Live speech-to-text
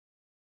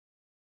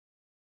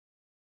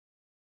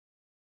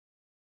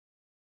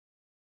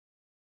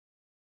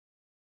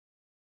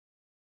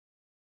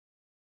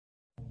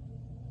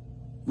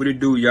What it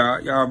do,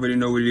 y'all? Y'all already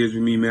know what it is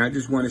with me, man. I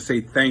just want to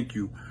say thank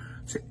you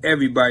to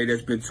everybody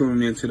that's been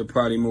tuning in to the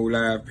Party Mode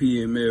Live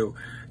PML.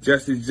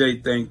 Justice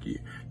J, thank you.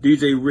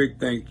 DJ Rick,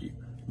 thank you.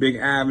 Big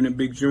Ivan and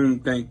Big June,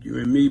 thank you.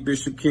 And me,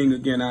 Bishop King,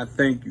 again, I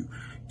thank you.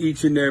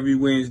 Each and every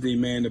Wednesday,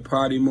 man, the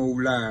Party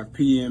Mode Live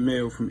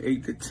PML from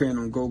 8 to 10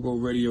 on GoGo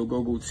Radio,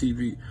 GoGo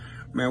TV.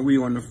 Man, we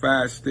on the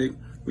Fire Stick.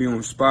 We on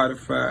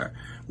Spotify.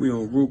 We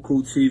on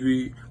Roku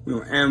TV. We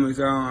on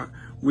Amazon.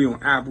 We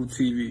on Apple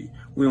TV.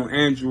 We on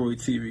Android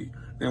TV.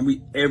 And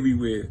we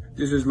everywhere.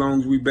 Just as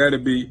long as we better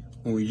be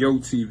on Yo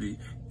TV.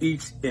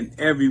 Each and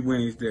every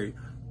Wednesday,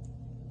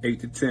 8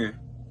 to 10.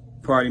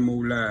 Party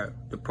Mode Live.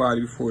 The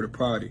party before the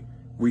party.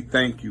 We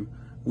thank you.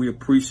 We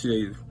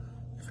appreciate it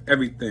for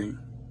everything.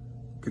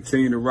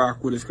 Continue to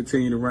rock with us.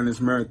 Continue to run this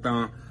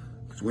marathon.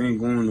 Because we ain't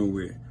going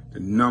nowhere. The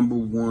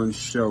 #1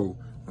 show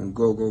on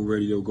GoGo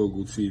Radio,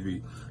 GoGo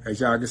TV.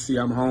 As y'all can see,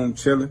 I'm home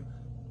chilling.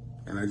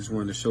 And I just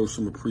wanted to show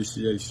some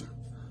appreciation.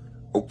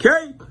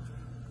 Okay?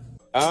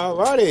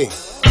 Alrighty.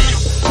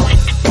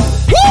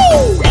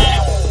 Woo!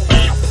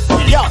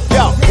 Yo,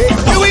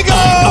 here we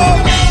go!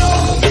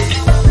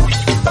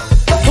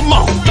 Come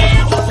on.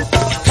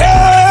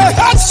 Hey,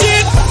 hot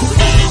shit!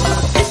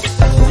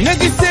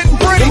 Niggas sitting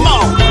pretty. Come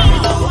on.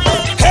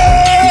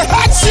 Hey,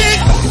 hot shit!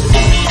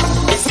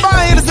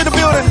 Somebody hit us in the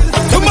building.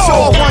 Come on.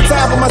 Show up one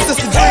time for my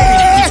sister Dream.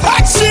 Hey,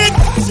 hot shit!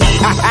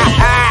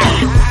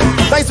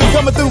 Thanks for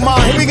coming through,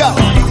 Mom. Here we go.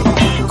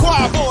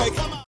 Choir boy,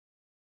 come on.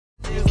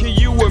 Can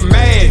you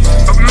imagine?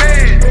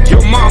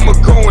 Your mama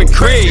going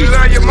crazy. You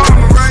love your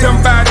mama, right?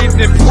 Somebody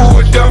that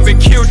pulled up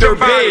and killed her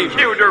baby.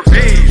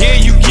 Yeah,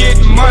 you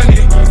getting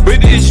money,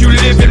 but is you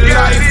living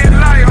life?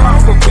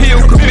 Off a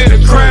pill, commit a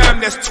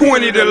crime, that's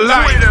 20 to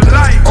life.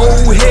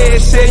 Old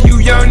head said you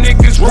young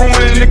niggas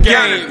ruining the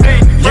game.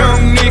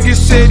 Young niggas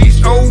said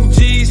these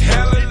OGs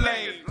hella lame.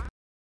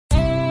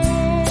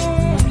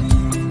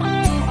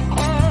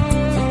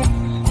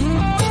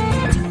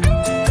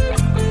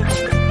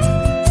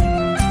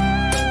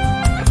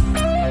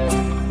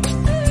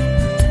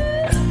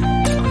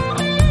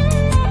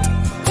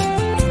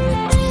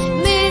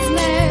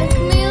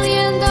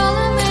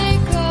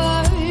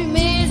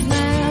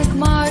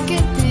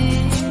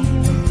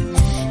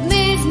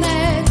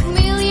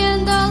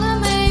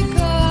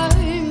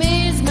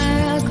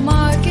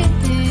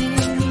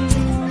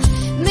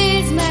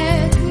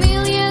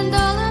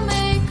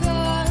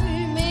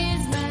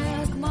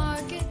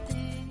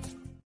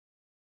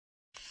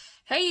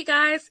 Hey you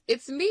guys,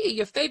 it's me,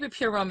 your favorite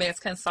Pure Romance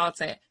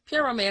consultant,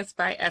 Pure Romance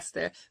by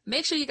Esther.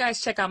 Make sure you guys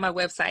check out my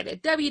website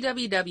at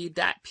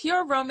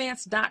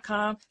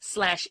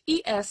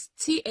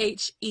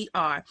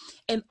www.pureromance.com/ESTHER.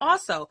 And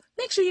also,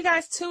 make sure you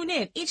guys tune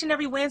in each and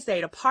every Wednesday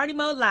to Party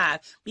Mode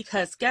Live,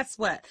 because guess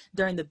what?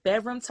 During the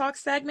Bedroom Talk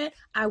segment,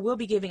 I will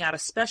be giving out a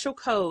special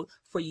code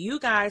for you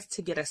guys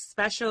to get a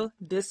special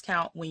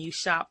discount when you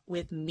shop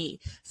with me.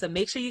 So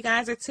make sure you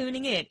guys are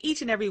tuning in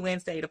each and every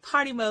Wednesday to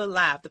Party Mode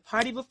Live, the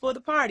party before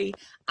the party.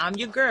 I'm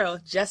your girl,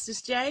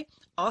 Justice J,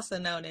 also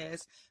known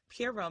as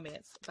Pure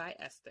Romance by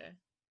Esther.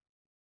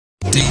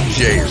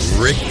 DJ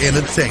Rick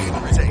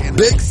Entertainment.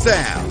 Big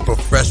sound,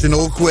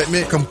 professional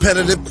equipment,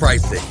 competitive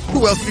pricing.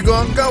 Who else you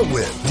gonna go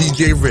with?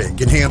 DJ Rick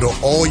can handle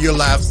all your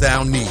live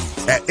sound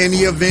needs at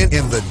any event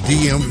in the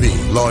DMV.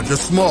 Large or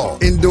small,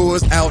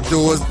 indoors,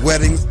 outdoors,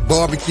 weddings,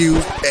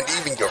 barbecues, and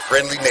even your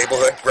friendly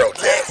neighborhood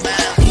protest.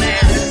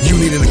 You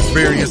need an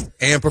experienced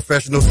and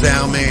professional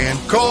sound man?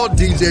 Call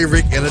DJ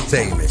Rick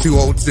Entertainment.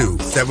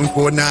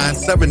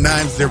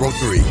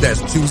 202-749-7903. That's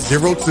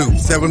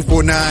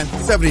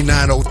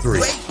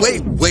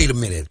 202-749-7903. Wait a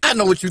minute. I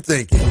know what you're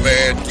thinking.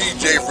 Man,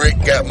 DJ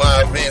Rick got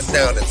my event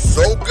sounding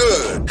so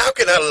good. How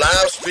can I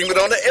live stream it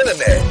on the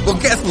internet? Well,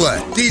 guess what?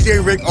 DJ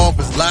Rick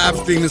offers live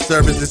streaming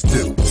services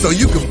too. So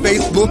you can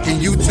Facebook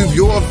and YouTube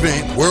your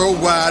event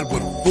worldwide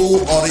with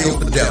full audio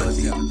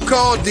fidelity.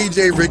 Call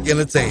DJ Rick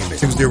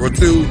Entertainment.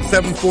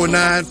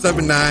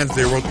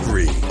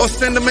 202-749-7903. Or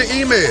send them an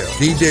email.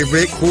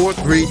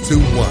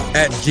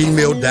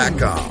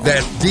 DJRick4321@gmail.com.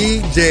 That's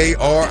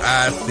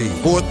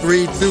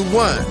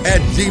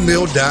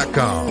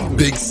DJRIC4321@gmail.com.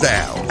 Big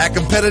sound at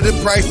competitive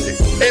prices.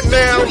 And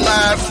now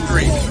live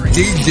streaming.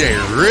 DJ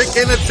Rick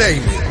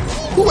Entertainment.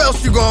 Who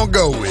else you gonna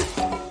go with?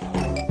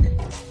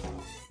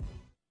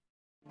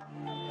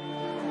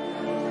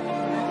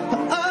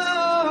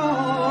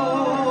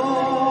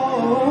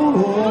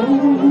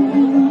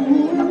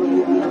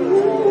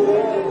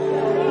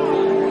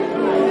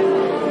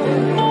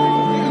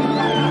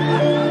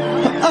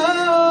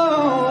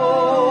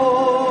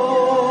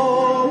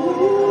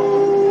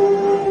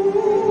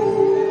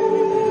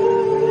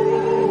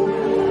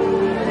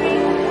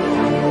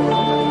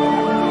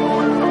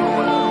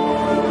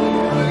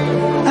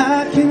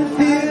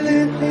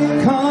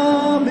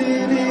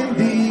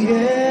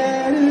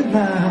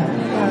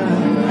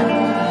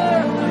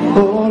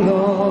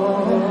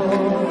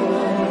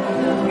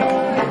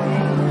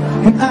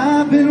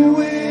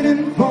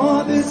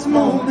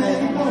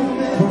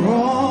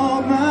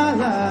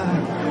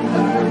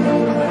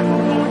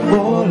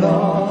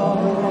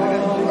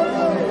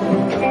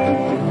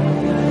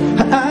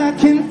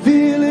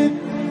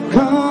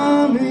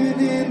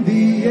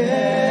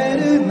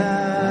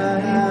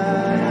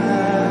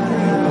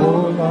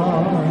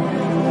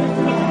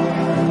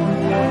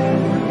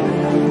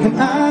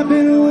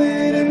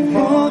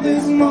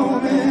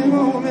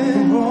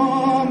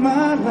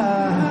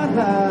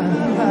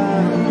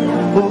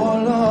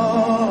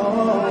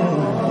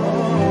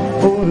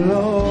 Oh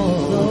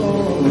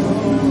Lord.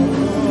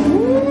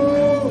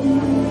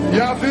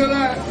 Y'all feel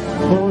that?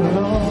 Oh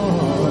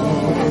Lord.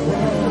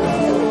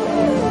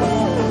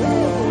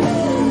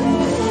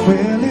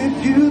 Well,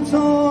 if you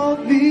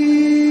told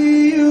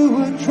me you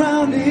were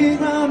drowning,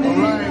 I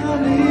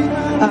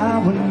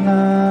would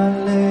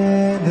not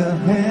lend a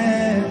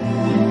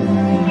hand.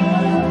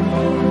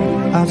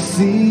 I've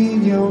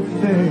seen your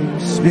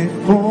face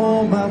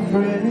before, my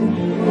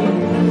friend,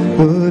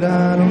 but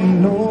I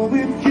don't know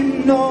if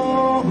you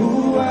know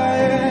who I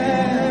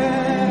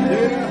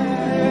am.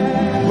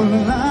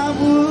 Well, I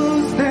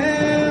was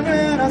there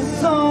and I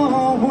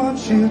saw what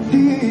you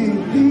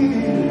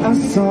did. I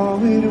saw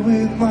it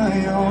with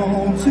my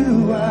own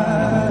two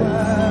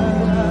eyes.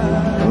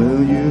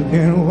 Well, you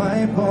can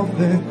wipe off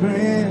that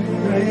grin.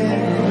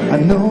 I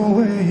know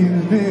where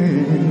you've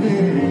been.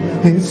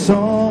 It's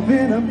all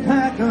been a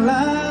pack of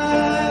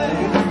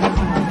lies.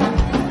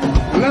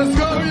 Let's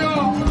go,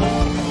 y'all.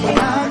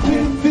 I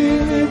can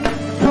feel it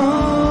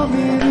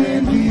coming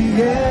in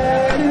the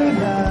air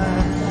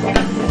tonight.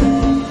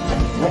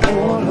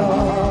 Oh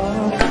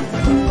Lord,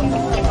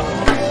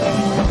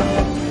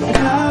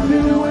 I've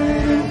been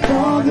waiting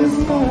for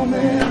this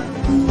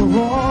moment for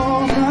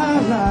all my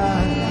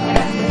life.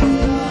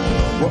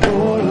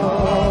 Oh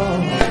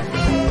Lord,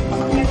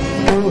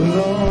 oh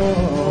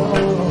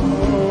Lord,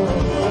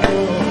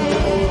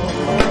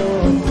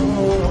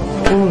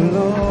 oh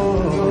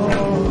Lord.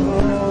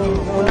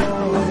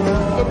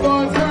 The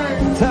boys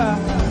say,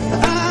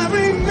 I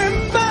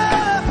remember,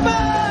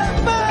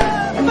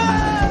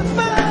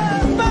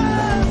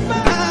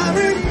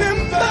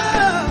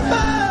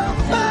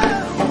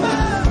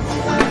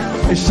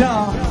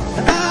 Sean,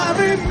 I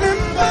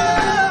remember,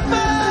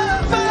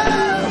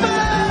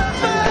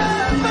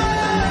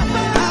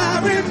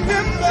 I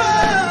remember,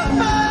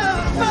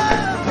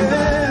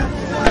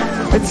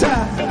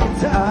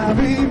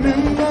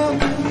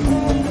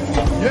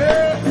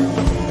 yeah.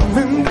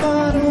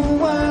 remember the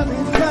one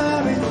in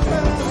coming.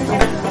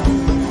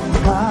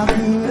 How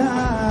could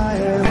I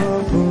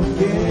ever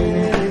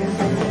forget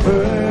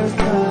first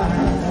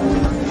time,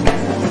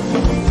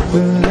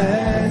 the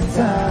last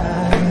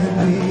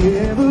time we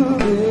ever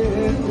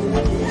met?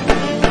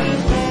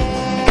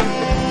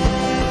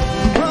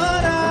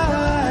 But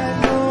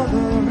I know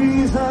the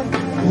reason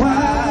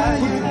why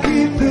you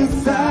keep the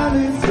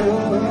silence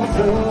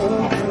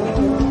up.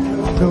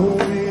 No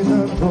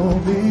reason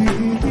for me,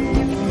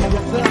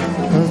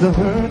 'cause the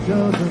hurt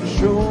doesn't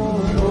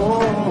show,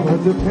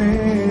 but the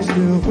pain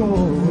still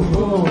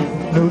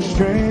goes. No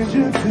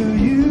stranger to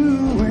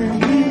you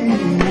and me.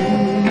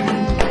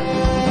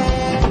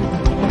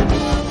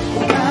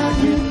 I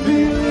can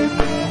feel it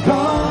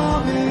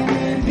coming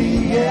in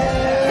the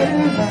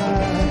air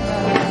tonight.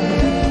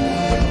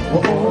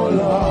 Oh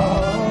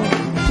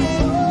Lord,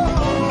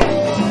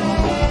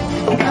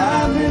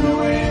 I've been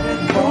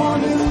waiting for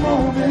this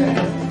moment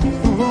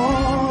for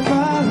all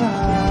my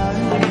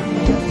life.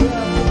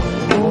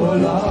 Oh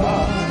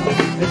Lord,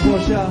 let's go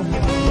shout.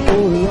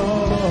 Oh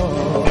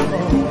Lord,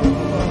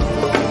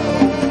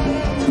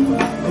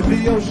 in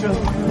the ocean.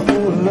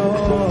 Oh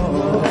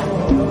Lord,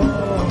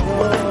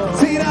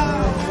 see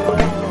now,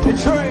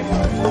 Detroit.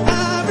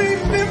 I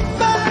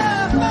remember.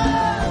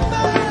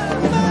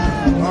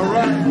 All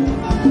right.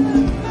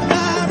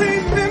 I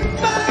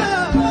remember.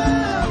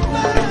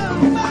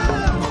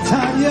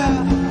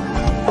 Tanya,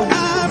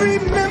 I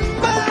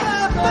remember.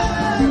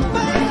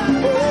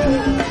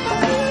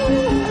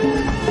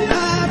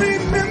 I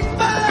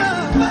remember.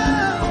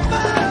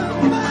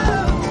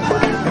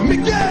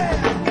 Miguel,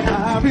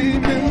 I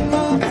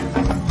remember.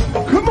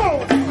 Come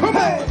on, come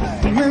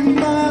on.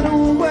 Remember the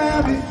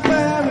worry.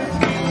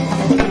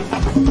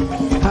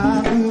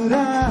 How could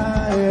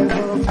I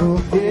ever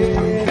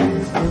forget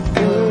it's the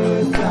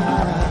first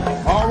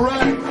time, All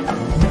right.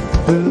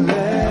 the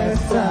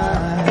last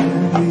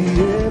time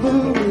we ever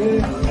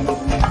met?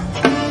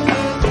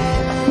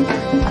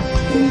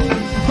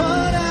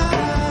 But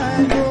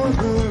I know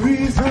the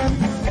reason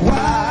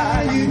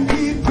why you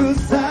keep the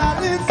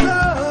silence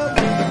up.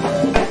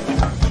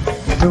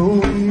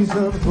 No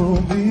reason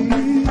for me.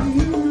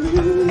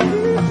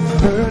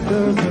 Hurt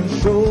doesn't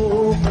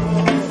show,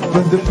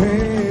 but the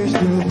pain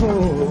still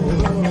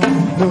holds.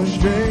 No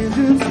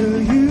stranger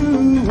to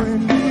you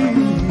and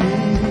me.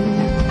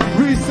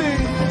 Re-sing,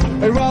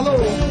 hey Rollo.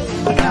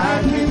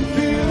 I can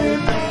feel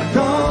it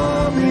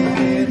coming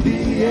in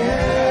the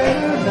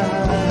air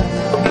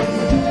tonight.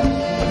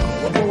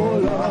 Oh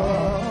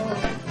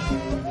Lord.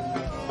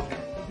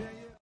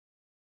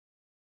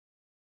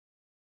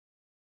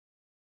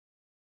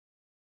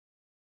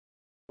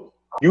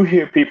 You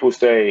hear people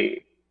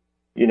say,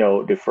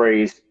 the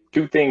phrase,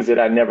 two things that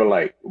I never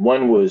liked.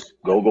 One was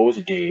Go-Go's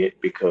dead,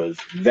 because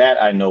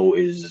that I know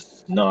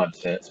is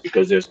nonsense,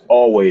 because there's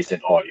always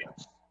an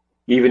audience.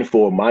 Even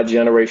for my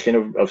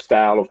generation of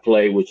style of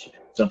play, which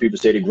some people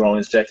say they're grown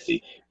and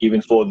sexy,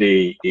 even for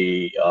the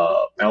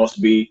Bounce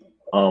B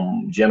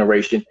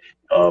generation,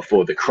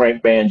 for the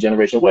crank band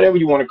generation, whatever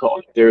you want to call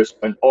it, there's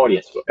an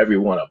audience for every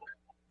one of them.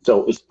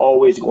 So it's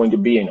always going to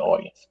be an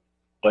audience.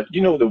 But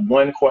you know, the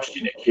one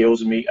question that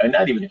kills me, and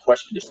not even the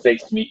question, the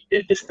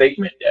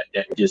statement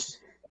that just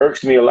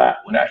irks me a lot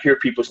when I hear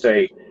people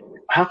say,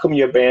 "How come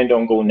your band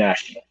don't go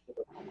national?"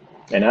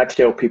 And I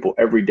tell people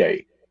every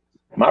day,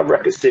 my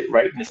records sit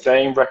right in the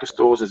same record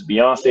stores as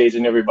Beyonce's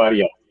and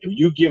everybody else. If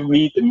you give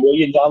me the $1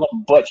 million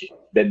budget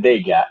that they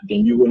got,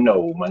 then you will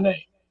know my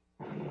name.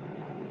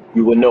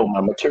 You will know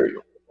my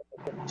material.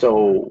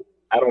 So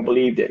I don't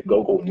believe that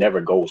go-go never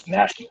goes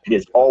national. It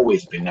has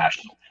always been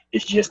national.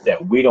 It's just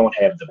that we don't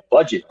have the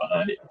budget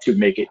behind it to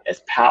make it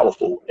as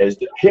powerful as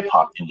the hip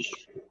hop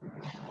industry.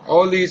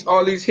 All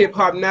these hip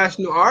hop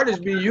national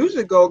artists be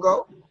using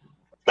go-go.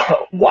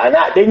 Why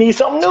not? They need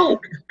something new.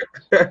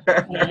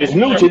 It's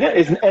new to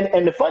them.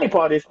 And the funny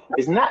part is,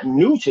 it's not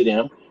new to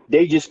them.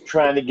 They just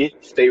trying to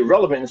stay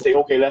relevant and say,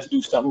 okay, let's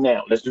do something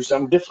now. Let's do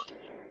something different.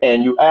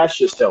 And you ask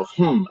yourself,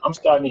 I'm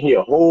starting to hear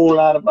a whole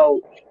lot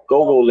about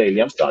go-go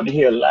lately. I'm starting to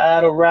hear a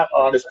lot of rap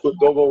artists put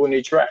go-go in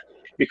their track.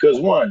 Because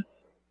one,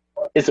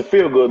 it's a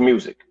feel-good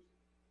music.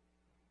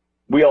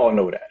 We all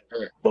know that.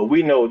 But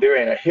we know there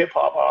ain't a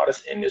hip-hop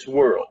artist in this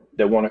world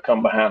that want to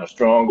come behind a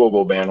strong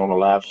go-go band on a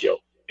live show.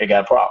 They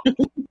got problems.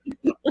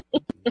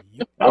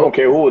 I don't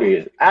care who it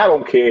is. I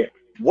don't care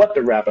what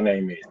the rapper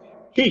name is.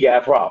 He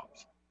got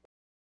problems.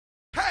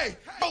 Hey,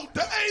 oh,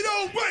 the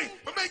 808,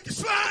 I make you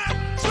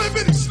slide, slip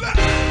it and slide.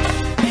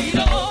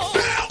 808,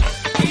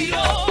 bounce,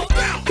 808,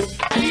 bounce,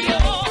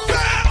 808,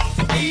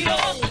 bounce,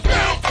 808,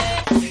 bounce.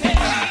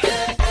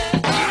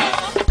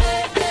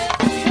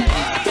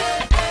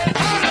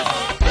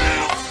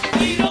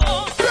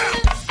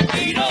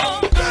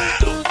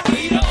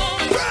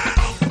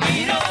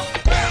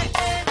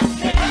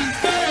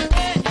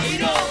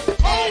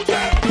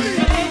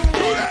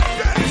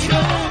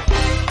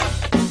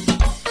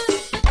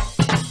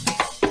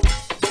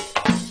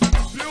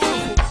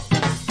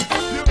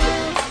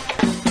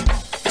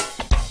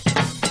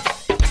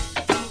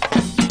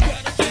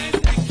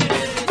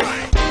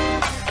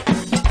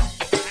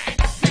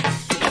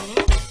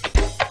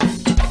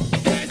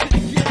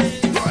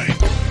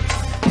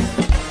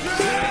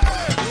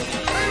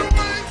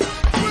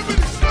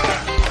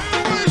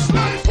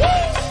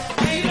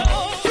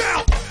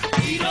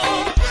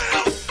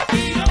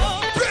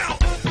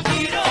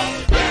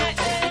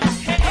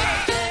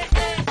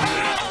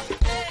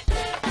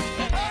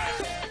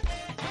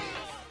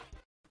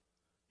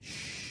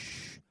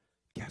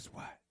 Guess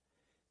what?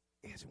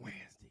 It's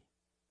Wednesday.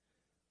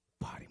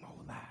 Party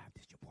Mode Live.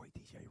 This your boy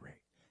DJ Rick.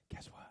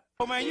 Guess what?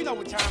 Oh man, you know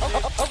what time it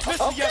is.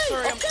 Mr. Yes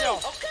Sir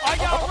himself. Are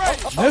y'all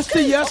ready?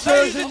 Mr. Yes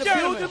Sir's in the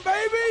gentlemen, building,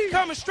 baby.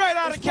 Coming straight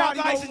out of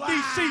Cadillac in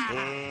D.C.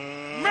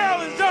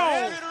 Maryland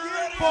Zone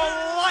for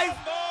Life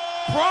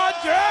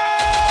Project.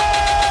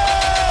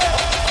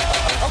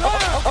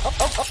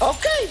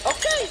 Okay.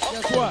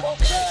 Guess what?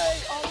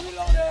 Okay, are we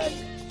loaded?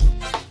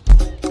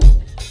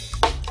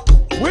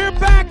 We're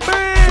back,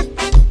 man.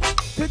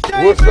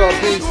 Today, What's man, up,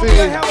 it's DC? gonna be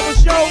a hell of a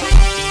show.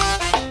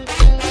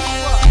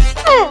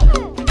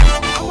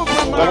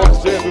 I'm Like I gonna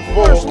put said my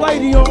before, first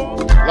lady on.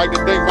 like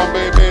to thank my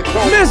man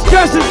Tony. Miss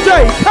Justice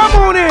J, come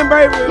on in,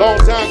 baby. Long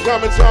time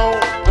coming, Tone.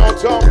 Don't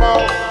talk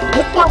about.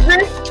 What's up,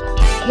 Rick?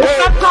 What's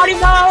up, Party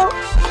Mode?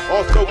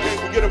 Also, can't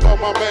forget about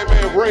my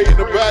man Ray in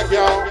the back,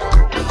 y'all.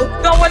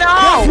 What's going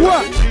on? Guess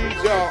what?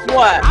 Jeez, y'all.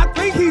 What? I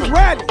think he's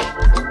ready.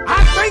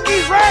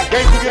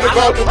 Can't forget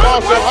about the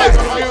Marshall Heights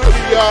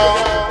community, y'all.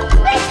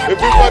 If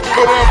we want to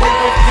go down, we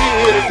wouldn't be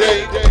here today.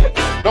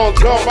 Don't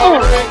talk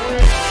about Rick.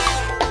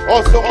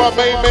 Also, my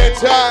main man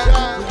Ty,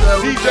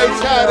 DJ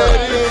Ty,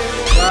 that is.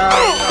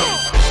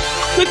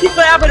 Took you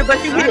forever,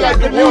 but you We here. like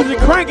The music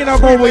cranking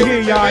up over here,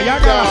 y'all. Y'all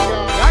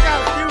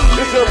got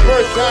This is her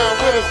first time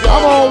with us,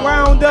 I'm all y'all.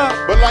 wound up.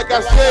 But like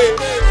I said,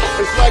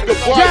 it's like a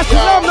boy, Justin,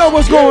 let them know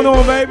what's going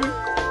on, baby.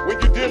 When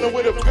you're dealing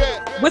with a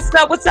vet. What's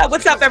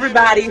up,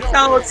 everybody?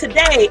 So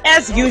today,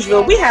 as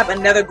usual, we have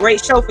another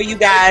great show for you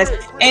guys.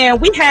 And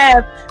we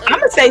have, I'm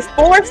going to say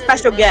 4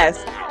 special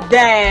guests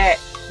that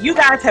you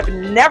guys have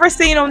never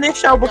seen on this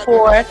show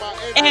before.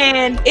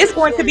 And it's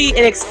going to be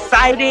an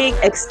exciting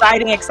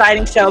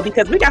show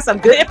because we got some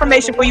good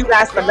information for you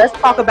guys. So let's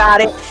talk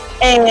about it.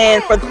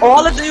 And for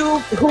all of you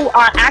who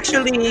are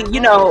actually,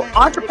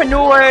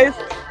 entrepreneurs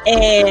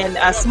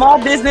and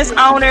small business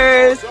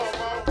owners,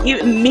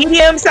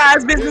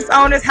 medium-sized business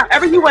owners,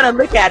 however you want to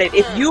look at it,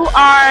 if you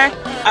are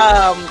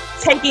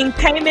taking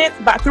payments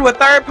through a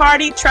third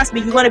party, trust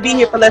me, you're going to be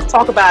here for Let's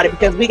Talk About It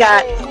because we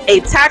got a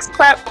tax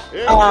prep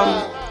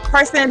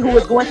person who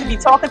is going to be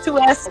talking to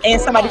us and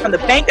somebody from the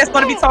bank that's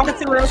going to be talking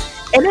to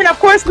us. And then, of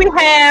course, we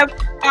have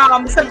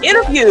some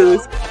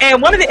interviews.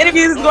 And one of the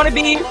interviews is going to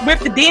be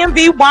with the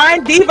DMV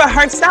wine diva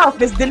herself,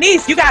 Miss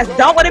Denise. You guys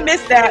don't want to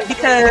miss that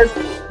because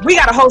we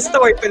got a whole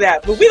story for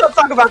that. But we're going to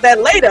talk about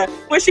that later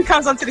when she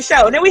comes onto the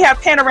show. And then we have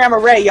Panorama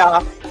Ray,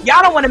 y'all.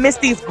 Y'all don't want to miss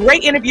these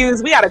great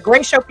interviews. We got a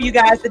great show for you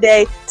guys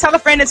today. Tell a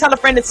friend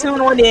to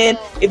tune on in.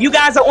 If you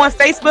guys are on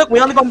Facebook,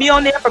 we're only going to be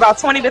on there for about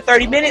 20 to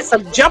 30 minutes. So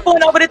jump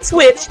on over to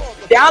Twitch,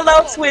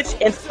 download Twitch,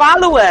 and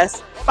follow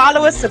us.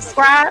 Follow us,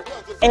 subscribe,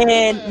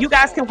 and you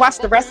guys can watch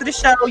the rest of the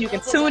show. You can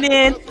tune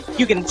in,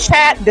 you can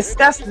chat,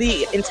 discuss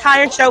the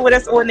entire show with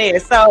us on there.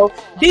 So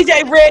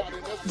DJ Rick,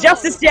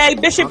 Justice J,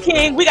 Bishop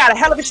King, we got a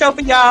hell of a show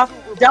for y'all.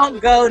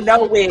 Don't go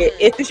nowhere.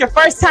 If it's your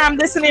first time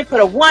listening, put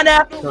a 1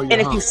 up. And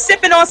if you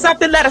sipping on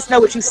something, let us know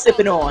what you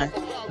sipping on.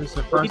 It's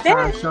the first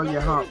time. Show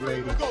your hump,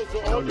 lady.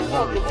 Show your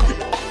hump.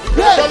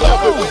 I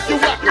love it when you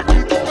rock and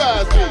you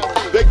devise me.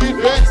 They get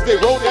vexed, they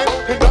roll in,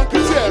 and none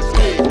can test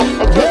me.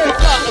 I'm just a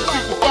fly, I'm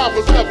super 5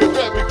 or 7,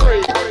 every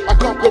grade. I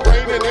come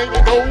raining and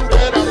you know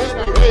that I'm in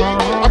the day.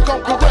 I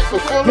come correct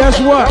before guess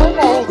what? I'm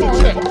on the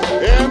check.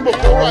 And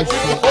before I get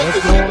the book,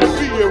 it's gonna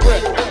be a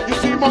wreck. You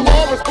see, my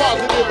aura's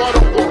positive, I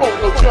don't promote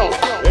no junk.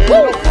 And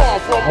I'm far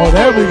from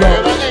there we go.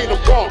 And I ain't a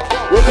punk.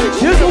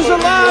 This was a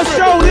live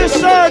show this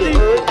Saturday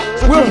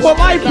with For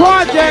Life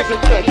Project.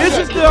 This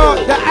is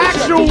the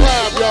actual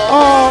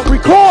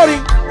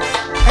recording.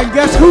 And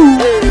guess who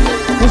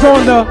is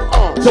on the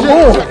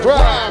board?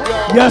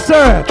 Yes,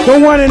 sir. The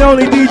one and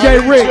only DJ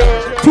Rick.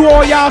 To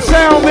all y'all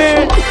sound,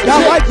 man.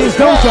 Y'all like this,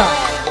 don't y'all?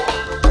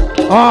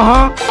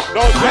 I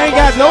ain't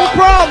got no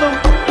problem.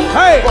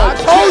 Hey, I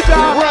told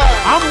y'all,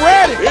 I'm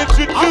ready.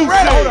 I'm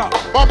ready. Hold up.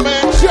 My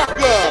man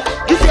Chucker,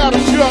 you got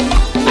a jump.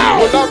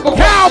 Well, I'm a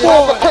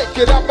Cowboy. I'ma take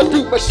it, I'ma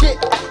do my shit.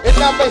 And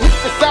I'ma hit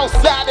the south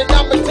side and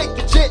I'ma take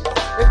the jet.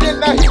 And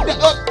then I hit the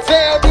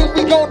uptown and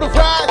we gonna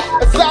ride.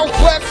 A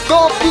southwest,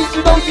 north beach,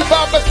 you know you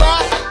by my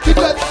side.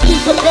 Because the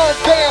streets are gone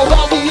down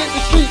while we in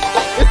the street.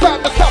 It's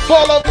time to stop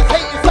all of this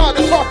hate inside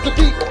across the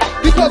beat.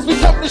 Because we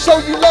come to show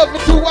you love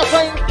and do our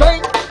same thing.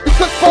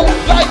 Because folks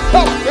like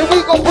up and we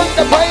gon' bring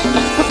the pain.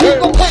 Cause we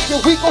gon' break it,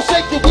 we gon'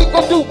 shake it, we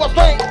gon' do our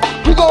thing.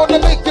 We gonna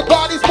make your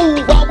bodies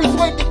move while we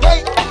swing the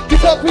game.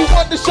 Because we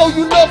want to show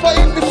you love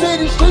in the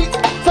city streets.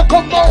 So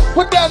come on,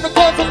 put down the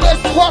guns and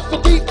let's watch the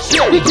beat.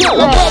 We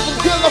kill our brothers,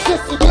 kill our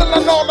sisters,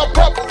 killing all our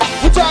brothers.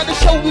 We trying to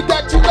show you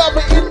that you love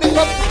it in the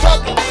country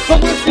struggle. So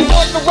if you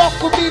want to rock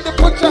with me, then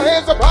put your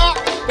hands up high.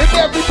 And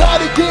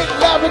everybody get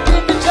loud and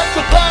give me check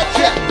the ride,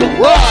 check the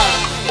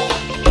ride.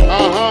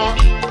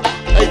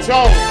 Hey,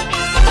 Tony,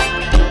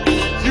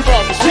 you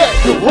about to check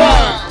the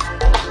ride.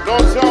 Know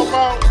what I'm talking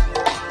about?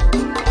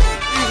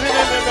 Easy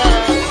in the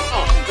nine.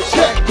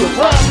 Check the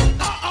ride.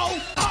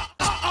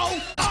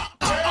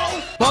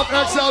 Pop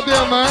X out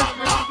there, man.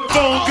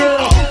 Phone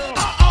girl.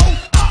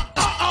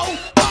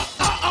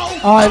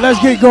 All right, let's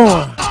get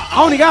going.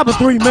 I only got about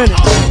 3 minutes.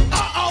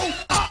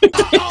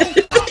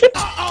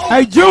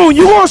 Hey, June,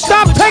 you won't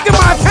stop taking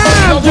my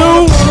time,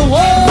 June.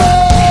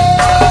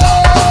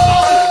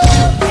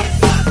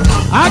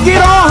 I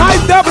get all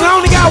hyped up and I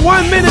only got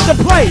 1 minute to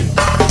play.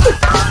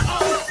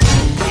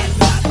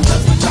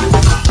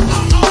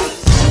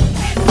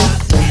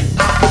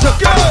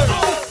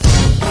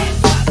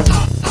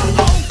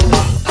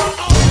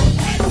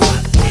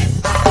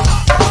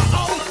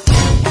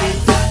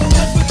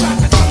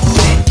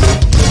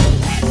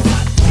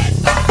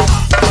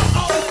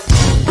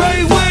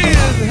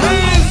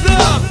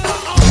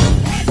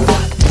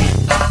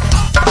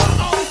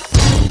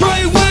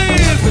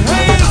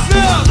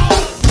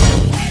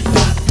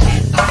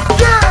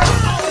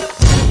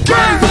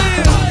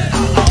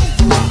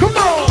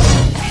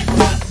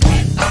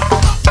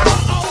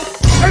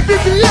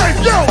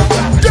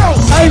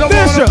 Hey,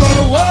 Bishop,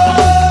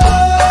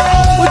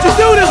 what you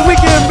do this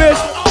weekend,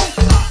 Bishop?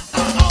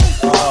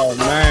 Oh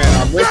man,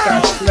 I wish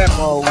I slept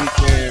all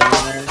weekend,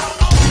 man.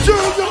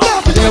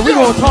 Yeah, we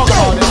gonna talk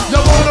about it.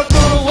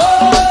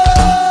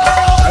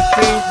 I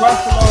seen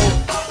Buffalo.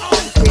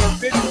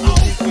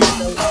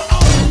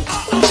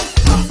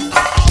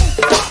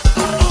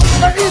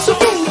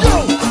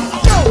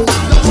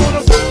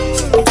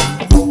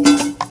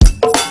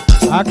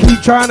 I keep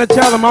trying to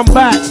tell him I'm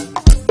back.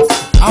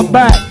 I'm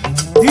back.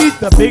 He's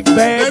the big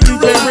bad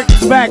DJ Rick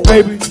is back,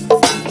 baby.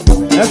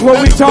 That's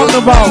what we talking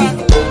about.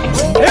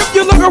 If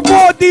you're looking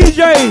for a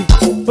DJ,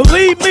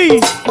 believe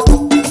me,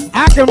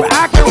 I can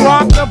rock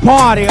the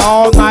party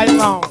all night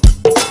long.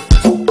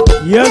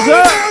 Yes,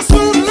 sir.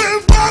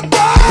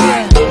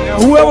 Now,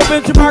 whoever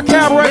been to my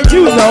cabaret,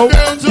 you know.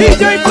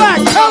 DJ Black,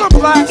 tell him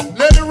Black.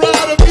 Let it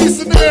ride up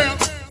east and down.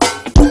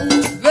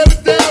 Let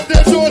it down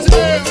there, Georgia.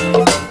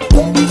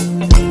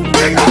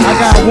 I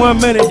got 1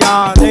 minute,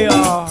 y'all. They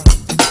are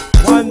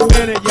 1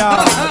 minute,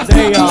 y'all.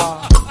 They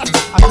are.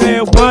 I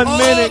said 1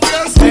 minute.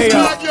 They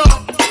are.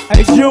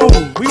 Hey,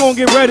 June, we gonna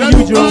get ready,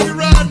 you, June.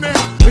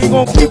 We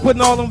gonna keep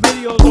putting all them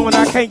videos on.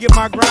 I can't get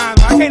my grind.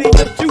 I can't even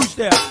get a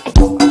 2-step.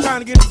 I'm trying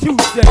to get a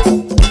 2-step.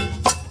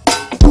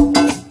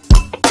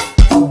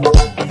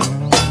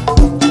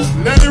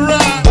 Let it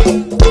ride.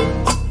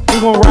 We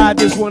gonna ride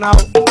this one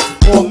out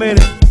for a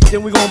minute.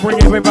 Then we gonna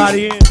bring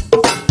everybody in.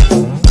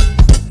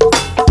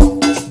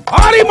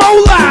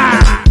 Partymo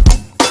Live!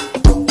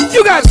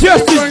 You got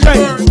Justice J,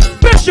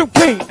 Bishop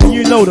King, and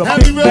you know the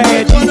big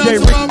bad DJ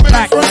Rick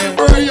Black, man.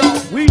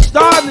 We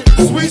starting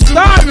it. We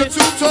starting it.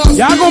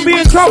 Y'all gonna be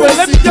in trouble.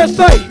 Let me just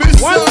say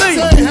one thing.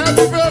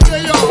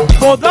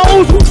 For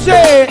those who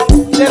said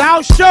that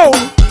our show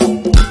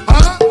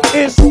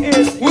is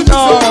what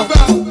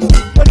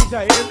did he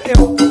say?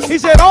 He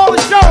said all the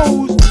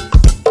shows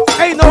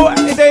ain't no,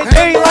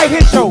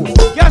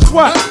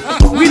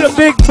 the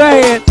big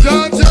bad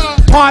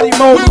Party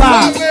Mode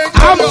Live.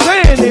 I'm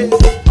saying it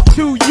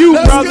to you,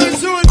 brother.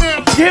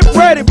 Get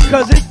ready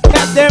because it,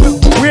 goddamn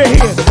it, we're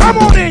here. Come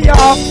on in,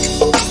 y'all.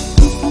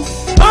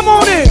 Come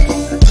on in.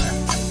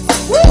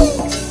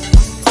 Woo.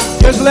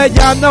 Just let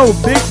y'all know,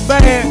 big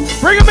bad.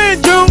 Bring them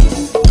in, June.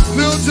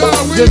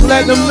 Just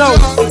let them know.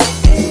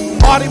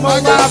 Party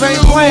Mode Live ain't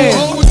playing.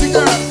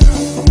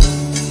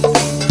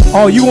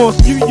 Oh, you want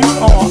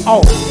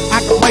oh, I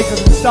can wait till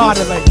we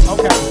started late.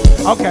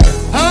 Okay.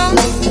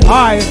 All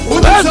right,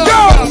 let's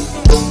go.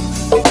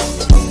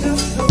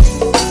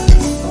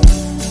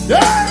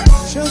 Yeah.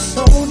 Just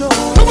hold on.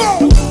 Come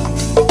on.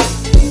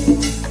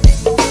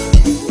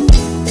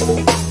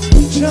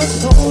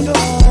 Just hold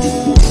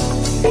on.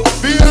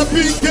 VIP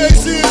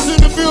KC is in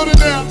the building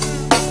now.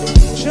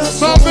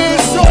 Just My man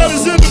Short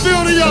is in the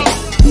building, y'all.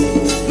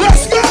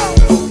 Let's go.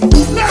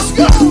 Let's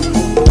go.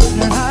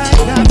 And I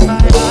got my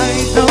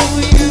eyes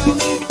on you.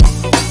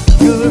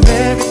 You're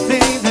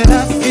everything that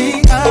I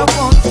see. I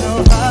want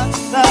your heart,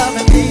 love,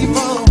 and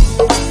evil.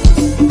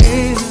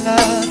 In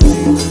love,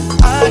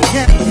 I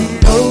can't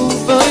get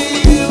over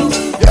you.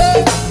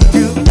 Yeah.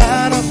 You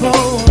got a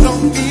hold on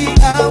me.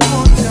 I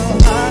want your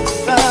heart,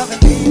 love,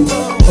 and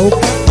evil.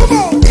 Okay. Come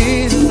on.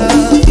 In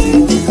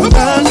love,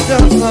 I'm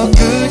just a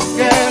good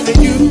girl,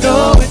 and you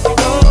know it.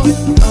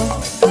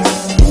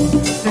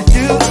 That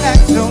you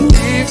act so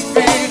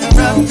different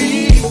around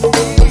me.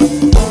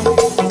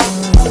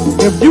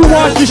 If you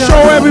watch the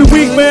show every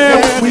week,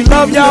 man, we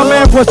love y'all,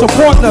 man, for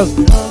supporting us.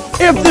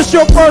 If this is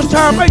your first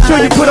time, make sure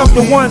you put up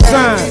the one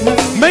sign.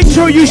 Make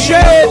sure you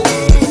share it.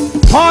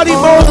 Party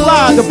Mode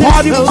Live, the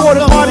party before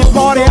the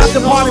party, after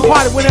party,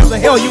 whenever the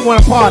hell you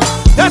want to party.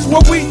 That's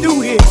what we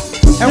do here.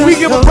 And we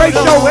give a great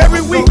show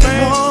every week,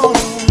 man.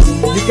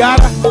 You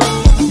gotta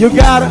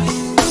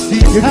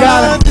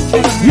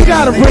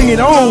bring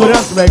it on with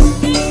us, baby.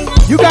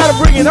 You gotta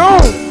bring it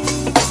on.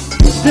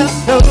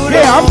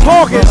 Yeah, I'm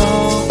talking.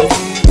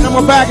 And I'm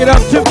gonna back it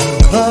up too.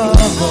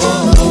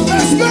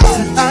 Let's go.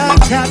 I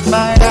got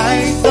my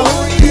eyes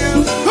on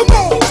you. Come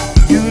on.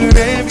 You're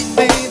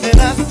everything that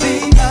I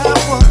see. I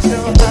want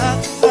your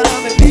heart,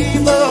 love, and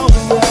evil.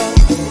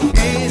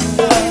 In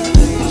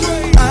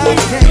love, I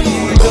can't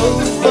get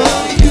over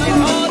you.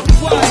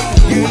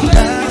 You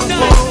got a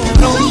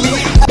hold on me.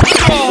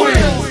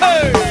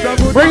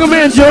 Bring them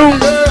in, June.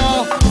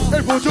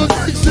 Hey, put your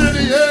drinks in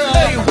the air.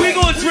 Hey, we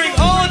gonna drink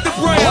all the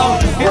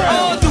brown and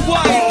all the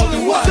white.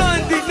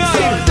 Sunday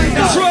night,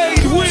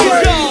 trade with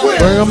y'all.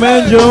 Bring them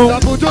in, June.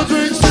 Put your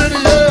drinks in the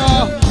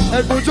air.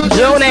 Hey, put your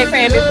June ain't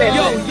paying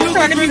attention.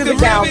 Turn the music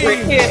down, Rick.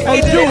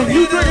 Hey, June,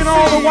 you drinking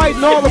all the white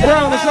and all the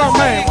brown or something,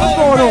 man? What's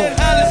going on?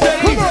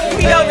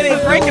 He over there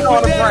drinking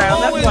all the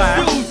brown, that's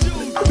why.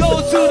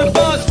 Go to the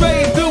bar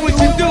straight, do what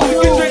you do.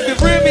 You drink the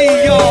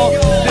Remy, y'all.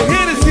 The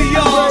Hennessy,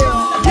 y'all.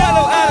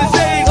 Yellow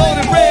Alizé, or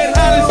the red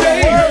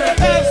Alizé.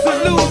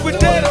 Absolute, but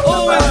that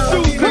always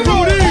true.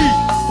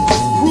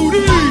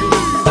 Rudy.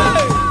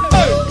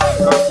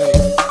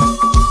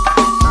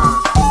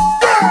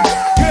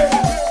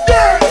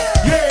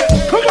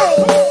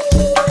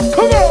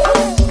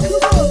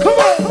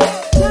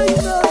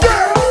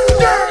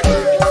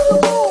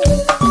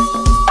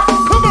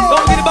 Don't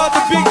forget about the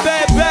big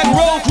bad back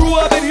road crew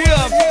up in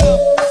here.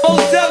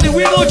 Most definitely,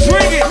 we gonna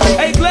drink it.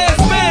 Hey, Glass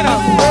Manor,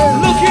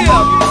 look here.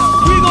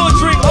 We gonna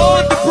drink all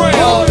the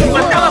brown. I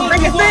tell him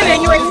bring it in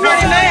and you ain't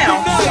turning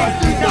down.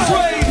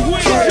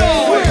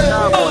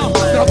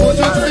 Put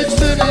your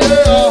drinks in the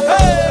air.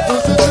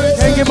 Put your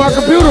drinks Can't get my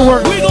computer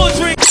working. We gonna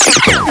drink.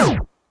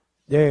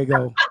 There you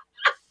go.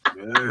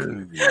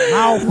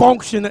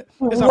 Malfunction. It's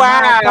a malfunction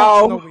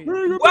Wow. over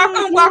here.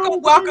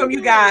 Welcome,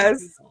 you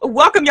guys.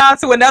 Welcome y'all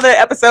to another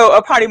episode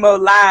of Party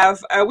Mode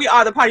Live. We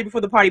are the party before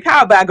the party,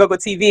 powered by GoGo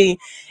TV.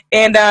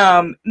 And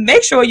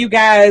make sure you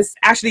guys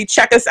actually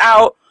check us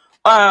out.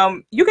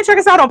 You can check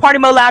us out on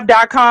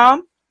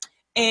partymodelive.com.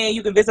 And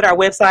you can visit our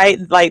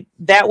website like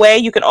that way.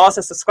 You can also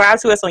subscribe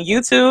to us on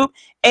YouTube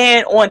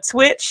and on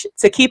Twitch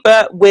to keep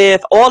up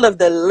with all of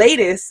the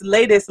latest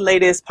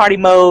Party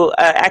Mode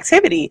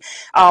activity.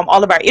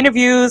 All of our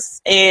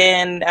interviews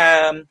and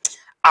our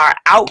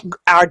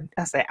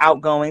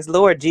outgoings.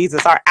 Lord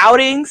Jesus, our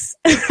outings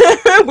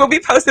will be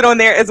posted on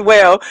there as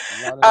well.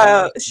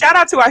 Shout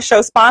out to our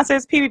show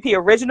sponsors, PvP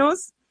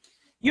Originals.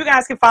 You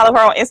guys can follow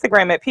her on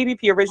Instagram at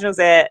PvP Originals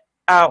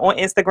on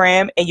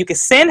Instagram, and you can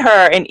send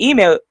her an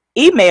email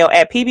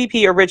at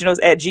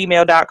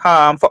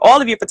pvporiginals@gmail.com for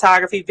all of your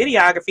photography,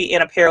 videography,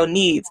 and apparel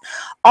needs.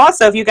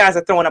 Also, if you guys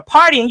are throwing a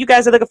party and you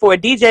guys are looking for a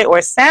DJ or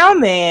a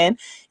sound man,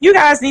 you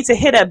guys need to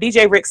hit up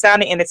DJ Rick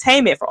Sound and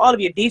Entertainment for all of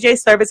your DJ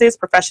services,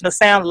 professional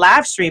sound,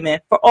 live streaming.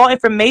 For all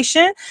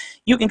information,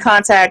 you can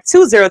contact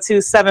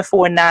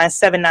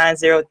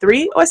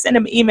 202-749-7903 or send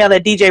them an email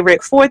at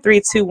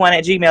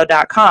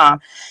djrick4321@gmail.com.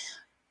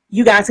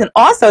 You guys can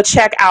also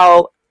check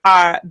out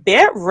our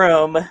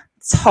bedroom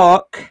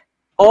talk.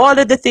 All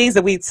of the things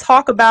that we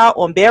talk about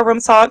on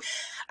Bedroom Talk.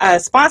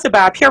 sponsored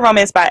by Pure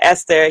Romance by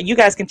Esther. You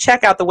guys can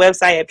check out the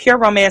website at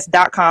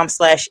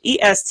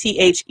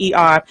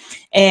pureromance.com/ESTHER.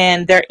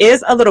 And there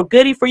is a little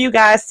goodie for you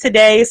guys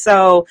today.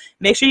 So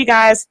make sure you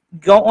guys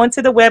go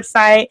onto the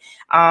website.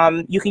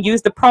 You can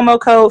use the promo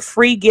code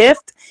free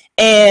gift.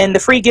 And the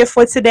free gift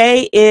for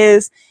today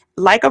is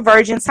Like a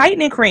Virgin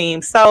tightening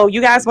cream. So you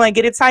guys want to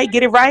get it tight,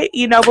 get it right,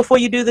 before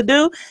you do the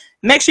do.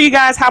 Make sure you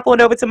guys hop on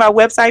over to my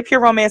website,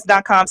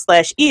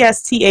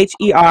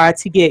 pureromance.com/ESTHER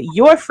to get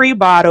your free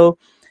bottle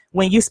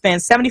when you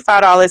spend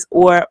 $75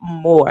 or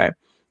more.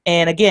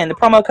 And again, the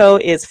promo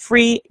code is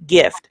free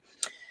gift.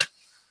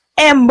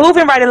 And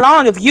moving right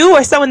along, if you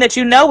or someone that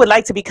you know would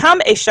like to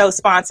become a show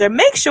sponsor,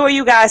 make sure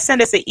you guys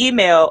send us an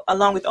email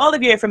along with all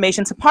of your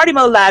information to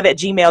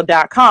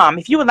partymodelive@gmail.com.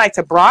 If you would like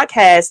to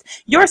broadcast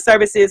your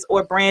services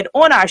or brand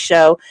on our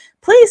show,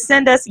 please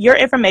send us your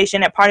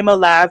information at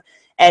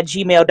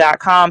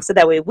partymodelive@gmail.com so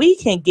that way we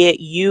can get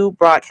you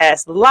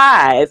broadcast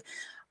live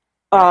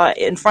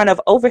in front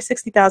of over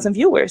 60,000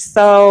 viewers.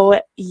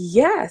 So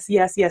yes.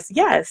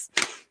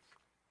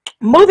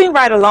 Moving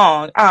right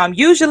along,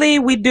 usually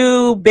we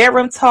do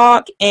bedroom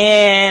talk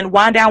and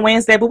wind down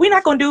Wednesday, but we're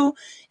not going to do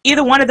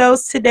either one of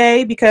those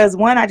today because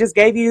one, I just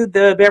gave you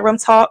the bedroom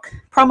talk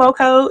promo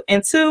code,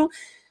 and two,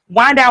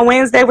 wind down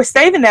Wednesday, we're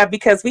saving that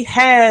because we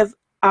have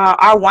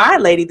our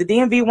wine lady, the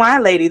DMV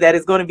wine lady that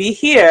is going to be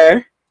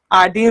here,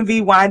 our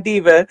DMV wine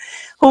diva,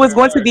 who is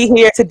going to be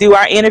here to do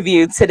our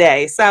interview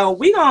today. So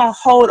we're going to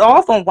hold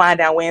off on wind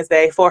down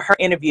Wednesday for her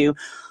interview,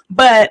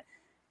 but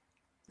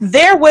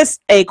there was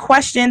a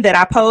question that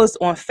I posed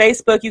on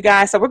Facebook, you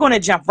guys. So we're going to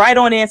jump right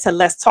on into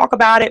Let's Talk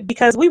About It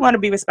because we want to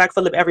be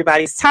respectful of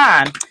everybody's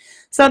time.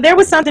 So there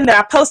was something that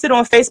I posted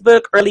on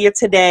Facebook earlier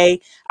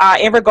today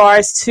in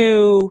regards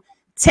to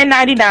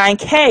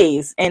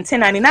 1099Ks and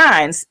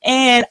 1099s.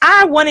 And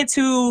I wanted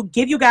to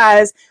give you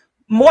guys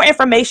more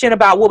information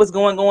about what was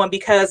going on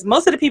because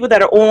most of the people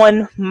that are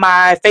on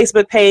my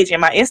Facebook page and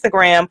my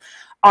Instagram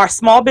are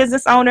small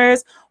business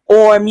owners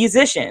or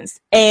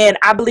musicians. And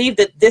I believe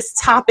that this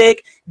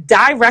topic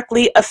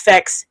directly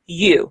affects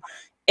you.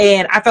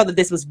 And I felt that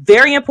this was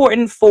very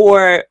important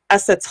for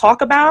us to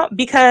talk about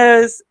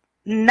because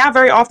not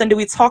very often do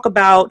we talk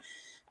about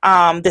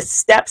the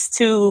steps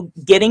to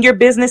getting your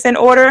business in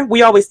order.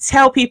 We always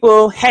tell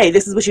people, hey,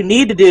 this is what you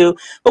need to do,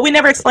 but we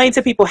never explain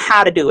to people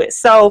how to do it.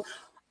 So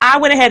I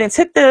went ahead and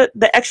took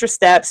the extra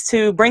steps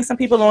to bring some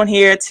people on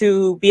here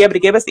to be able to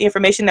give us the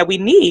information that we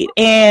need.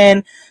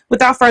 And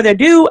without further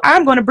ado,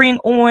 I'm going to bring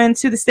on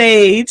to the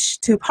stage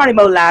to Party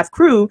Mode Live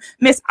crew,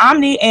 Miss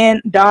Omni and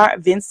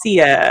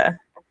Darvincia.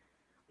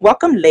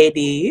 Welcome,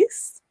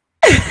 ladies.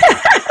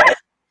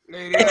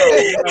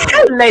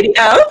 Lady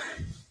O.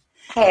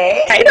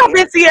 Hey. Hey,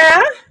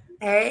 Darvincia.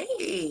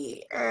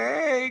 Hey.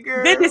 Hey,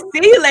 girl. Good to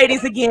see you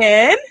ladies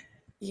again.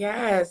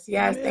 Yes.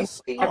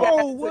 Miss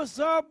O, what's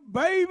up,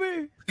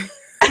 baby?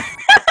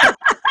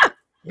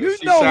 You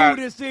She know shy. who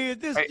this is.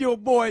 This is your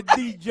boy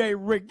DJ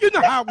Rick. You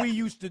know how we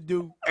used to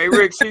do. Hey,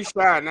 Rick, she's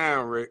shy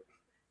now, Rick.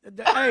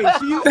 Hey,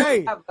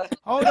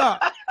 hold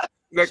up.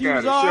 Look She at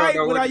was her. all She don't right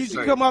know when what I to used to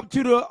say. come up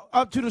to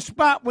the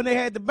spot when they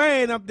had the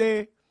band up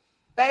there.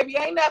 Baby,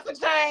 ain't nothing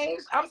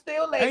changed. I'm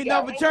still late. Ain't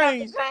nothing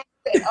changed.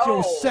 With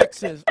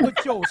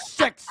your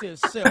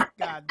sexist self,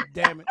 god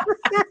damn it.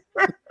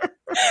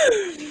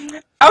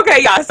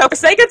 Okay, y'all. So for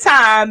sake of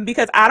time,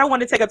 because I don't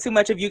want to take up too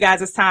much of you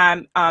guys'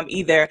 time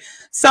either.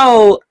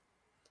 So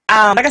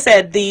like I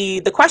said,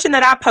 the question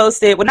that I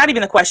posted, well, not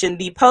even the question,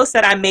 the post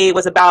that I made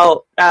was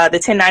about the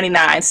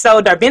 1099.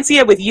 So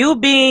Darvincia, with you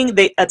being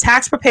a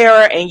tax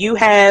preparer and you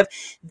have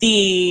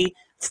the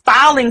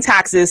filing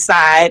taxes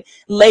side,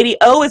 Lady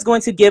O is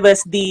going to give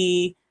us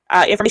the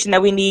information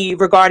that we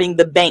need regarding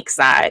the bank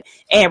side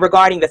and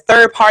regarding the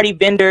third-party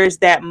vendors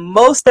that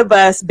most of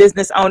us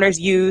business owners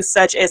use,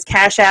 such as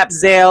Cash App,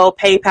 Zelle,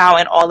 PayPal,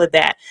 and all of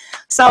that.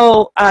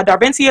 So,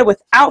 Darvincia,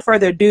 without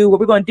further ado, what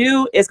we're going to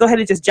do is go ahead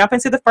and just jump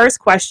into the first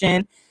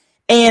question.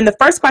 And the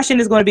first question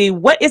is going to be,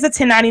 what is a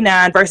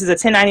 1099 versus a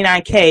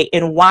 1099K,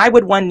 and why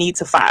would one need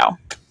to file?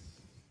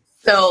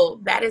 So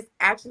that is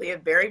actually a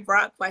very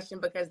broad question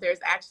because there's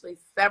actually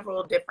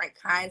several different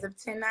kinds of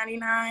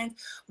 1099s,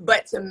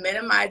 but to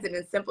minimize it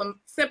and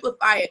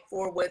simplify it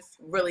for what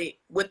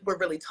we're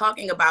really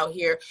talking about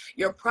here,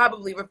 you're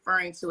probably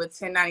referring to a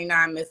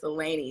 1099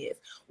 miscellaneous,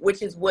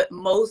 which is what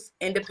most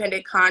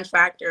independent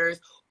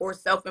contractors or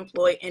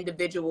self-employed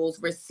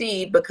individuals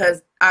receive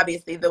because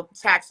obviously the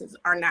taxes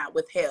are not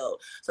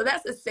withheld. So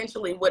that's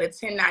essentially what a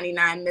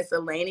 1099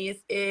 miscellaneous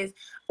is,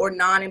 or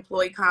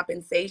non-employee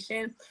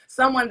compensation.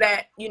 Someone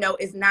that,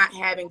 is not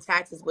having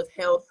taxes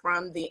withheld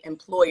from the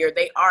employer.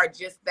 They are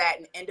just that,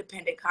 an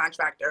independent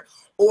contractor,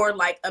 or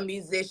like a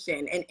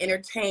musician, an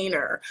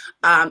entertainer,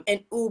 an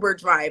Uber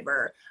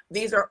driver.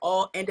 These are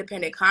all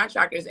independent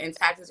contractors and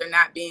taxes are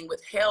not being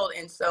withheld.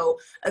 And so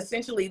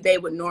essentially they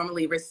would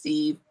normally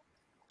receive,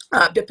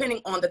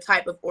 depending on the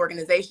type of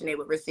organization, they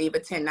would receive a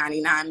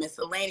 1099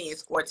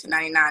 miscellaneous or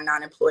 1099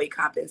 non-employee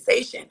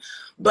compensation.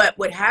 But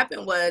what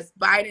happened was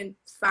Biden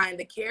signed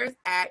the CARES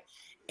Act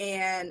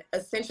And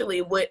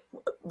essentially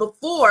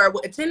before a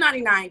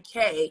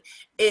 1099K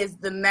is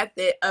the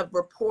method of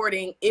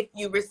reporting if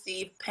you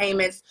receive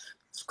payments,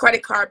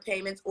 credit card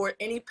payments, or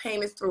any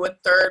payments through a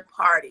third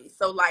party.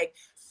 So like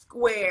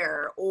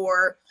Square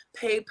or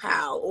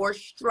PayPal or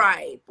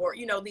Stripe or,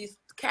 these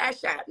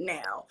Cash App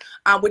now,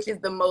 which is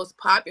the most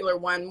popular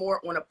one, more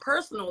on a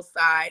personal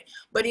side.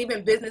 But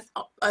even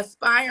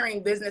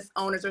aspiring business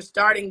owners or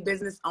starting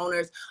business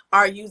owners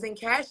are using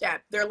Cash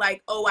App. They're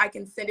like, oh, I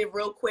can send it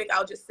real quick.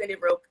 I'll just send it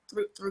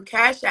through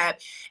Cash App.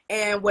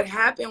 And what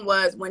happened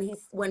was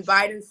when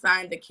Biden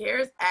signed the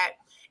CARES Act,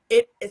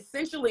 it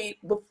essentially,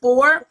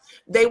 before,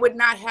 they would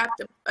not have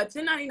to, a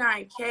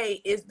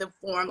 1099K is the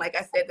form, like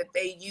I said, that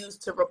they use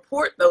to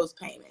report those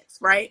payments,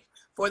 right,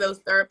 for those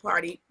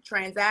third-party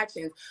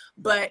transactions.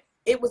 But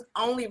it was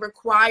only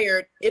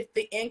required if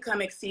the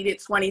income exceeded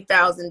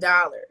 $20,000,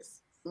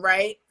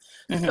 right?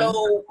 Mm-hmm.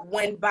 So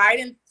when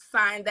Biden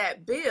signed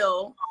that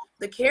bill,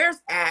 the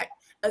CARES Act,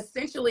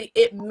 essentially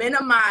it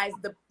minimized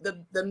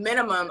the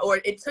minimum, or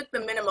it took the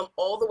minimum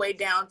all the way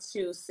down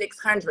to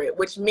 600,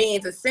 which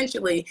means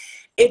essentially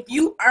if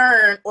you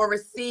earn or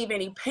receive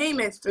any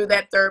payments through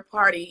that third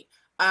party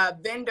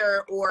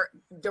vendor or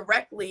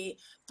directly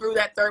through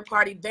that third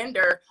party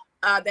vendor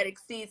that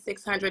exceeds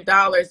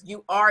 $600,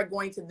 you are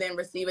going to then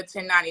receive a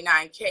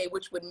 1099K,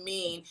 which would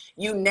mean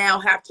you now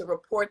have to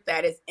report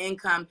that as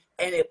income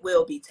and it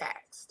will be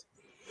taxed.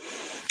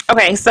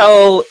 Okay,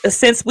 so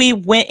since we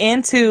went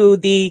into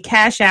the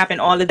Cash App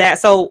and all of that,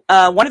 so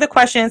one of the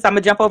questions, I'm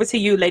going to jump over to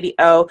you, Lady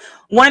O.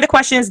 One of the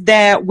questions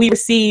that we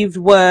received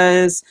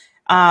was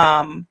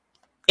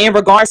in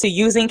regards to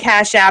using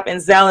Cash App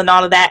and Zelle and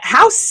all of that.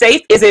 How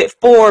safe is it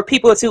for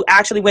people to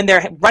actually, when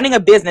they're running a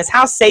business,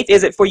 how safe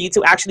is it for you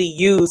to actually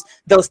use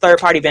those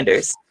third-party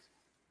vendors?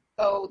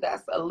 So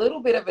that's a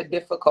little bit of a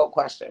difficult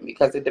question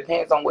because it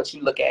depends on what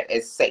you look at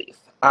as safe.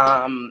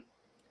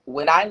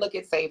 When I look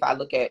at safe, I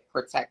look at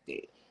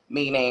protected.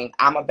 Meaning,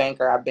 I'm a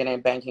banker. I've been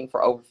in banking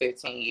for over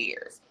 15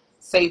 years.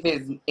 Safe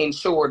is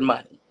insured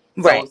money.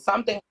 Right. So if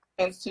something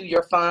happens to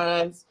your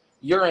funds,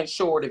 you're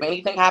insured. If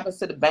anything happens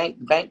to the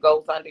bank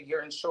goes under,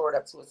 you're insured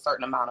up to a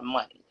certain amount of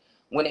money.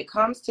 When it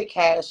comes to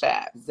Cash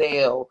App,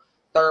 Zelle,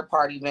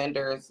 third-party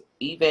vendors,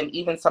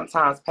 even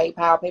sometimes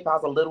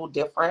PayPal's a little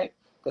different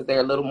because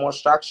they're a little more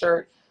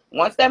structured.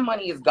 Once that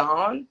money is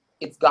gone,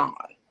 it's gone.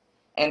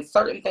 And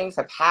certain things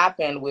have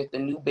happened with the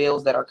new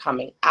bills that are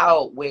coming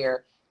out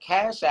where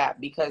Cash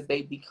App, because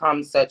they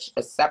become such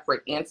a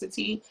separate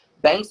entity,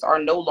 banks are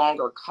no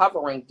longer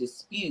covering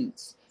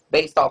disputes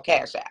based off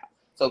Cash App.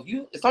 So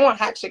if someone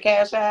hacks your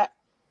Cash App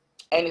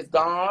and it's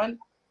gone,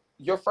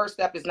 your first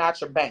step is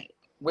not your bank,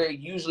 where it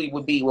usually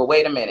would be, well,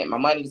 wait a minute, my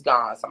money's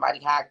gone, somebody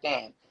hacked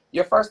in.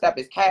 Your first step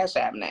is Cash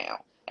App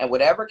now. And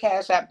whatever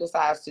Cash App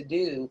decides to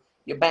do,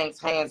 your bank's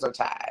hands are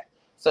tied.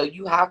 So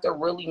you have to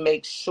really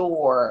make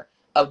sure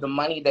of the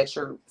money that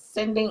you're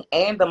sending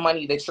and the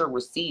money that you're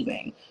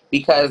receiving,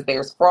 because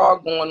there's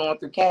fraud going on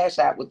through Cash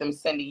App with them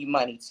sending you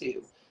money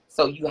too.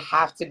 So you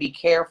have to be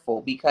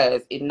careful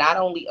because it not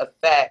only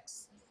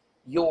affects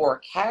your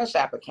Cash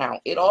App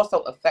account, it also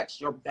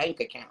affects your bank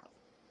account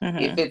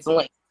if it's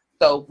linked.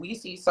 So if we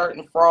see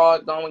certain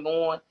fraud going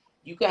on,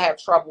 you can have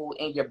trouble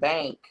in your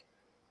bank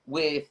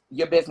with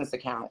your business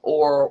account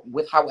or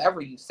with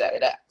however you set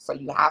it up. So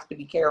you have to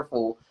be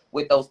careful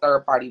with those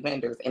third-party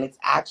vendors. And it's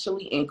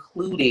actually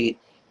included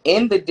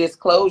in the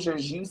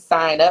disclosures you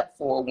sign up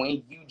for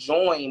when you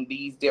join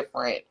these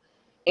different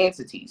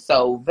entities.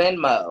 So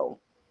Venmo,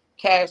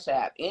 Cash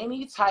App,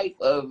 any type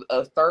of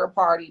third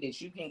party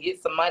that you can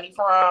get some money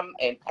from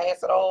and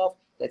pass it off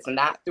that's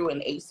not through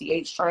an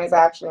ACH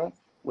transaction,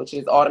 which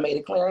is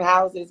automated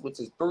clearinghouses, which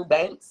is through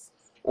banks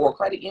or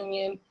credit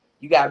union,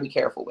 you got to be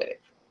careful with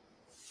it.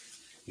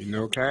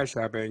 Cash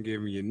App ain't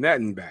giving you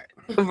nothing back.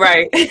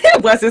 Right.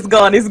 Once it's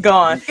gone, it's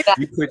gone.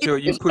 You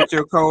put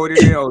your code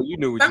in there. Oh, you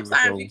knew what you was doing.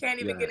 Sometimes you can't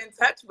even get in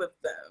touch with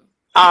them.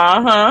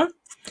 Uh-huh.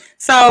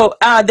 So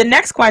the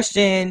next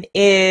question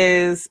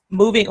is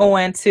moving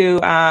on to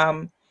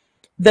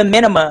the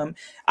minimum.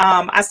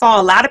 I saw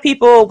a lot of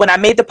people when I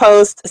made the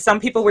post, some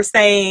people were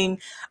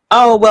saying,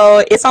 oh,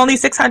 well, it's only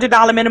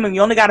 $600 minimum.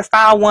 You only got to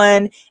file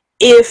one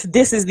if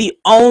this is the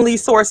only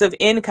source of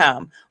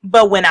income.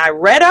 But when I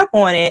read up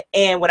on it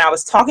and when I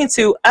was talking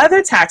to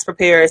other tax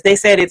preparers, they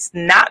said it's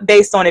not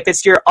based on if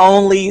it's your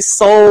only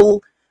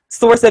sole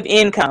source of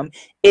income.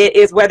 It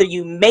is whether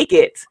you make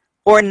it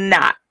or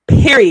not,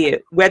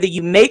 period. Whether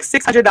you make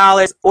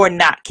 $600 or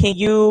not. Can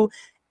you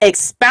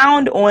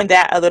expound on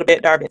that a little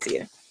bit,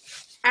 Darvincia?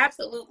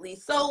 Absolutely.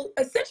 So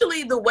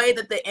essentially the way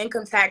that the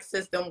income tax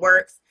system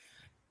works,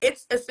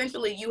 it's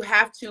essentially you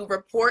have to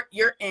report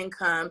your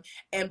income,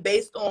 and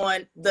based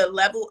on the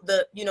level,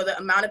 the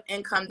amount of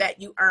income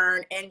that you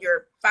earn and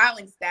your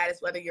filing status,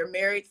 whether you're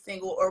married,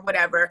 single, or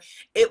whatever,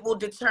 it will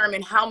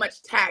determine how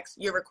much tax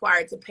you're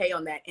required to pay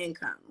on that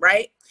income,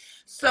 right?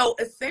 So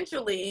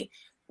essentially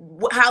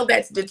how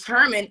that's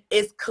determined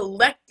is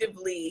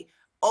collectively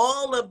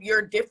all of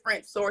your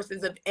different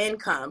sources of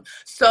income.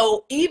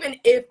 So even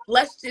if,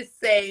 let's just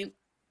say,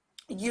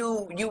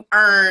 you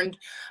earned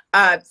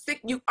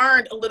you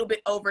earned a little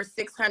bit over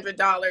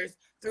 $600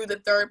 through the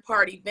third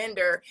party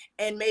vendor,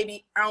 and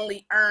maybe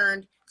only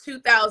earned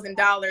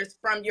 $2,000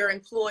 from your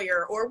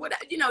employer, or what,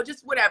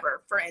 just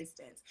whatever, for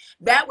instance,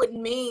 that would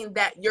mean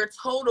that your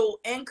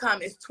total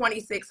income is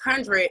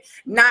 2,600,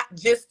 not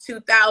just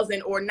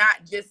 2,000 or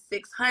not just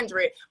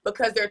 600,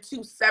 because they're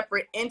two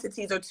separate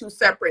entities or two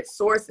separate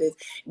sources.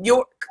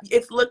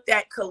 It's looked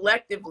at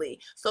collectively.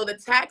 So the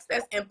tax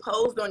that's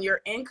imposed on your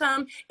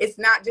income, it's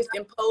not just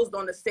imposed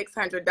on the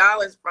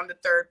 $600 from the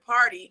third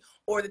party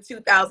or the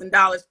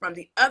 $2,000 from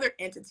the other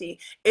entity.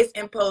 It's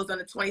imposed on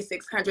the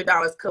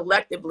 $2,600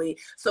 collectively.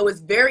 So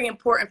it's very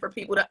important for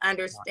people to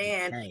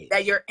understand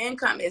that your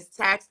income is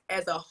taxed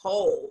as a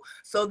whole.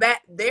 So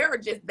that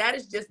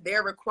is just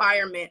their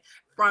requirement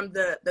from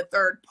the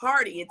third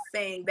party. It's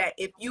saying that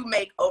if you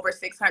make over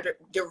 600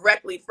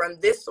 directly from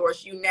this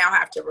source, you now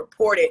have to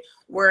report it.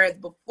 Whereas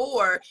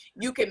before,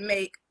 you can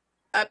make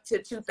up to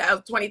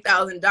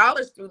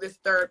 $20,000 through this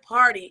third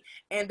party,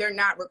 and they're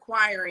not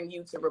requiring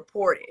you to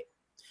report it.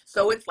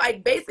 So it's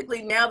like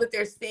basically now that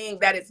they're seeing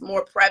that it's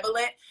more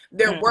prevalent,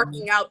 they're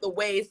working out the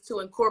ways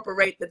to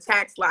incorporate the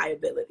tax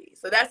liability.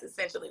 So that's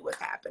essentially what's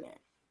happening.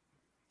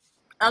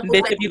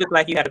 Bishop, you look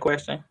like you had a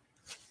question.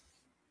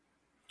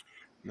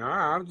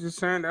 Nah, I'm just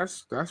saying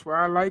that's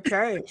why I like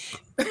cash.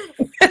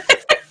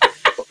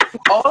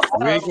 Also,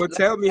 You ain't gonna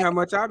tell me how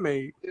much I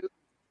made.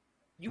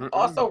 You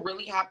also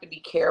really have to be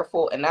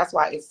careful, and that's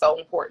why it's so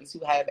important to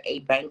have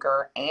a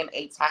banker and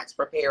a tax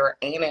preparer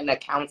and an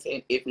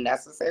accountant if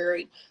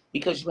necessary,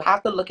 because you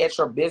have to look at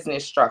your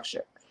business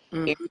structure.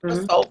 If you're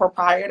a sole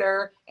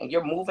proprietor and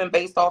you're moving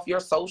based off your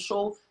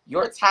social,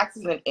 your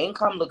taxes and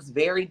income looks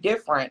very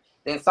different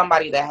than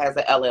somebody that has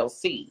an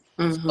LLC.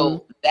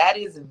 So that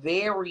is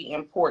very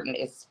important,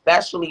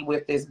 especially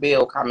with this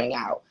bill coming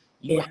out.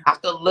 You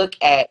have to look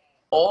at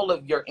all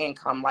of your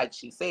income, like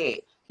she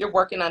said. You're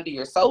working under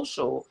your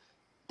social,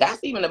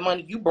 that's even the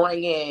money you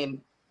bring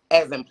in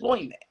as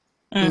employment.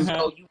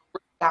 So you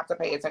really have to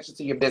pay attention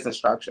to your business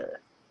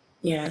structure.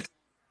 Yes.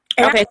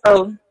 Okay,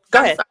 so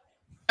go ahead.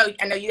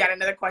 I know you got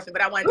another question,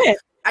 but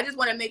I just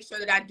want to make sure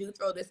that I do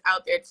throw this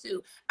out there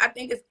too. I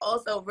think it's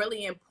also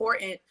really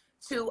important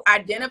to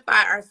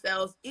identify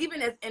ourselves,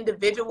 even as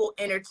individual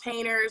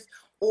entertainers,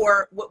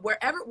 or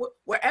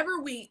wherever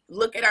we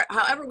look at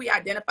however we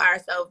identify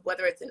ourselves,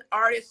 whether it's an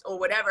artist or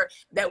whatever,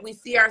 that we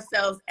see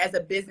ourselves as a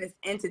business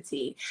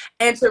entity.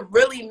 And to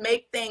really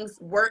make things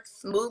work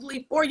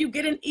smoothly for you,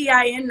 get an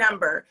EIN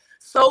number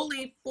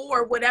solely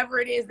for whatever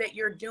it is that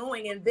you're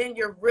doing, and then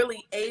you're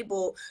really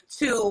able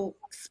to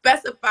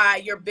specify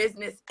your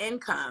business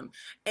income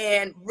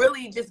and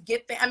really just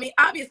get I mean,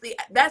 obviously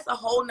that's a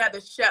whole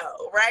nother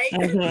show,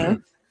 right?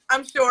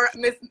 I'm sure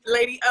Miss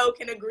Lady O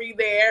can agree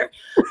there.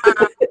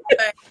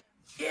 But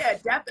yeah,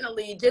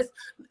 definitely, just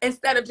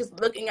instead of just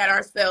looking at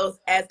ourselves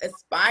as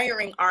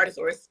aspiring artists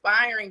or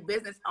aspiring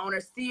business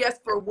owners, see us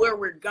for where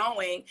we're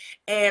going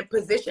and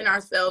position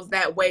ourselves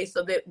that way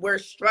so that we're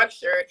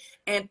structured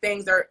and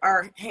things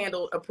are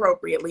handled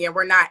appropriately and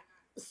we're not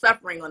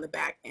suffering on the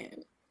back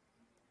end.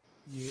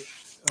 Yeah.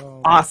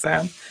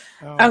 Awesome.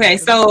 Okay,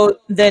 so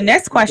the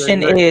next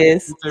question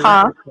is,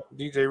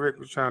 DJ Rick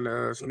was trying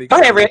to sneak. Go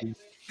ahead, Rick.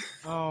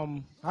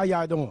 How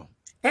y'all doing?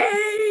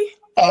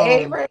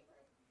 Hey, Rick.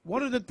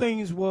 One of the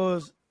things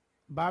was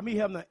by me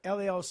having an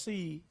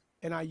LLC,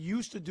 and I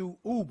used to do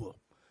Uber.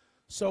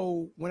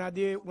 So when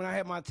I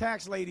had my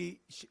tax lady,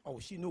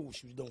 she knew what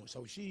she was doing.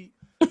 So she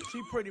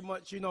pretty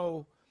much,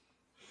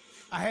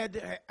 I had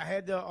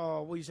the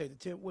what do you say, the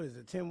 10, what is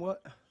it, 10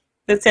 what?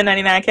 The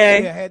 1099K?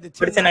 Yeah, I had the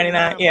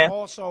 1099, yeah.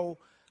 Also,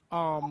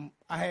 I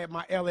had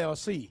my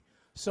LLC.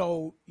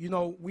 So,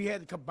 we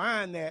had to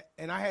combine that,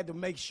 and I had to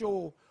make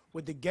sure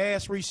with the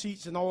gas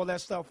receipts and all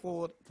that stuff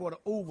for the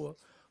Uber,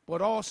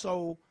 but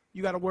also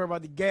you got to worry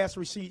about the gas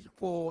receipts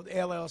for the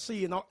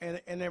LLC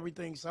and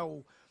everything.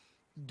 So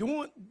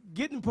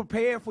getting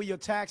prepared for your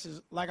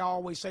taxes, like I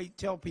always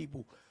tell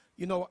people,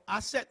 I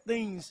set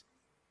things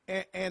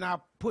and I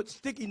put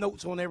sticky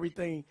notes on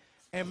everything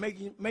and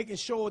making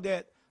sure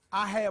that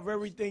I have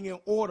everything in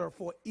order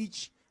for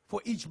each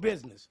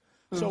business.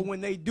 So when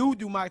they do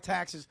my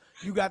taxes,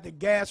 you got the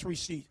gas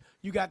receipt,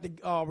 you got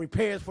the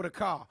repairs for the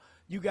car,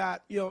 you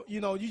got you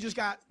just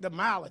got the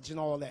mileage and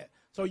all that.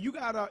 So you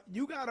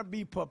gotta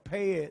be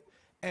prepared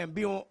and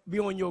be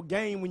on your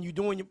game when you're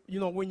doing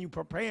when you're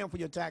preparing for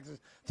your taxes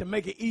to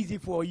make it easy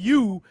for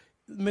you,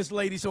 Miss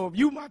Lady. So if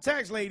you my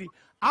tax lady,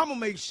 I'm gonna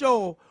make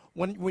sure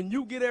when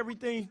you get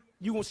everything,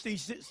 you gonna see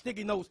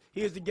sticky notes.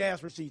 Here's the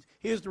gas receipts.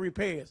 Here's the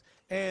repairs,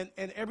 and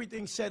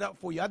everything set up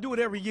for you. I do it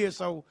every year,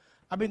 so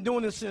I've been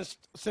doing this since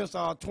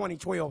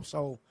 2012.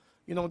 So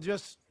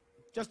just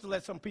to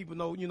let some people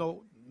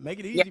know, make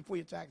it easy for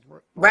your tax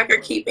work.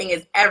 Record keeping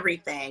is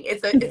everything.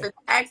 It's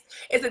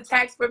a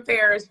tax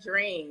preparer's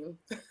dream.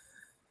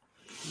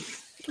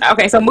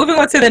 Okay, so moving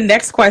on to the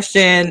next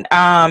question,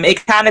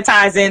 it kind of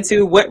ties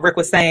into what Rick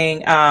was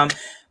saying.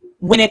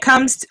 When it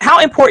comes to how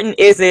important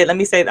is it,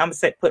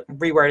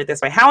 reword it this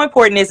way. How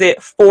important is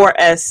it for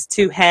us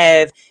to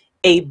have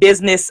a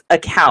business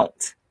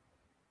account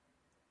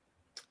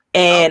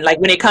and like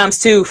when it comes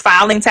to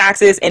filing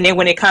taxes, and then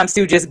when it comes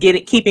to just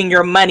keeping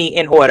your money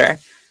in order?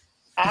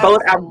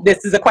 Both.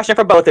 This is a question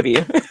for both of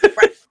you.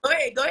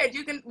 Go ahead.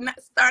 You can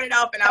start it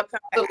off, and I'll come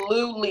back.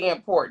 Absolutely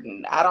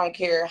important. I don't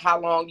care how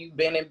long you've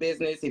been in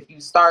business. If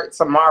you start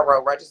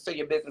tomorrow, register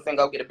your business and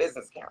go get a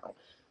business account.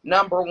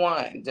 Number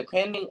one,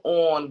 depending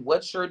on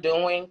what you're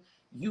doing,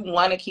 you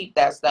want to keep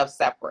that stuff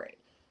separate.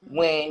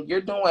 When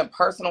you're doing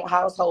personal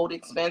household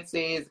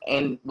expenses,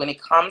 and when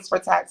it comes for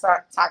tax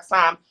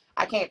time,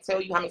 I can't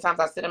tell you how many times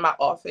I sit in my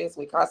office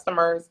with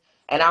customers,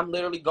 and I'm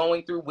literally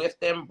going through with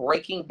them,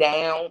 breaking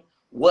down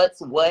what's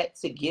what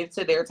to give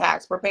to their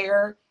tax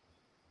preparer.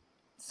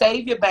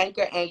 Save your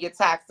banker and your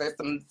taxer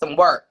some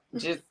work.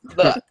 Just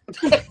look,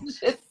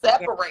 just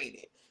separate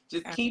it.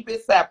 Just keep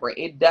it separate.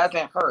 It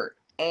doesn't hurt.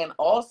 And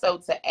also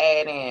to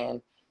add in,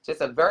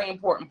 just a very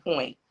important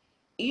point,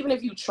 even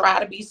if you try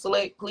to be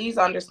slick, please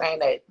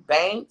understand that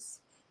banks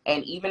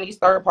and even these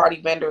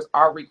third-party vendors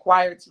are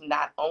required to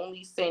not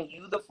only send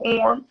you the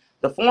form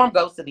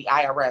goes to the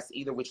IRS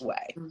either which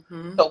way.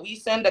 So we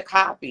send a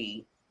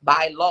copy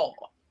by law.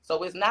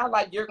 So it's not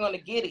like you're going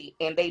to get it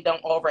and they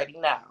don't already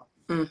know.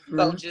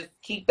 So just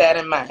keep that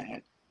in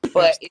mind.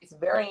 But it's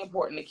very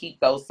important to keep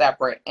those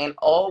separate. And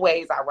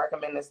always, I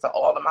recommend this to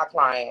all of my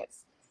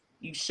clients,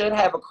 you should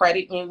have a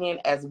credit union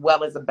as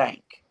well as a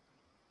bank.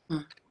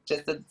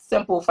 Just a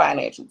simple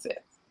financial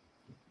tip.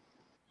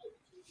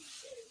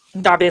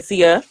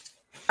 Darvincia.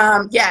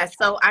 Yeah,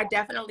 so I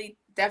definitely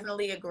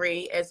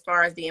agree as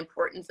far as the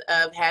importance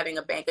of having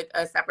a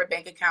separate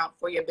bank account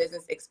for your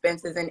business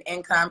expenses and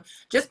income,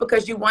 just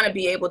because you want to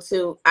be able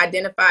to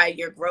identify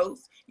your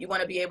growth. You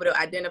want to be able to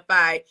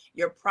identify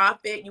your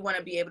profit. You want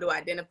to be able to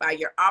identify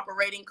your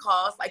operating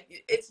costs. Like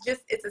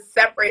it's a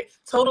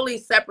totally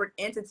separate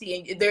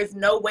entity. And there's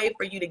no way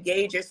for you to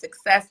gauge your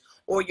success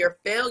or your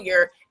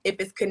failure if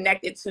it's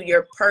connected to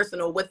your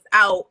personal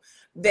without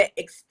the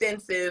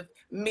extensive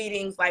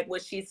meetings like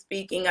what she's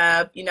speaking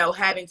of,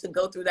 having to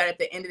go through that at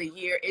the end of the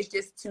year. It's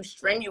just too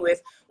strenuous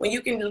when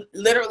you can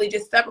literally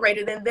just separate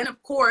it. And then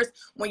of course,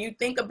 when you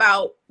think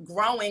about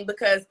growing,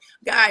 because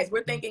guys,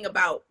 we're thinking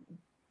about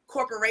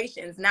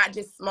corporations, not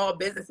just small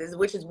businesses,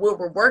 which is what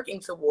we're working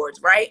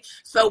towards, right?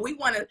 So we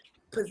want to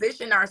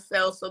position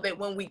ourselves so that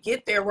when we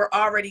get there, we're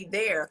already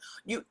there.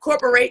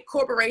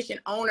 Corporation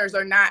owners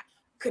are not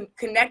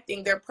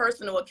connecting their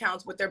personal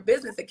accounts with their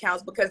business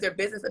accounts because their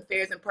business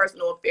affairs and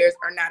personal affairs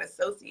are not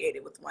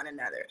associated with one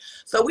another.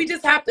 So we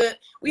have to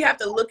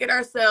look at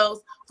ourselves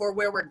for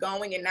where we're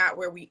going and not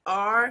where we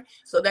are,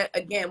 so that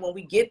again, when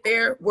we get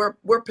there,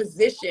 we're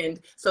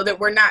positioned so that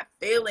we're not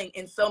failing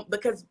in some,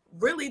 because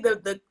really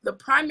the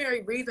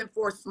primary reason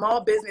for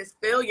small business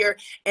failure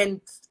and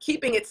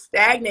keeping it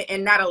stagnant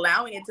and not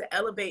allowing it to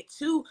elevate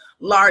to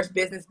large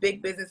business,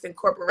 big business, and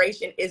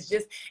corporation is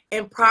just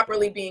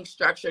improperly being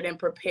structured and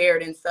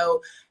prepared. And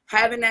so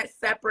having that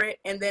separate,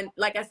 and then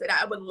like I said,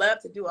 I would love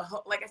to do a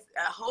whole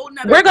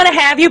nother. We're gonna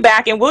have you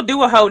back, and we'll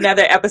do a whole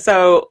nother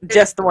episode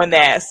just on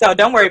that. So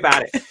don't worry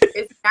about it.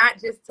 It's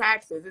not just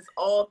taxes; it's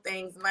all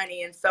things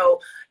money. And so,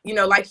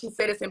 like she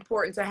said, it's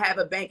important to have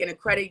a bank and a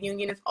credit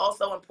union. It's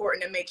also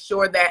important to make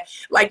sure that,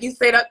 like you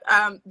said,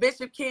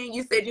 Bishop King,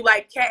 you said you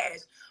like cash,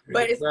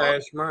 but it's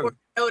also important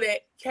to know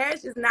that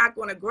cash is not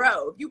going to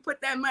grow. If you put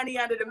that money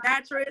under the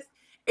mattress,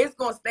 it's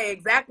going to stay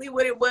exactly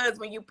what it was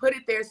when you put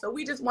it there. So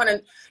we just want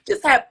to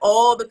have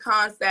all the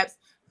concepts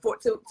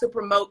to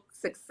promote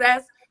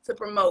success, to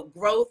promote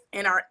growth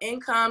in our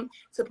income,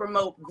 to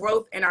promote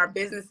growth in our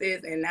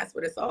businesses. And that's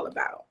what it's all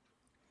about.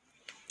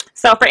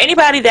 So for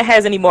anybody that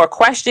has any more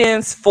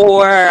questions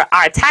for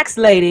our tax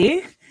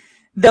lady,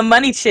 the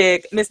money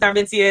chick, Ms.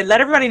 Darvincia,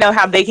 let everybody know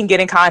how they can get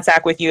in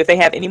contact with you if they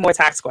have any more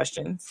tax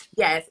questions.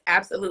 Yes,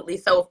 absolutely.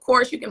 So of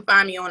course you can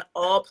find me on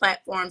all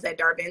platforms at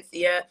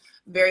Darvincia.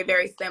 Very,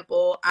 very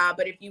simple.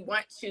 But if you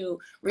want to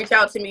reach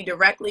out to me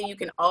directly, you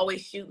can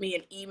always shoot me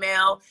an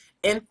email,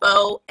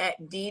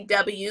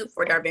 info@DW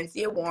for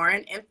Darvincia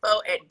Warren,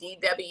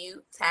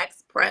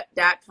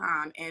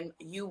 info@dwtaxprep.com, and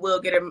you will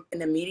get an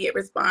immediate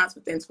response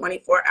within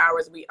 24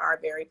 hours. We are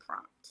very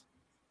prompt.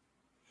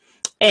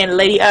 And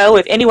Lady O,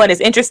 if anyone is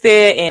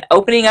interested in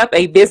opening up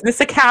a business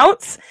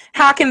account,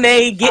 how can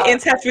they get in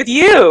touch with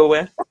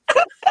you?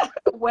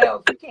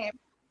 Well, if you can't,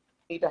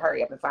 need to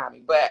hurry up and find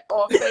me. But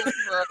on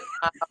Facebook,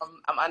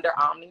 I'm under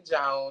Omni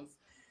Jones,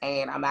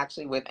 and I'm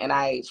actually with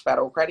NIH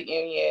Federal Credit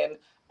Union.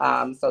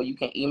 So you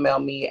can email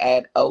me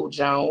at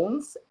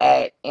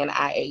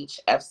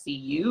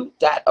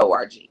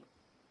ojones@nihfcu.org.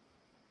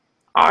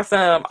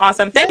 Awesome.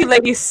 Thank you,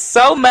 ladies,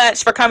 so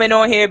much for coming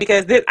on here,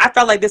 because I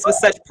felt like this was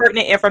such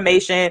pertinent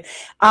information,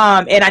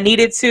 and I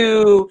needed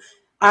to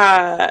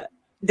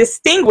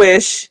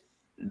distinguish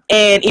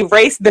and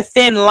erase the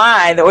thin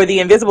line or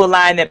the invisible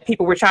line that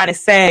people were trying to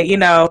say,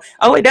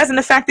 oh, it doesn't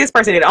affect this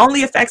person, it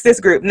only affects this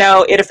group.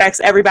 No, it affects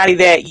everybody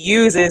that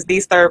uses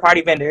these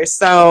third-party vendors.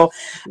 So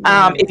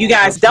if you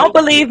guys don't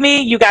believe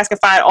me, you guys can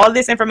find all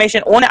this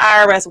information on the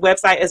IRS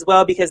website as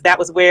well, because that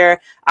was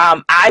where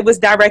I was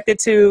directed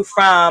to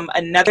from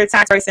another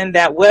tax person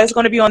that was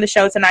going to be on the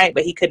show tonight,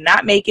 but he could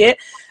not make it.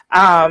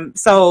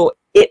 So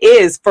it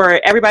is. For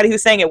everybody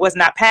who's saying it was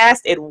not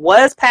passed, it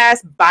was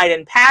passed.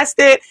 Biden passed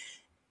it.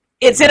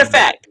 It's in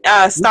effect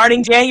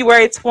starting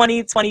January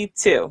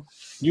 2022.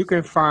 You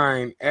can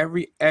find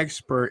every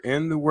expert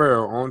in the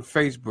world on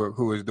Facebook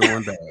who is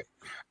doing that.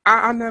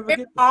 I never There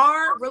get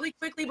are, really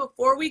quickly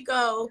before we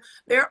go,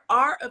 there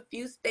are a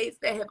few states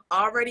that have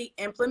already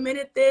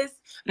implemented this.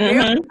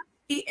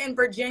 Mississippi and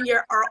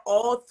Virginia are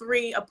all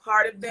three a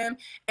part of them,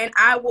 and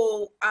I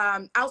will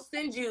I'll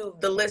send you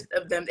the list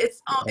of them.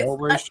 It's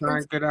always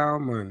trying to get our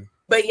money.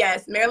 But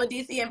yes, Maryland,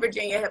 DC, and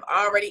Virginia have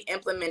already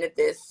implemented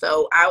this.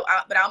 So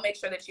I'll make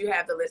sure that you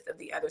have the list of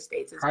the other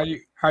states as well.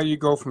 How you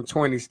go from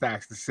 20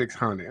 stacks to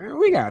 600?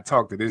 We gotta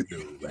talk to this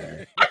dude,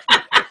 man.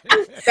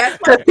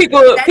 Because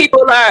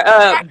people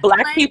are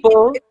black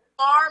people. It's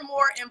far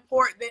more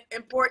important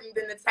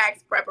than the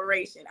tax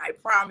preparation. I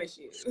promise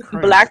you.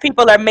 Black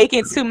people are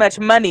making too much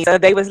money, so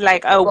they was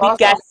like, "Oh, we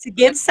got to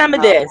get some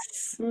of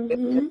this."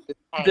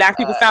 Black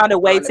people found a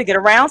way to get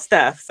around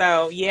stuff.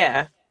 So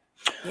yeah.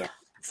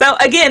 So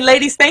again,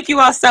 ladies, thank you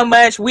all so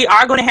much. We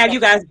are going to have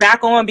you guys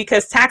back on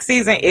because tax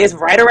season is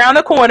right around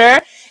the corner.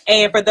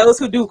 And for those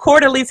who do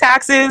quarterly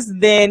taxes,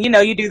 then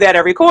you do that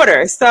every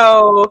quarter.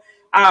 So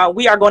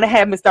we are going to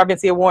have Ms.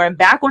 Darvincia Warren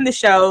back on the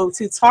show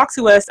to talk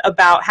to us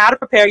about how to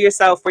prepare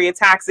yourself for your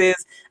taxes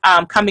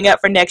coming up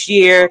for next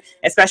year,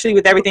 especially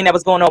with everything that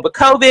was going on with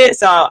COVID.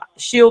 So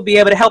she'll be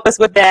able to help us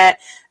with that.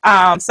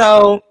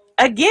 So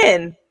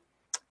again,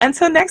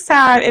 until next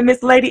time, and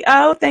Miss Lady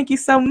O, thank you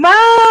so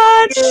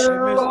much.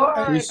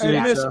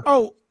 Hey, Miss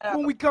O,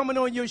 when we coming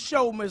on your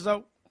show, Miss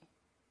O?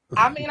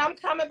 I mean, I'm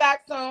coming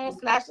back soon. I'm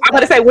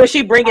going to say, will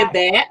she bring it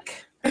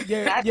back?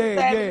 Yeah.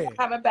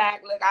 Coming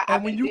back. Look,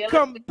 and when you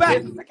come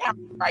back,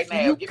 right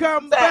now, you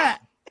come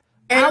back,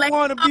 I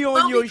want to be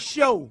on your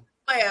show.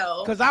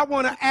 Because I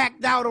want to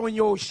act out on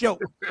your show.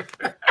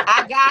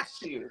 I got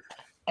you.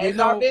 And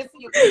Darvincia,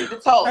 you need to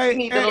talk. You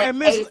need to let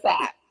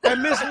ASAP.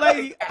 And Miss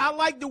Lady, I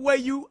like the way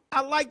you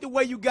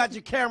got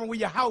your camera with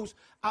your house.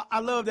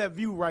 I love that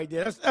view right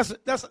there.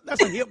 That's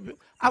a hip.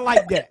 I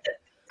like that.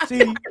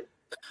 See,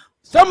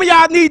 some of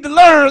y'all need to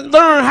learn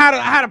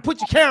how to put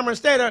your camera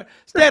instead of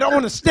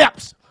on the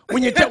steps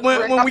when we get an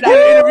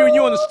interview and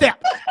you on the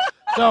steps.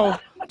 So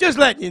just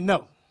letting you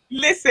know.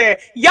 Listen,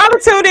 y'all are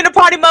tuned in to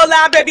Party Mode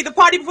Live, baby. The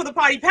party before the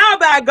party, powered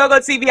by GoGo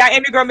TV. I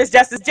am your girl, Miss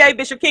Justice J,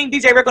 Bishop King,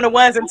 DJ Rick on the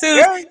ones and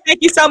twos.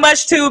 Thank you so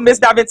much to Miss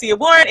Darvincia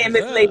Warren and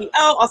Miss Lady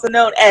O, also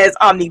known as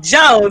Omni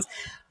Jones.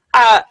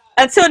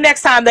 Until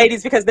next time,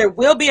 ladies, because there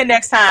will be a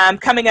next time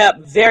coming up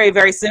very,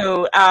 very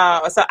soon.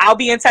 So I'll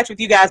be in touch with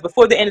you guys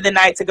before the end of the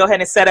night to go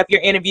ahead and set up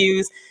your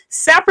interviews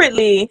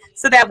separately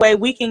so that way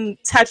we can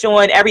touch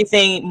on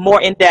everything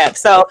more in depth.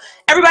 So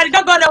everybody,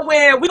 don't go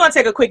nowhere. We're going to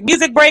take a quick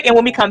music break, and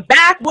when we come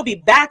back, we'll be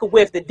back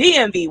with the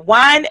DMV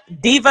wine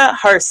diva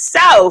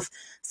herself.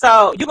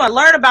 So you're going to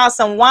learn about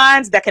some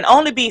wines that can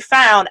only be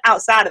found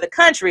outside of the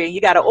country. You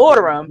got to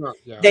order them.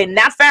 They're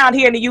not found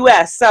here in the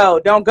U.S.,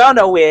 so don't go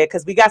nowhere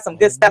because we got some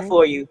good stuff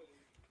for you.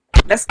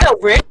 Let's go,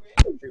 Rick.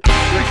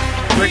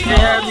 Rick can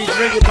have me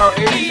drink about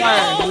 80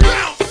 times,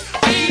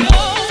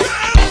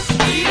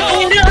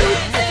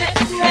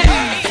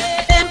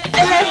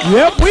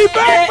 Yep, we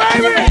back,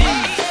 baby.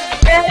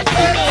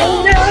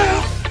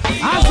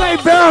 I say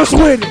bounce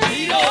with it.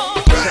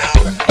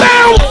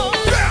 Bounce.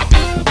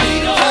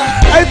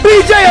 Hey,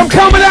 BJ, I'm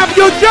coming after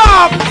your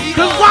job.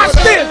 Cause watch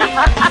this.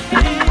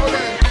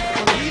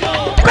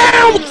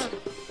 Bounce.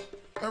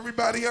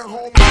 Everybody at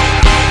home.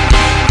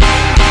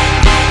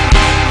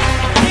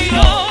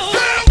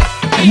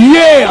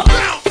 Yeah.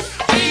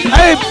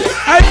 Hey,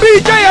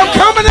 BJ, I'm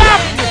coming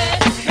up.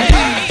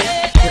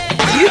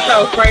 You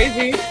so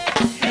crazy.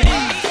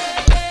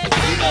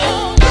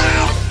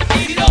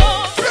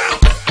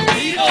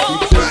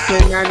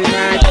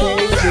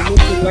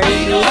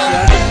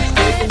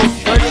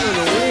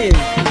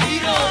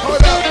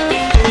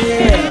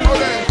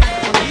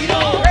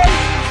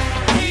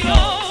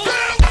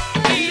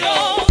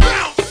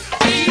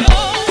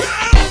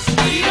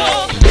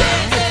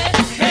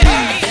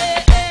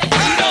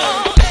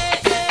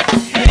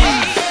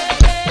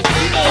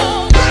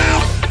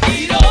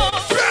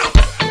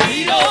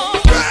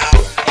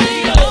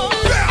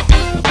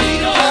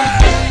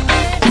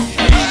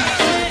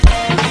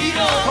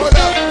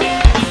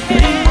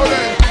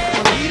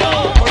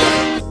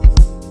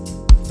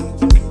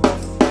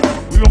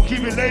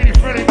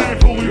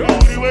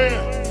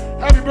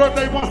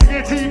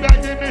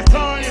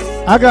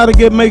 I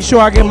gotta make sure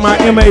I get my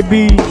MAB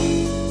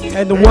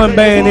and the one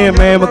band in,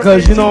 man,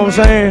 because you know what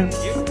I'm saying?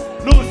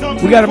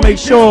 We gotta make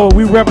sure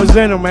we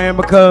represent them, man,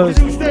 because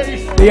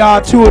they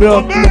are two of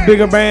the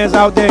bigger bands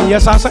out there. And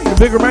yes, I say the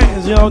bigger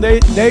bands, you know,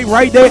 they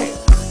right there.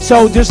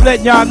 So just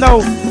letting y'all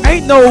know,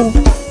 ain't no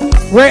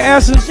Rare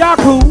Essence, y'all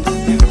cool.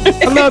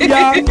 I love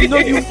y'all.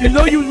 You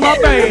know you my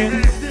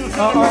band.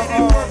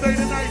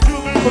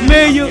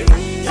 Familiar.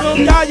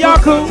 You know, y'all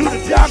cool.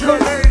 Y'all cool.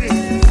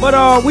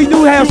 But we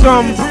do have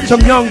some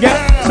young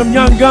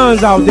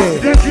guns out there.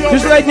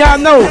 Just letting y'all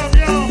know,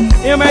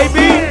 MAB,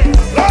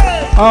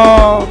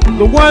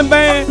 the one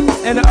band,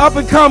 and the up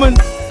and coming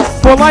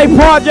For Life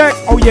Project.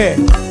 Oh yeah.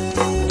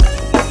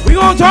 We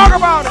gonna talk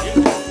about it.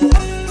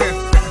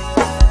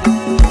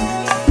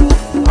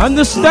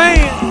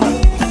 Understand.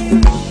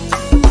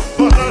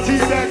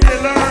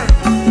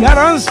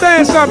 Gotta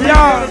understand something,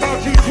 y'all.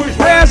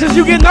 As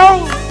you getting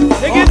old,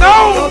 they getting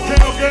old.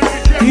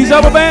 These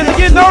other bands are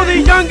getting old.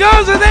 These young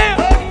guns are there.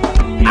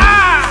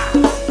 Ah!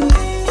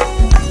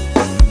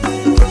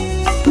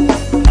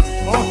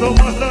 Also,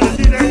 much love to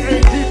DJ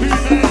ATP,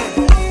 man.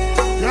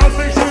 Y'all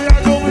make sure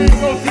y'all go in and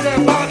go see that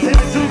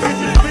bartender too. Get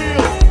your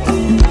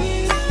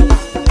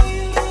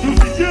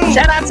spill.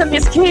 Shout out to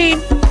Miss Key,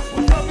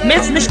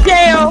 Miss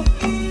Michelle,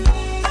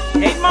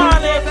 hey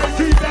Marlon,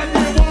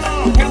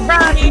 hey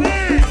Ronnie,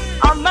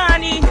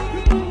 Armani,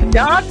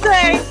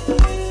 Dante.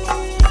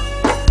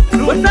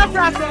 What's up,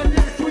 Rasta?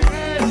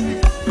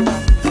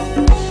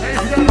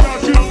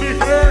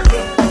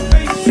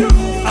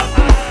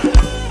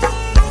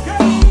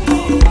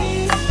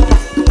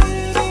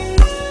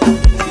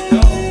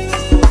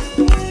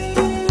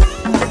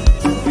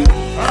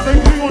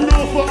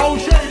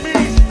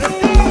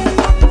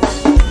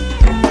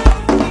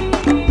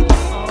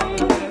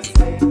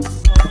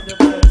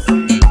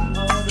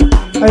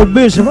 Hey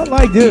Bishop, I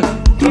like this.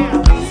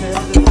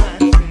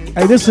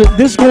 Hey,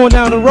 this going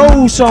down the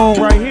road song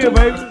right here,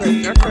 baby.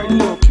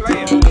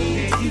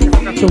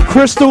 So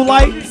Crystal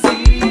Light,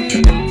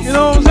 you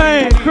know what I'm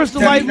saying?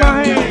 Crystal Light in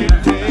my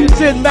hand, just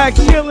sitting back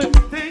chilling.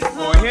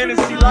 Or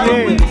Hennessy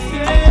Light.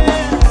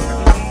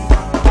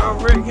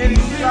 Rick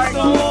Hennessy Light.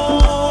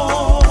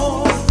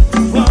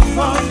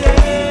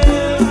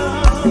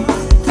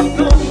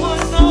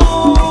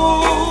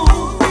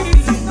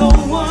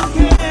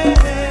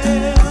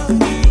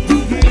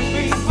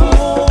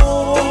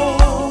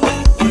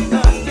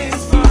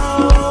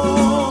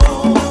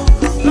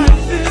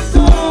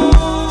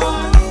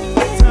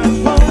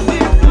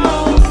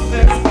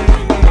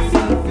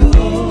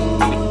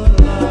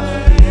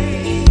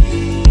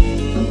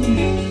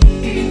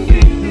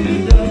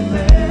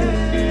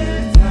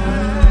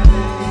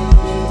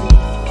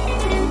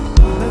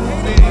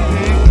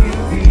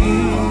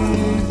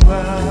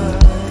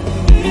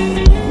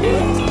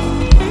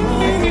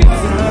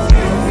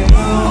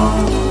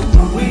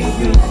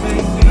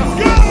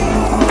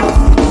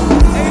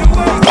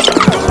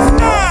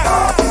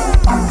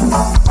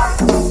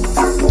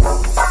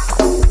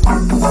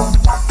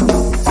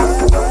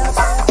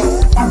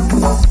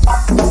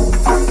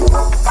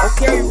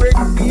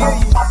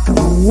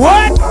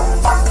 What?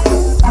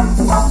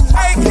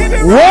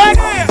 What?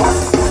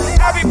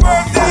 Happy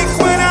birthday,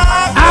 Quinn.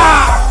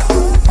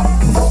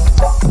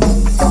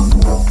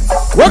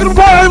 Welcome to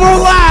Party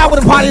Mode Live, where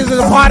the party is a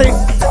party.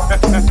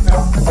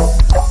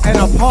 And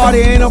a party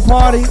ain't a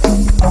party.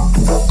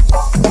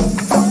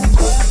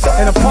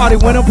 And a party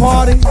when a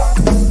party.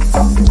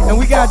 And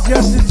we got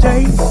Justice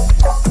J.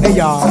 Hey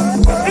y'all.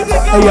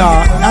 Hey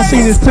y'all. I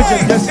seen this picture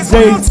of Justice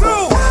J.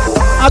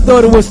 I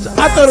thought it was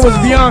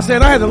Beyonce,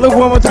 and I had to look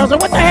one more time. So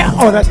what the hell?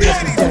 Oh, that's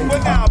Justice J.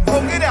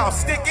 Poke it out,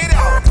 stick it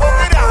out,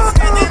 poke it out,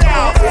 stick it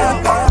out.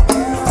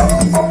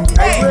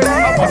 Hey,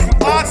 I want some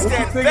arts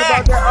that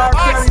back,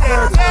 arts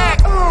that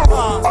back.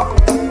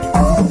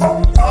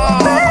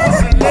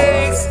 Some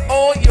legs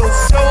on your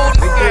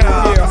shoulders.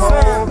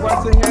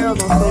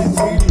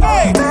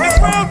 Hey, it's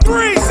round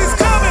 3. She's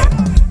coming.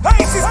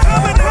 Hey, she's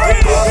coming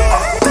again.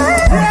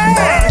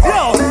 Yeah,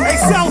 yo, hey,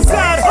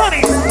 Southside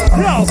honey.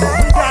 Yo,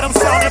 we got them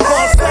sounding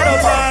falsetto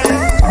line.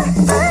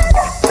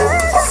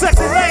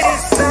 Sexy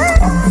ladies,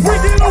 we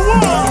did a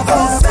wall.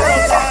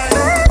 Falsetto line.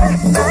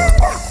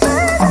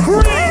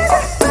 Cream,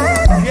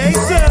 yeah,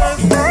 sir.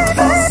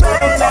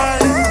 Falsetto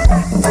line.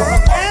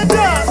 And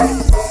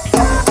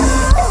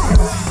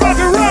rock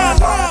it rock.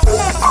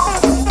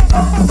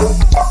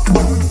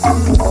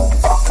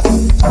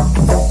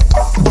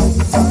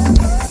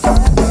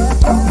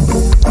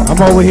 I'm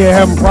over here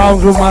having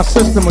problems with my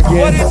system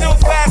again.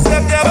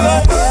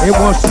 It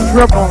wants to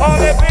trip on All me.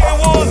 that bigger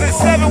wolves and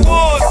 7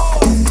 wolves.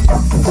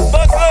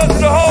 Much love to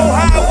the whole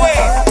highway.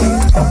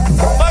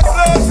 Much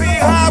love to your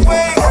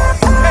highway.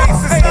 Hey,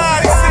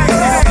 society,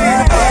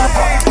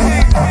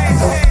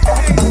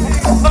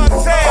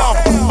 Uptown,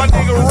 my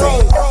nigga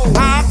roll.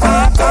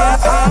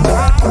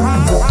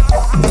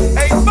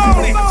 Hey,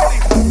 Phony.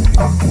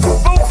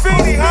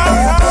 Bufini,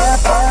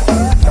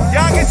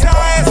 y'all get your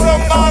ass on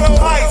Marlow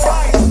Heights.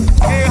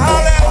 And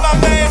holla at my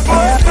man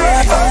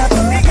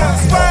Bufini. He got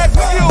swag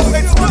for you.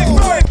 They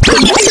 23.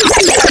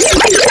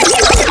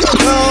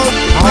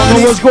 I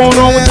don't know what's going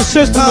on with the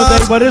system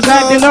today, but it's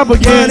acting up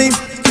again. Money,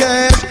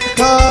 cash,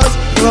 cars,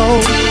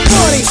 clothes.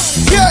 Money,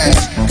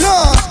 cash,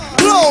 cars,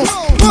 clothes.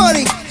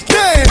 Money,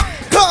 cash,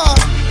 cars,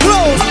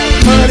 clothes.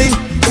 Money,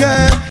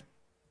 cash.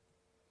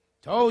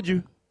 Told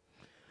you.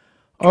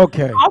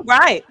 Okay. All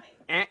right.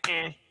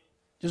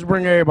 Just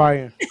bring everybody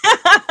in.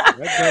 All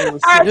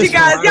right, you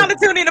guys, y'all to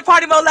tune in to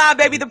Party Mode Live,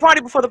 baby. The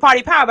party before the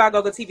party, powered by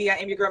GoGo TV. I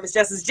am your girl, Miss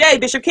Justice J,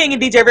 Bishop King,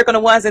 and DJ Rick on the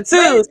ones and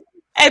twos.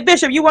 Hey,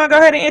 Bishop, you want to go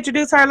ahead and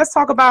introduce her? Let's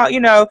talk about,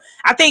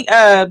 I think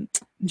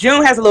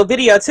June has a little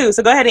video too.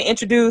 So go ahead and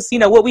introduce,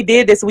 what we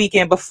did this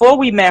weekend before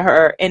we met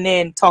her, and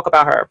then talk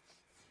about her.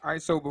 All right,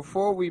 so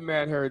before we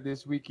met her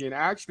this weekend,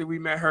 actually we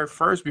met her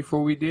first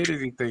before we did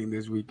anything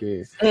this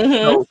weekend.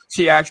 So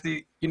she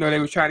actually, they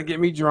was trying to get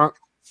me drunk.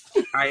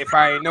 If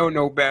I ain't know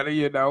no better,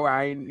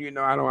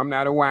 I'm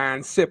not a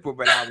wine sipper,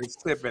 but I was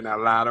sipping a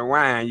lot of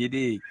wine, you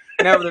dig.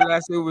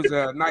 Nevertheless, it was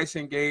a nice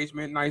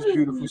engagement, nice,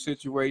 beautiful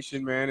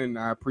situation, man, and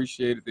I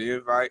appreciated the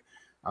invite.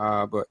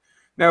 But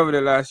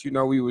nevertheless,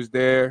 we was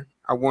there.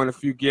 I won a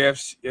few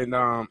gifts, and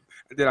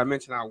did I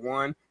mention I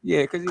won?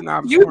 Yeah, because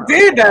I'm You smart.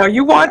 did though.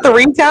 You won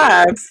 3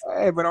 times.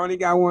 Hey, but I only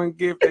got one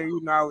gift. They,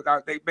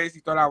 they basically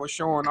thought I was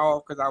showing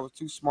off because I was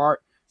too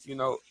smart.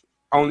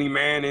 Only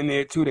man in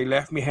there too. They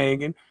left me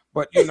hanging.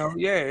 But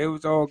yeah, it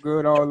was all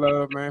good, all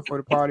love, man, for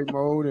the party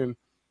mode and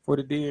for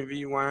the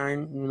DMV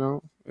wine.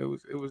 It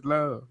was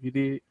love. You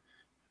did.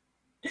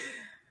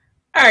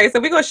 All right,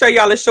 so we're gonna show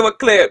y'all a short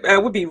clip.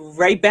 We'll be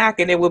right back,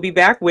 and then we'll be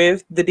back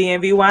with the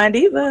DMV Wine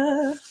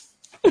Diva.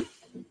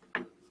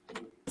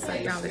 So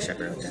y'all, it's your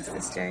girl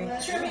Justice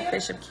J,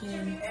 Bishop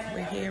King.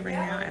 We're here right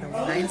now at a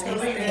wine tasting,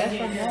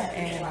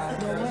 and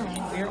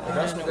we're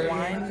on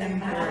wine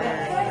number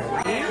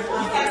 3.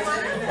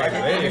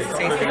 Everything is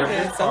tasting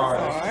good so far.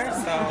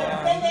 So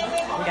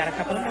we got a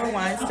couple of more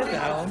wines to go.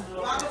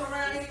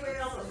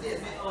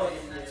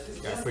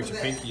 You gotta put your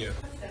pinky up.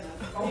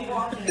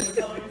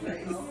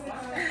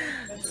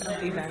 So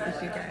I'll be back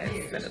with you guys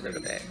in a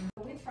little bit.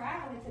 We're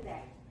traveling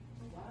today.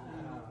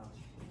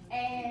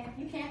 And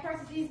you can't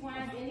purchase these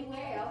wines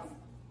anywhere else,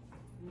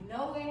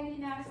 nowhere in the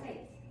United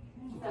States.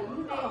 So you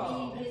may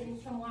be getting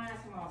some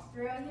wines from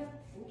Australia,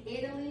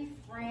 Italy,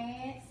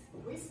 France,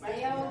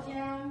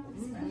 Belgium,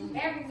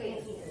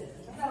 everywhere.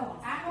 So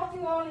I hope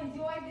you all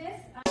enjoy this.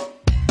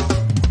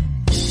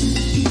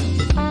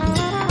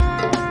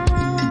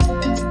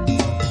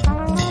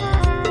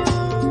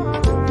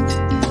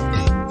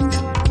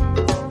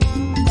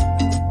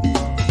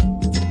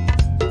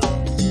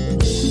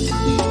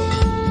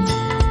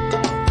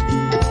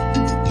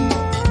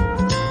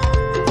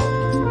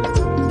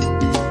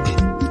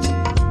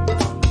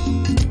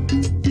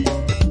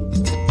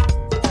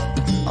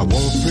 I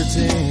won't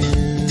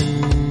pretend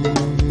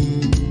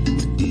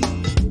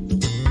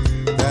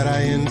that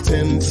I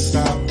intend to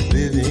stop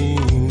living.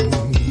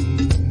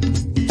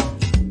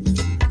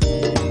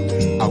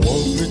 I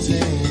won't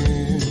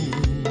pretend.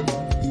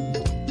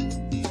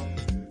 Baby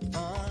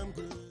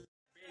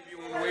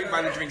on the way,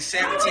 about to drink 17.5.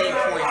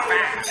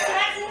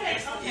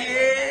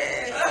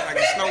 Yeah, like a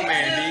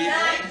snowman, dude.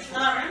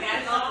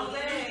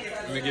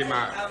 Let me get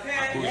my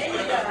booty.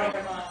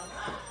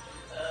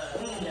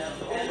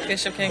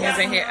 Bishop King is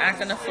in here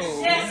acting a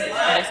fool. This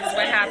is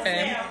what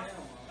happened.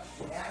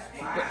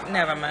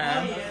 Never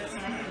mind.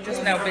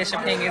 Just know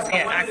Bishop King is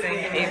here acting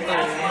a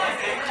fool.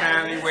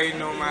 Kindly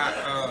waiting on my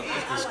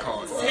what's this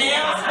called?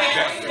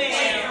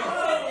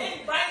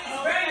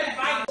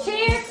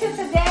 Cheers to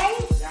today.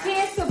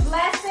 Cheers to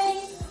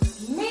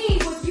blessings. Me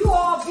with you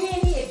all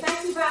being here.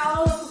 Thank you,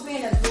 Viola, for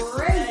being a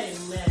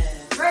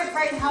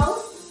great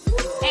host.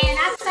 And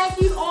I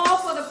thank you all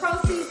for the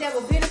proceeds that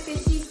will benefit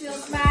She Still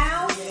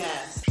Smiles.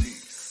 Yes.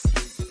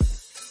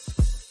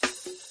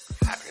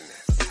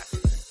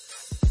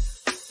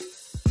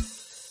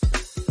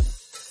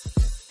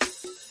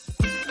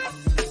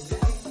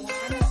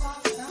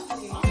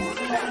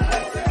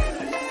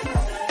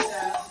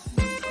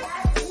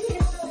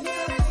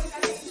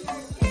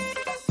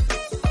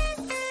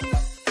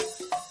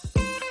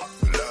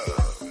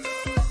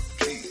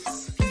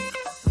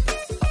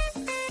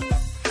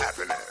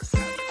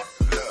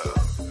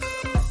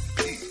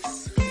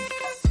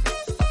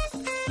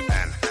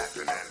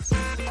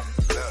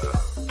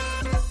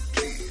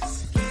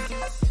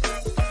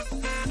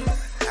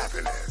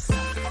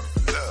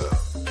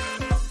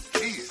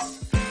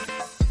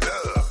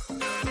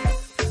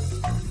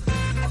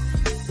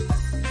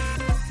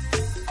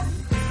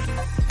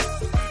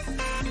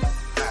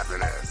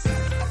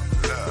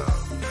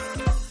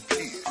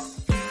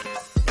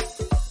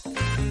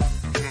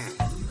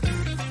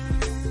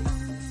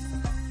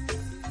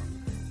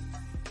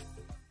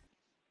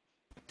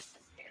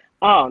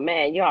 Oh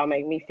man, y'all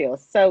make me feel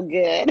so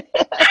good.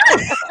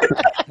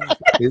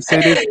 They say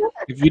this,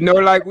 if you know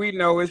like we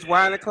know, it's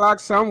wine o'clock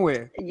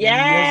somewhere.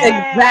 Yes,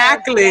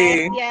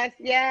 Exactly.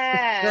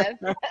 yes.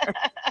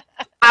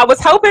 I was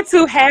hoping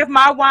to have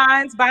my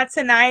wines by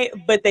tonight,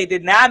 but they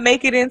did not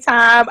make it in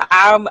time.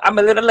 I'm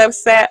a little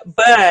upset,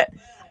 but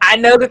I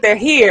know that they're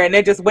here and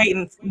they're just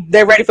waiting.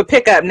 They're ready for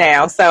pickup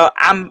now, so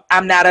I'm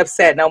not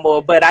upset no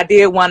more. But I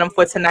did want them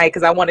for tonight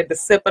because I wanted to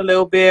sip a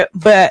little bit.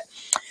 But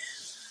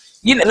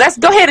let's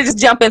go ahead and just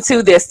jump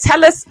into this.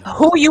 Tell us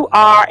who you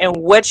are and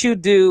what you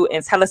do,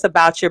 and tell us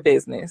about your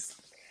business.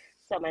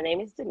 So my name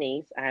is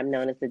Denise. I'm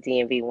known as the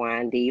DMV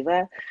Wine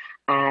Diva.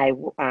 I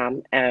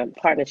am in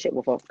partnership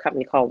with a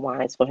company called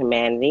Wines for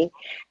Humanity,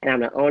 and I'm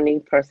the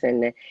only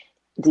person in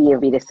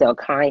DMV to sell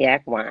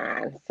cognac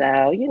wine.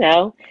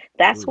 So,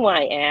 that's who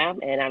I am,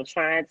 and I'm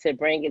trying to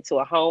bring it to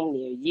a home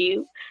near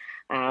you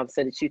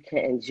so that you can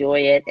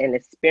enjoy it and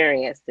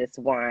experience this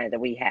wine that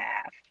we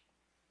have.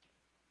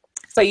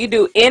 So you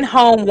do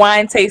in-home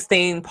wine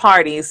tasting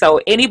parties. So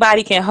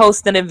anybody can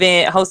host an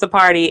event, host a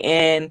party,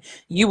 and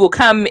you will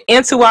come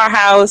into our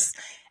house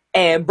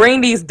and bring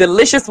these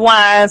delicious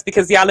wines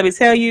because y'all, let me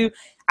tell you,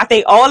 I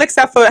think all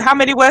except for how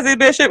many was it,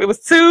 Bishop? It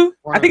was two.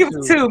 I think it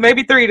was two,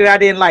 maybe three that I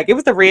didn't like. It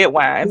was the red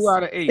wines. 2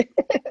 out of 8.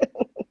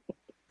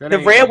 The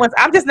red ones.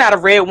 I'm just not a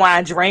red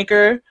wine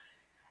drinker.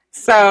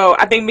 So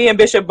I think me and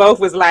Bishop both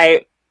was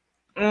like,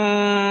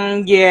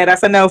 yeah,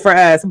 that's a no for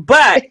us.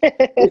 But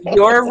if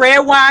you're a red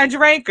wine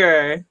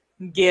drinker,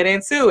 get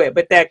into it.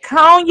 But that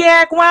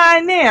cognac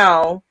wine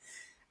now,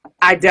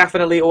 I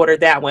definitely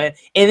ordered that one.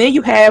 And then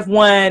you have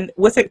one,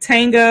 what's it,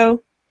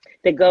 Tango?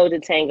 The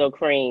Golden Tango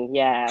Cream,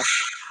 yes.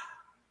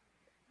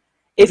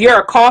 If you're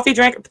a coffee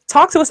drinker,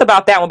 talk to us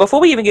about that one.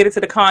 Before we even get into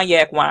the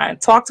cognac wine,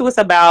 talk to us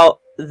about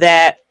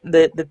that.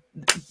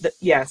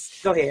 Yes,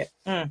 go ahead.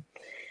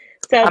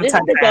 So this is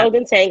the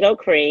Golden Tango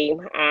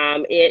Cream.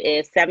 It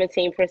is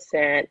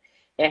 17%.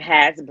 It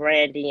has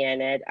brandy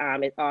in it.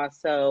 It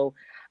also,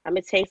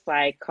 it tastes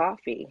like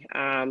coffee.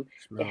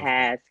 It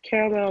has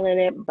caramel in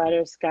it,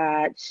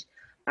 butterscotch.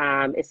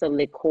 It's a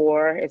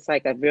liqueur. It's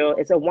like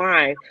it's a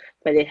wine,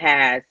 but it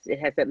has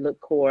that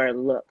liqueur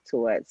look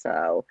to it.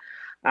 So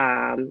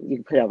you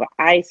can put over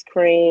ice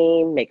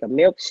cream, make a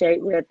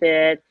milkshake with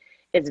it.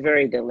 It's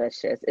very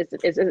delicious.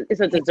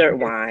 It's a dessert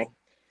wine,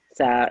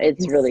 so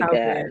it's really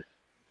good.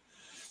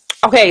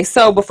 Okay,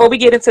 so before we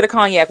get into the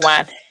cognac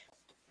wine,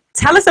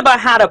 tell us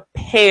about how to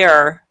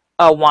pair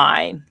a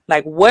wine.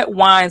 Like what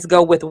wines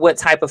go with what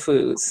type of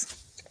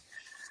foods?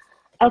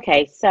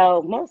 Okay,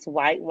 so most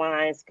white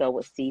wines go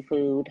with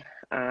seafood,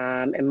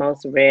 and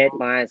most red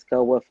wines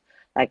go with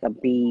like a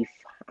beef,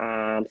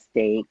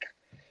 steak,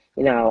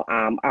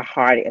 a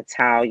hearty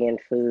Italian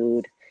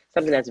food,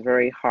 something that's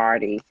very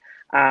hearty.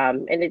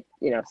 And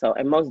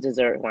most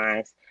dessert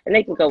wines, and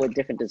they can go with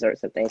different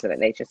desserts and things of that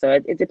nature. So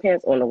it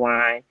depends on the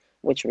wine,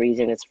 which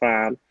region it's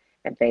from,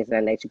 and things of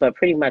that nature. But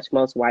pretty much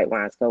most white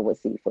wines go with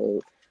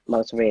seafood.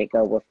 Most red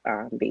go with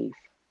beef.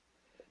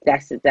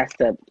 That's a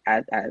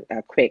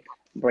quick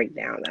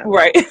breakdown of it.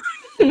 Right.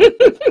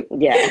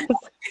 Yes.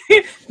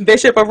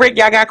 Bishop or Rick,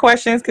 y'all got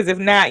questions? Because if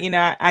not,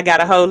 I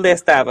got a whole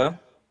list of them.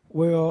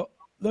 Well,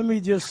 let me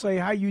just say,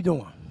 how you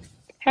doing?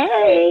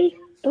 Hey.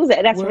 Who's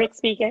that? That's Rick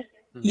speaking?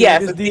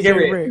 Yes, it's DJ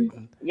Rick.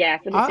 Yes.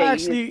 Let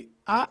me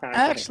I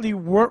actually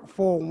work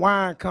for a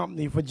wine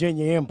company,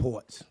 Virginia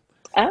Imports.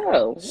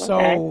 Oh. Okay.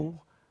 So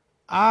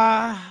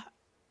I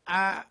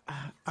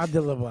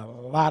deliver a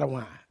lot of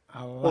wine.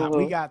 A lot.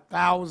 We got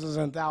thousands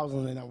and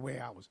thousands in our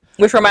warehouse.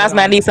 Which reminds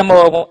me, I need some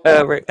more,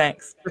 Rick.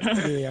 Thanks.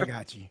 Yeah, I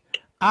got you.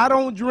 I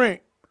don't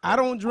drink,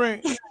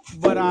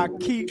 but I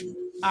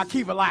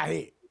keep a lot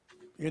here.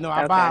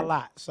 I buy a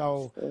lot.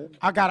 So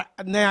I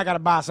gotta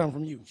buy something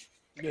from you.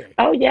 Yeah.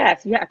 Oh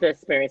yes, you have to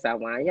experience our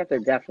wine. You have to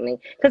definitely,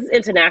 because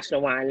it's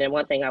international wine. And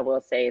one thing I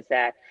will say is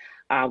that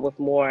with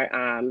more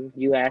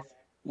U.S.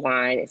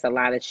 wine, it's a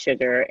lot of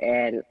sugar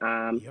and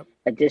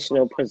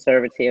additional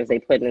preservatives they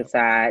put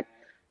inside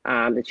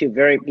that you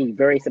be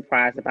very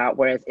surprised about.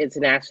 Whereas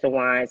international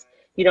wines,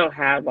 you don't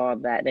have all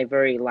that. They're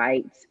very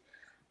light,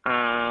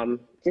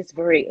 just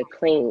very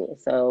clean.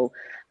 So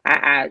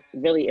I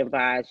really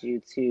advise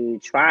you to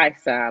try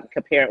some,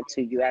 compare it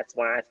to U.S.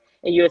 wines,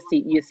 and you'll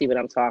see what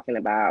I'm talking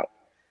about.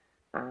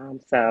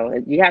 So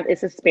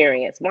it's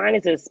experience. Wine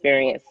is an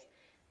experience,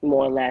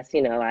 more or less.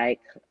 Like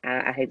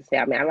I hate to say,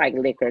 I like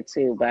liquor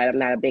too, but I'm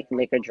not a big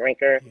liquor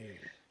drinker.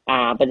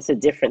 But it's a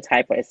different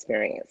type of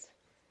experience.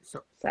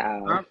 So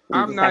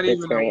I'm not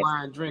even a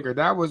wine drinker.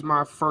 That was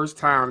my first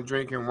time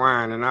drinking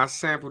wine, and I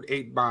sampled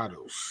 8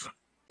 bottles.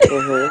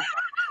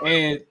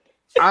 And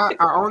I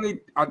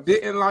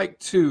didn't like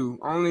 2.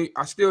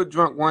 I still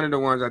drunk one of the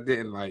ones I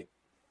didn't like,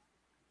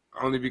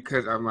 only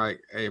because I'm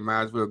like, hey,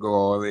 might as well go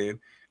all in.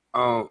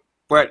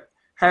 But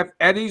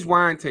at these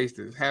wine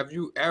tastings, have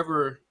you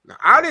ever? Now,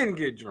 I didn't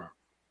get drunk,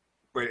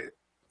 but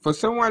for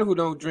someone who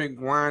don't drink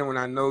wine, when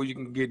I know you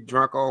can get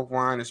drunk off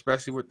wine,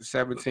 especially with the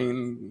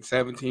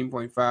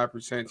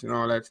 17.5% and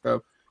all that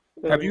stuff,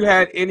 have you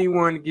had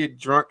anyone get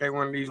drunk at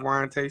one of these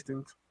wine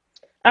tastings?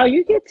 Oh,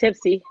 you get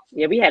tipsy.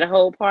 Yeah, we had a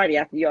whole party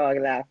after y'all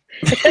left.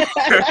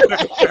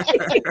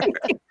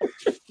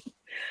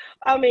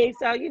 I mean,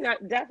 so,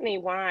 definitely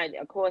wine,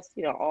 of course,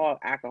 all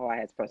alcohol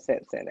has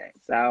percents in it.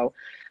 So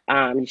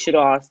you should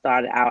all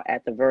start out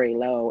at the very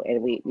low,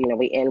 and we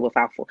end with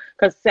our,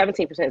 because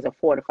 17% is a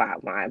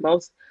fortified wine.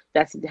 Most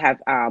have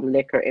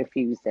liquor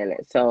infused in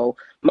it. So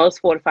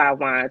most fortified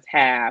wines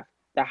have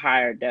the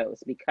higher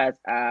dose because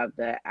of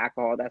the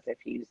alcohol that's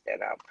infused in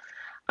them.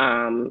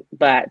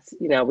 But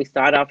we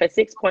start off at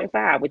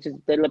 6.5, which is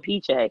the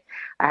Lepiche.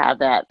 I have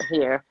that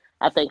here.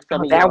 I think some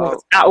of you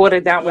I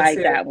ordered that one like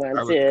too. that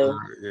one too.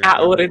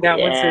 I ordered that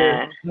one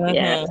too.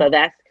 Yeah. So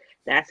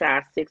that's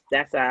our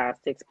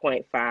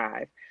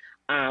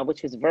 6.5,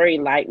 which is very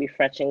light,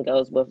 refreshing.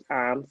 Goes with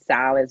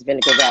salads,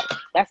 vinaigrette.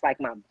 That's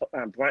like my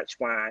brunch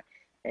wine,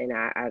 and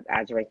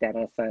I drink that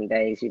on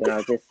Sundays.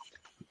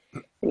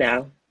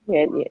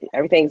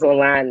 Everything's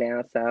online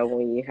now. So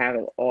when you have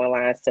an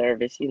online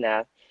service,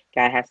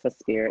 gotta have some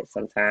spirit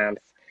sometimes.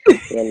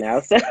 You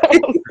know, so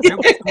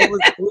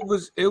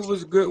it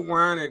was good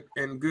wine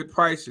and good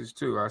prices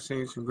too. I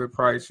seen some good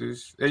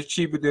prices. It's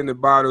cheaper than the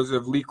bottles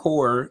of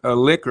liquor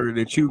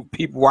that you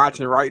people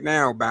watching right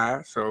now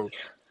buy. So,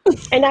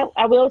 and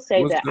I will it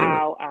say was that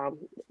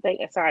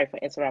good. sorry for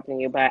interrupting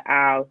you, but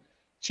our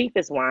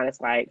cheapest wine is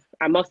like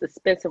our most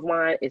expensive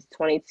wine is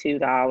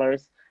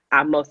 $22.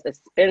 Our most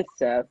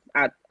expensive,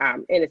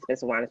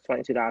 inexpensive wine is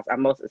 $22. Our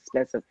most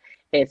expensive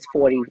is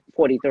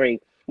 43,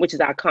 which is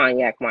our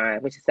cognac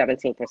wine, which is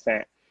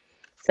 17%.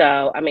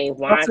 So I mean, Talk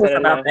wines to I us don't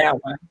about know. that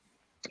one.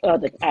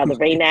 The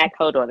Raynac.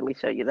 Hold on, let me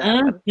show you that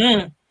one.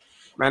 Mhm.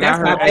 Man, I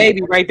That's my heard.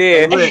 baby right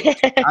Hey, there.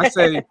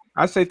 Rick,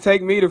 I say,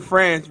 take me to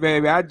France,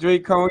 baby. I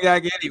drink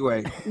cognac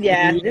anyway.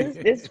 Yeah, this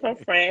is from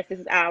France. This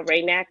is our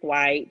Raynac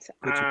White.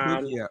 Put your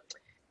pinky up.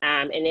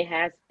 And it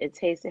has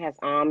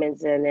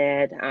almonds in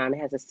it. It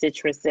has a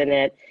citrus in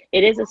it.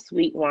 It is a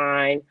sweet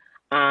wine.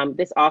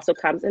 This also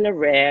comes in a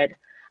red.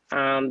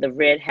 The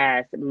red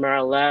has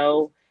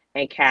Merlot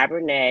and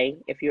Cabernet.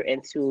 If you're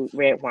into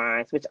red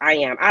wines, which I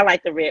am, I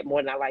like the red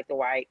more than I like the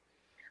white.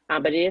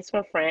 But it is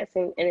from France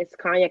and it's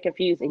cognac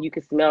infused, and you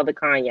can smell the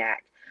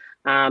cognac.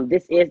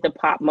 This is the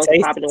most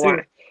Taste it popular too.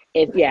 wine.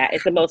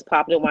 It's the most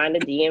popular wine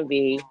in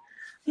the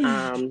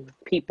DMV.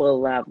 People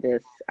love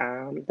this,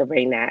 the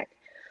Raynac.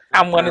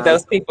 I'm one of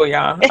those people,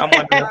 y'all. I'm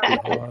one of those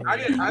people. I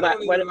But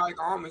don't what even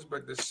like almonds,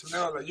 but the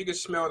smell, like, you can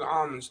smell the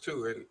almonds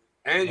too,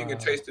 and you can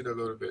taste it a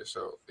little bit.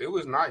 So it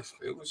was nice.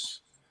 It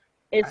was.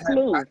 it's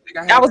smooth.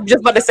 I was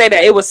just about to say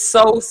that it was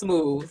so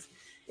smooth.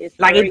 It's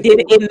Like very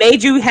smooth. it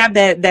made you have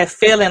that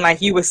feeling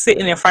like you were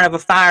sitting in front of a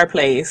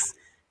fireplace,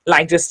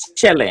 like just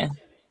chilling.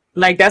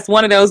 Like that's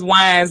one of those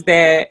wines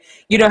that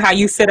you know how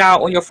you sit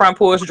out on your front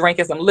porch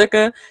drinking some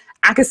liquor.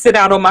 I could sit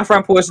out on my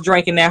front porch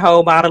drinking that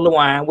whole bottle of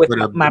wine with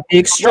my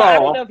big Well, I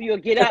don't straw know if you'll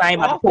get because up I ain't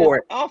about to pour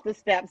it. off the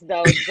steps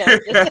though.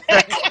 Justin.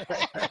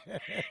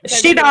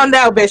 She don't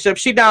know, Bishop.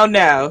 She don't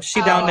know.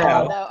 She don't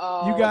know.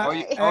 You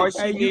got, all she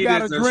hey, you need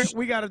got a is a drink.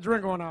 We got a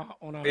drink on our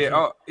yeah,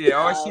 show.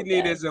 all she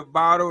need is a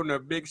bottle and a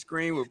big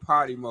screen with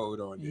party mode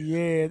on it.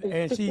 Yeah,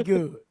 and she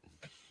good.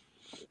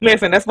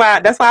 Listen, that's why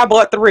I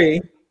bought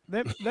 3.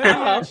 Let me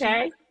ask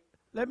Okay. you.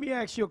 Let me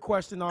ask you a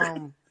question.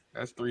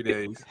 That's 3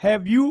 days.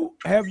 Have you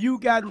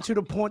gotten to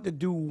the point to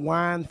do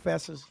wine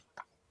fesses?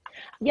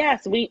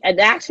 Yes, and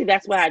actually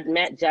that's where I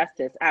met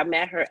Justice. I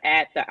met her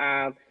at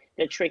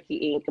the Tricky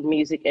Ink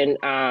Music and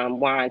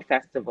Wine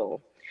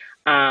Festival.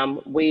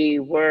 We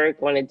were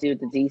going to do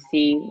the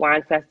DC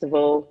Wine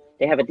Festival.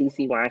 They have a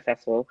DC Wine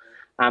Festival.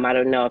 I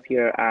don't know if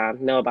you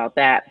know about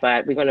that,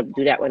 but we're going to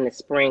do that one in the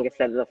spring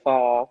instead of the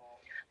fall.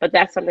 But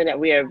that's something that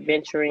we are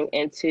venturing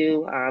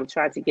into,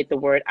 trying to get the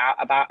word out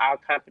about our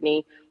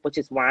company, which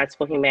is Wines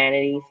for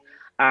Humanities.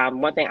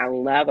 One thing I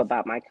love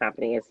about my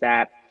company is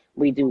that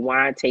we do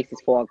wine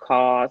tastings for a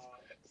cause.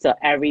 So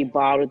every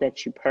bottle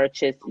that you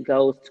purchase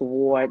goes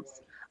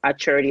towards a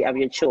charity of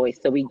your choice.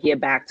 So we give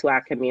back to our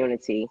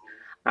community.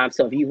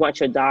 So if you want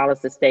your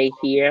dollars to stay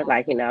here,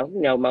 like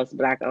most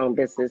Black-owned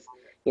business,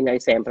 you're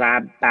saying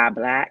buy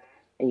Black,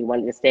 and you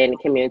want it to stay in the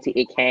community,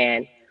 it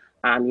can.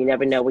 You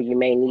never know where you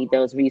may need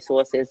those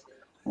resources.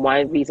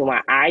 One reason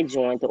why I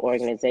joined the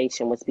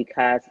organization was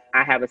because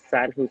I have a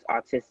son who's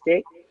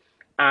autistic.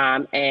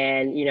 And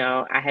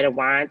I had a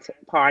wine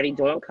party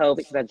during COVID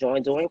because I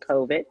joined during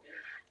COVID,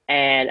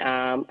 and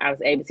I was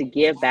able to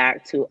give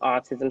back to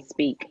Autism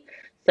Speak.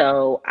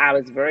 So I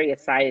was very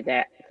excited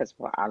that because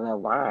I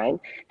love wine,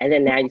 and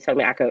then now you tell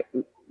me I could,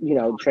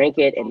 drink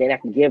it and then I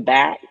can give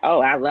back.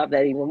 Oh, I love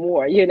that even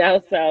more.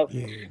 So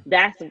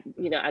that's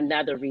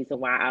another reason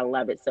why I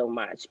love it so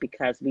much,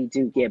 because we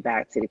do give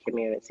back to the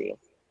community.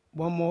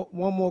 One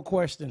more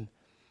question.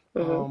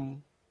 Mm-hmm.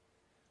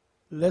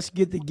 Let's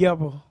get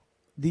together,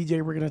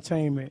 DJ Rick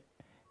Entertainment,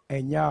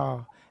 and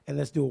y'all, and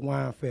let's do a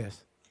wine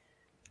fest.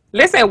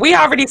 Listen, we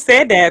already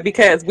said that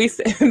because me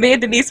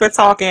and Denise were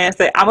talking and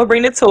said, I'm going to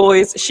bring the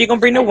toys. She going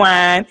to bring the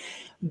wine.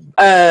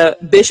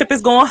 Bishop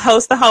is going to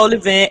host the whole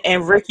event,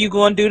 and Rick, you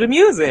going to do the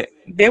music.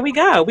 There we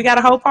go. We got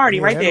a whole party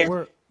right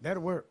there.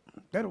 That'll work.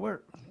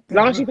 As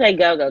long as you play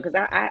go-go, because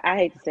I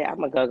hate to say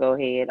I'm a go-go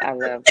head. I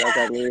love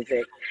go-go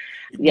music.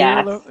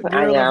 Yes, girl,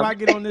 I am. if I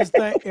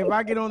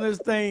get on this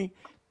thing,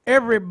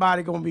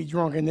 everybody gonna be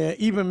drunk in there,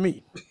 even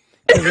me.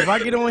 Because if I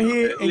get on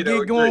here and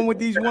get going with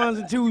these ones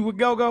and twos with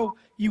go-go,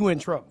 you in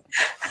trouble.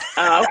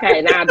 Oh,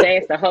 okay, now I'll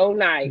dance the whole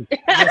night.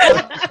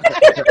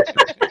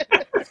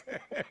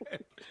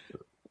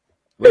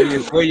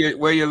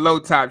 Wear your low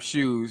top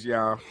shoes,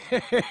 y'all.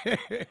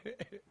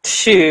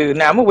 Shoot,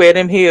 now I'm gonna wear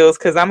them heels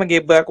because I'm gonna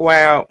get buck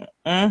wild.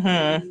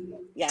 Mm-hmm.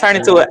 Yeah, I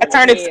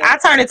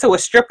turn into a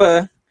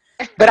stripper,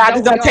 but I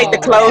just don't take the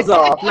clothes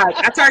off. Like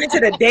I turn into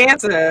the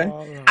dancer.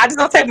 I just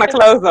don't take my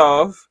clothes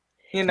off.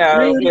 Get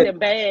but-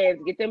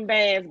 them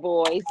bands,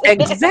 boys.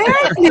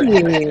 Exactly. you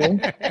know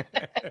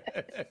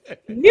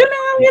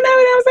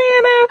what I'm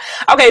saying now?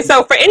 Okay,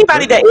 so for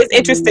anybody that is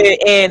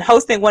interested in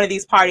hosting one of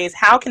these parties,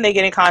 how can they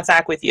get in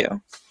contact with you?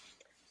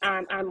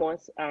 I'm on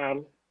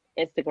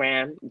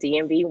Instagram,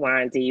 DMV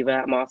Wine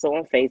Diva. I'm also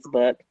on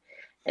Facebook,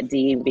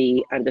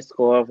 DMV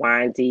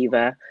 _Wine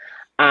Diva.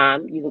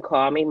 You can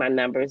call me. My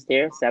number is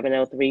there,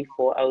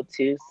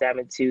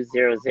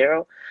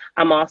 703-402-7200.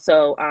 I'm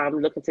also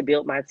looking to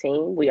build my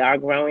team. We are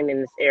growing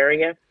in this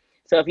area.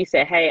 So if you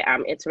say, hey,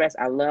 I'm interested,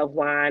 I love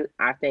wine,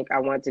 I think I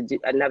want to do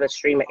another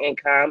stream of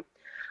income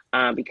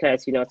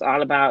because, it's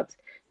all about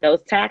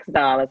those tax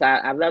dollars.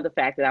 I love the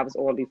fact that I was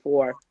on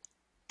before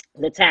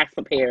the tax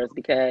preparers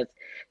because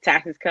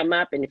taxes come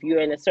up, and if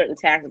you're in a certain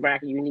tax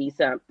bracket, you need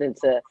something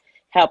to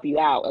help you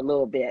out a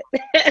little bit.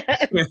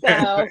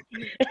 so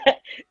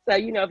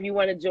if you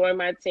want to join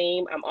my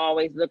team, I'm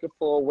always looking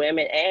for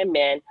women and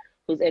men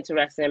who's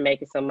interested in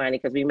making some money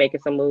because we're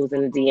making some moves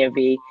in the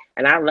DMV,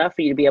 and I'd love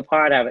for you to be a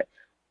part of it.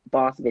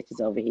 Boss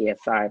bitches over here.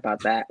 Sorry about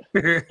that.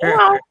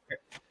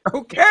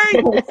 Okay.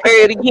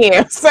 Say it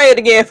again. Say it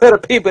again for the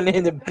people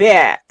in the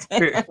back.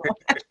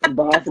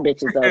 Boss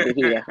bitches over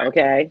here.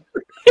 Okay.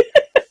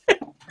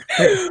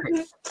 All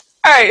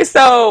right.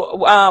 So,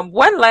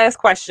 one last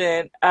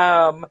question.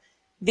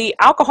 The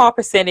alcohol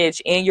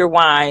percentage in your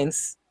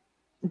wines,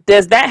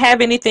 does that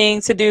have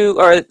anything to do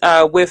or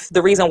with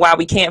the reason why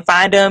we can't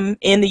find them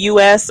in the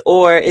U.S.,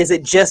 or is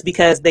it just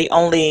because they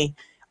only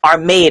are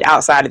made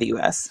outside of the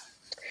U.S.?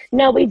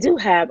 No, we do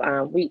have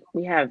we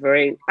have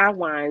our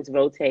wines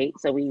rotate.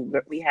 So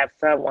we have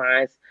some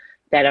wines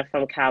that are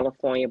from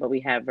California, but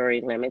we have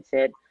very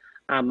limited.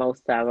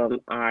 Most of them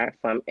are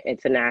from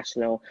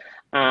international.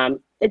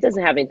 It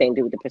doesn't have anything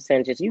to do with the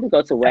percentages. You can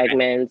go to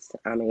Wegmans,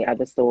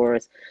 other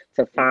stores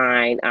to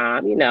find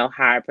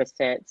higher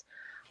percent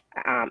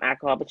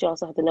alcohol, but you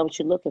also have to know what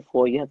you're looking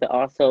for. You have to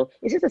also,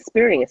 it's just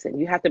experiencing.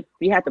 You have to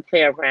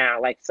play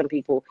around. Like some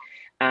people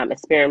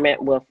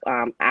experiment with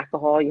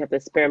alcohol. You have to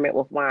experiment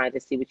with wine to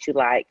see what you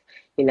like.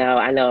 I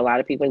know a lot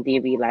of people in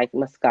DV like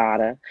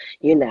Moscato,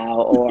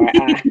 or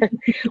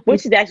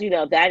which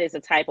that is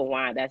a type of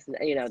wine. That's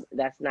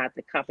not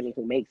the company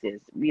who makes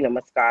it.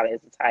 Moscato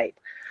is a type.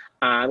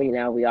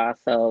 We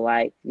also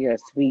like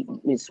sweet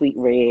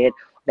red.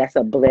 That's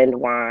a blend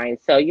wine.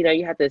 So,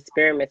 you have to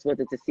experiment with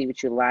it to see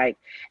what you like.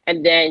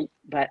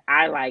 But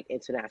I like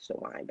international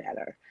wine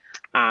better.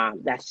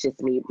 That's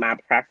just my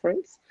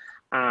preference.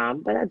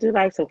 But I do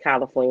like some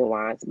California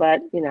wines.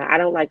 But, I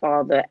don't like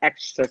all the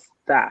extra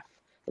stuff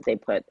that they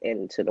put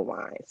into the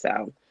wine.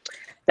 So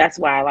that's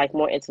why I like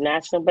more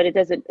international, but it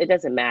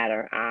doesn't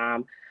matter.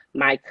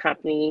 My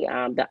company,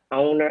 the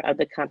owner of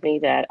the company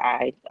that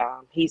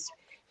he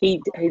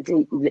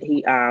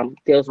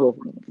deals with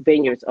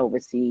vineyards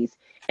overseas,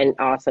 and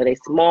also they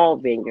small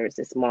vineyards,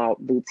 the small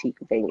boutique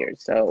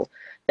vineyards. So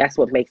that's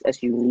what makes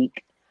us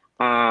unique,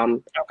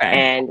 and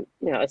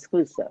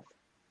exclusive.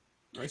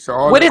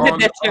 So What is it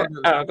that you're?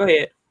 Oh, go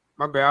ahead.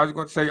 My bad. I was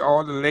going to say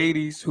all the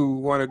ladies who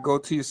want to go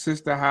to your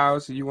sister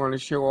house and you want to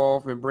show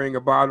off and bring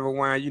a bottle of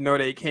wine,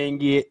 they can't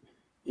get,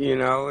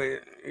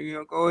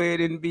 go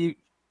ahead and be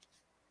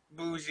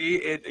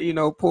bougie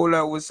and pull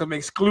up with some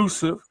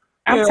exclusive.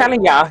 I'm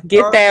telling y'all,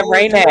 get that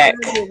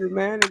Rainac.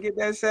 Man, and get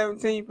that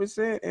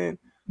 17% and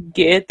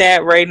get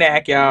that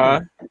Rainac,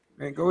 y'all.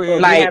 And go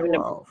ahead and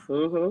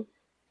mm-hmm.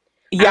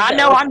 Y'all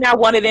know I'm not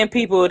one of them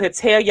people to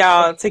tell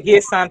y'all to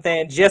get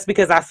something just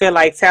because I feel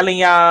like telling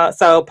y'all.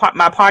 So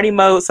my party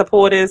mode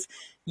supporters,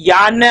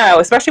 y'all know,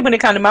 especially when it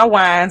comes to my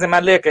wines and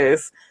my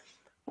liquors,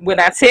 when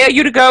I tell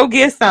you to go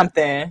get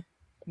something,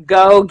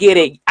 go get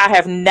it. I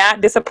have not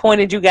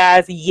disappointed you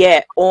guys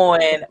yet on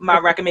my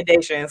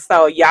recommendations.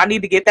 So y'all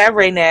need to get that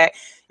Rainac.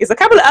 There's a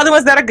couple of other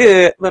ones that are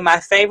good, but my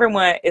favorite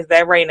one is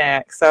that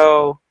Rainac.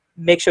 So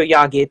make sure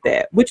y'all get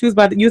that. What you was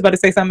about to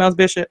say something else,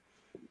 Bishop?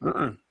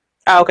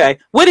 Okay.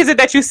 What is it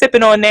that you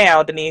sipping on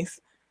now, Denise?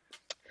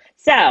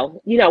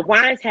 So,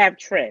 wines have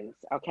trends,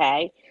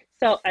 okay?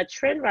 So a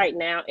trend right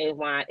now in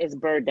wine is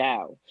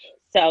Bordeaux.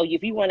 So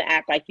if you want to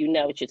act like you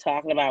know what you're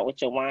talking about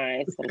with your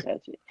wines,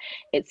 sometimes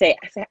I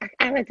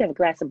like to have a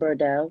glass of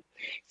Bordeaux.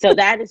 So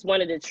that is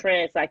one of the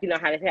trends, like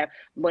how they have.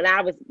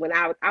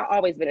 I've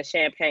always been a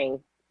champagne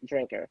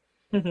drinker,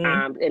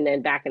 and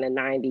then back in the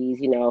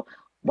 90s,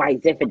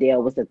 White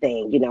Zinfandel was the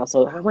thing,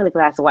 So I want a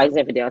glass of White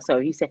Zinfandel. So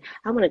if you say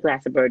I want a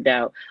glass of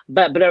Bordeaux,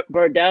 but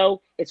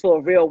Bordeaux is for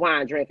a real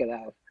wine drinker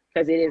though,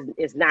 because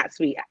it's not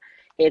sweet.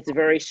 It's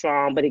very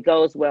strong, but it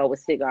goes well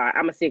with cigar.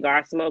 I'm a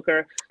cigar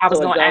smoker,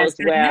 so it goes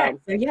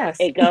well. Yes,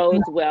 it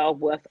goes well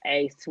with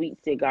a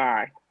sweet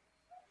cigar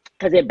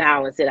because it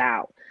balances it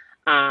out.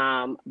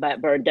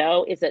 But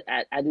Bordeaux is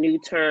a new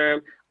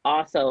term.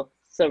 Also,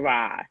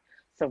 Syrah.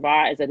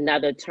 Syrah is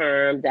another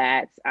term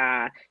that's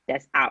out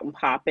and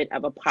popping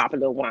of a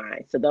popular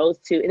wine. So those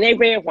two, and they're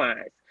red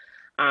wines.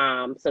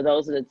 So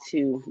those are the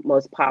two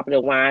most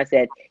popular wines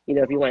that,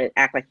 if you want to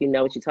act like you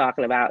know what you're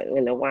talking about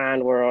in the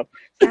wine world,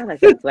 sound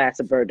like a glass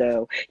of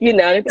Bordeaux. They'd be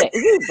like,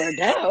 ooh,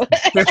 Bordeaux.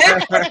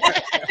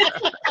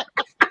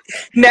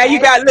 Now you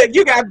got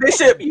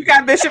Bishop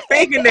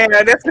thinking there.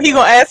 That's what he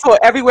gonna ask for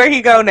everywhere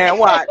he go now.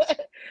 Watch.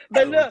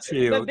 But look,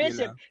 but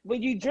Bishop,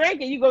 when you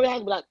drink it, you go down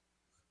and be like,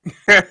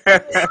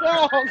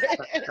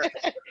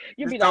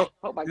 you be like,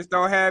 oh my God. Just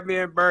don't have me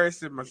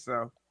embarrassing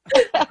myself.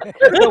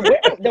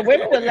 The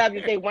women would love you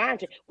if they wine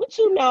drink. What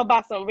you know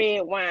about some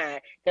red wine?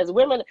 Because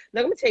women, look,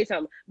 let me tell you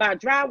something about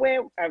dry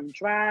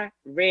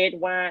red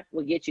wine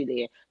will get you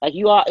there. Like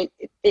you all,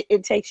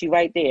 it takes you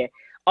right there.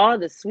 All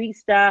the sweet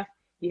stuff,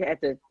 you have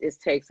to. It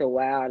takes a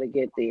while to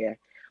get there.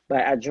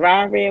 But a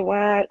dry red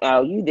wine,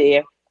 oh, you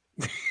there.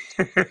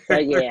 So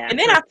yeah. And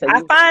then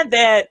I find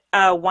that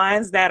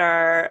wines that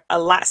are a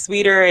lot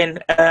sweeter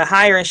and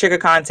higher in sugar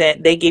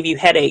content, they give you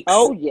headaches.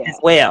 Oh yeah. As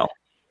well.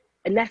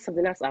 And that's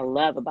something else I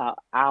love about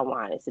our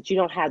wine is that you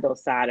don't have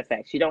those side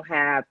effects. You don't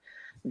have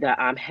the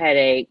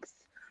headaches,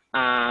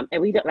 and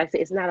we don't, like I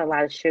said, it's not a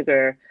lot of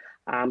sugar.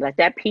 Like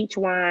that peach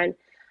wine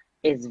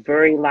is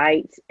very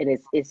light, and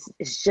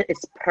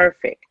it's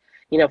perfect.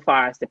 You know, as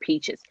far as the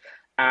peaches,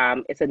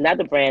 it's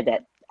another brand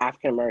that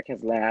African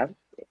Americans love.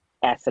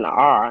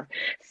 S&R.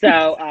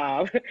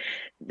 So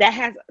that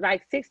has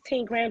like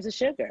 16 grams of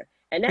sugar,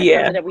 and that's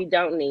something that we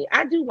don't need.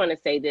 I do want to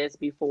say this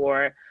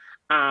before.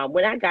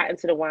 When I got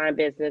into the wine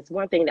business,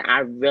 one thing that I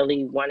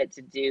really wanted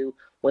to do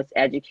was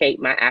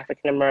educate my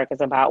African Americans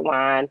about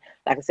wine.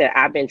 Like I said,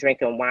 I've been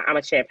drinking wine. I'm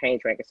a champagne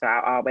drinker, so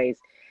I always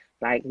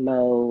like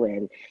Mo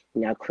and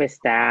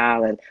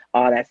Cristal and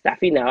all that stuff.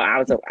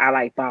 I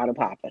like bottle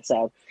popper,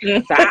 so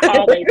I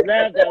always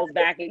loved those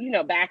back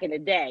in the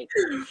day.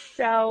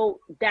 So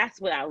that's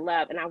what I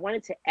love, and I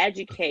wanted to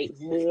educate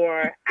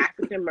more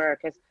African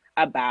Americans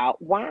about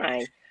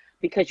wine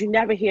because you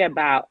never hear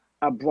about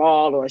a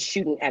brawl or a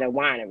shooting at a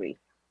winery.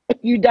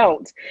 You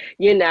don't,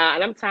 and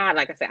I'm tired.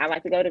 Like I said, I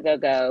like to go to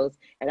go-go's,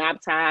 and I'm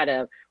tired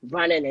of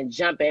running and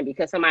jumping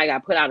because somebody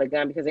got put out a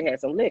gun because they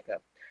had some liquor.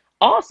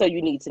 Also,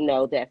 you need to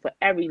know that for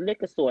every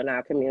liquor store in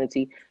our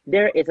community,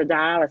 there is a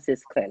dialysis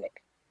clinic.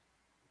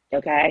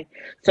 Okay?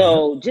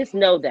 So just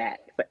know that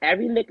for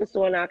every liquor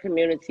store in our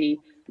community,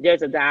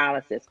 there's a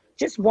dialysis.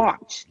 Just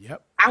watch.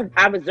 Yep. I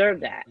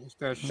observed that.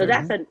 So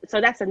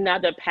that's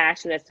another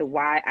passion as to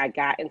why I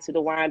got into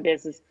the wine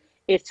business,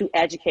 is to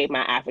educate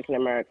my African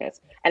Americans.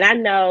 And I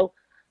know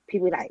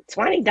people are like,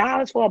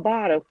 $20 for a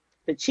bottle.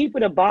 The cheaper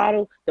the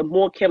bottle, the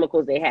more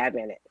chemicals they have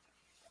in it.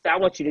 So I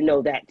want you to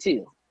know that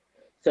too.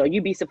 So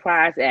you'd be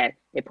surprised that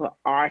they put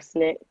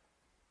arsenic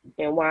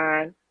in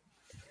wine,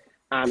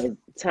 and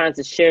tons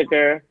of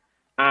sugar,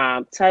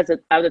 tons of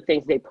other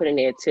things they put in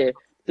there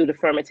through the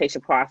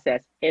fermentation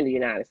process in the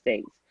United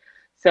States.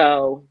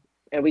 So,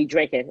 and we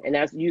drink it, and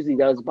that's usually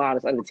those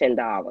bottles under $10.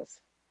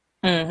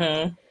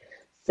 Mm-hmm.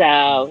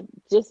 So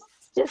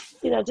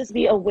just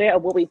be aware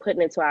of what we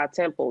putting into our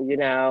temple.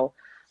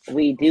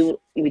 We do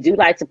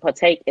like to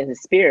partake in the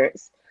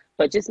spirits,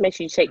 but just make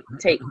sure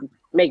you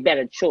make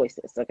better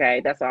choices.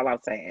 Okay, that's all I'm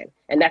saying,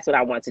 and that's what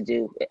I want to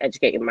do,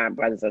 educating my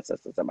brothers and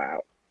sisters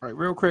about. All right,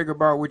 real quick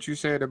about what you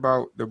said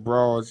about the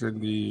brawls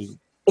and the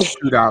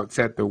shootouts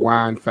at the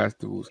wine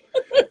festivals.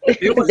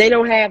 They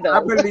don't have those.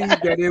 I believe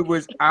that it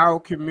was our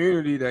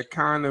community that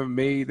kind of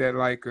made that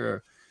like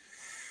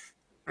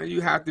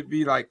you have to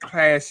be like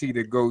classy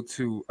to go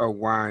to a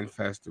wine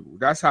festival.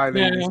 That's how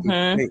they used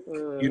to think.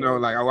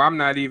 Like, oh, I'm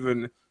not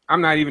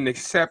even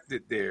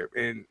accepted there.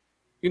 And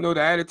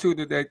the attitude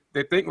that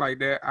they think like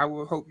that, I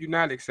will hope you're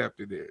not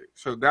accepted there.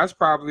 So that's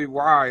probably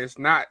why it's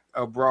not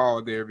a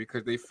brawl there,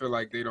 because they feel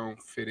like they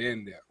don't fit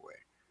in that way.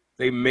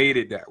 They made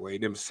it that way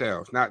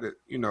themselves. Not that,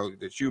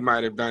 that you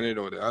might have done it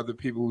or the other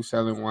people who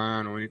selling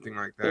wine or anything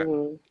like that.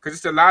 Because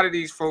it's a lot of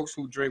these folks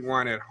who drink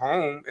wine at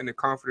home in the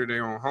comfort of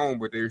their own home,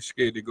 but they're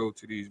scared to go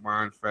to these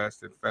wine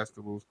fests and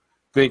festivals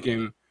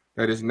thinking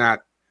that it's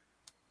not,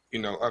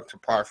 up to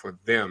par for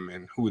them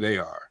and who they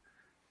are.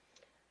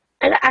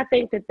 And I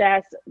think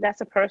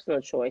that's a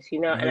personal choice,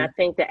 and I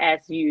think that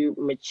as you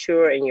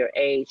mature in your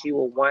age, you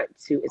will want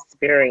to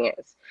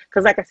experience,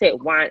 because like I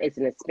said, wine is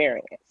an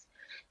experience.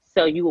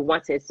 So you will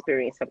want to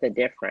experience something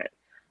different.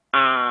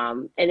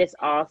 And it's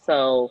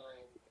also,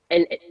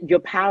 and your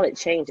palate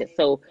changes.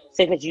 So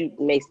say that you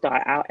may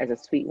start out as a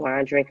sweet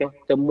wine drinker,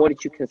 the more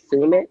that you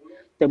consume it,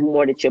 the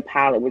more that your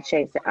palate will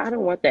change. So I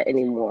don't want that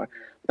anymore.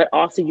 But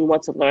also you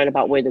want to learn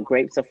about where the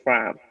grapes are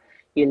from.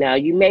 You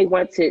may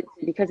want to,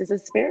 because it's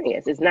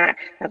experience. It's not,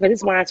 because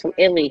this wine's from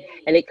Italy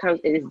and it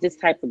is this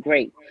type of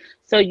grape.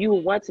 So you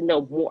want to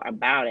know more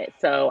about it.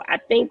 So I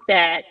think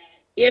that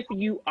if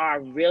you are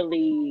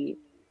really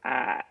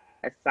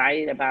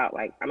excited about,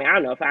 I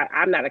don't know if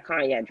I'm not a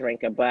cognac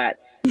drinker, but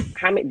do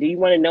you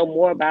want to know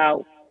more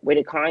about where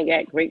the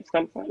cognac grapes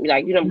come from? Do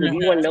you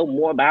want to know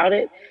more about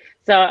it?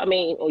 So,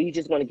 or you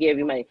just want to give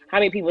your money. How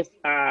many people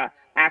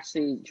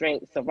actually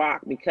drink Ciroc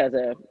because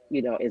of,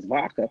 it's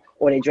vodka,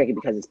 or they drink it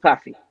because it's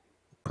puffy?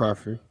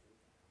 Puffy.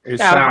 It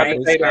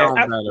sounds better,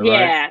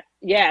 right?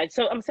 Yeah.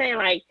 So I'm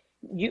saying,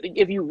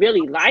 if you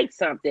really like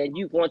something,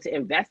 you want to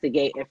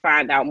investigate and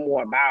find out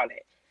more about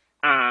it,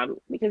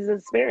 because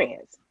it's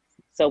experience.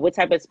 So what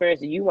type of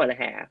experience do you want to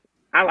have?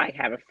 I like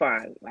having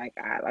fun,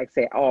 I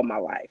say all my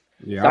life.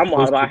 Yeah, so I'm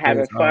all about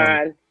having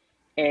fun.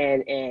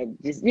 and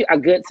just a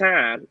good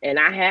time. And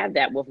I have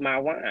that with my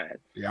wine.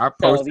 Yeah, I So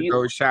if posted you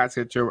those shots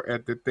at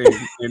the thing,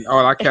 and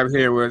all I kept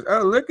hearing was,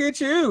 "Oh, look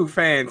at you,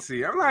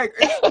 fancy." I'm like,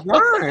 "It's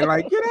wine!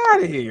 Like, get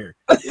out of here!"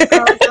 You know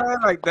what I'm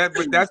saying? Like that,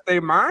 but that's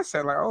their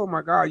mindset. Like, "Oh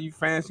my God, you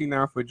fancy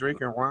now for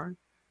drinking wine?"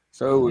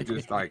 So it was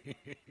just like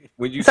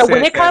when you So said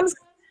when it that, comes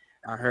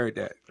I heard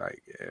that.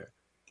 Like, yeah.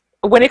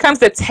 when it comes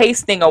to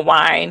tasting a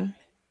wine,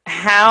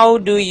 how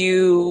do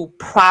you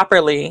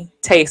properly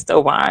taste a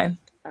wine?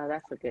 Oh,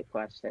 that's a good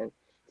question.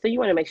 So you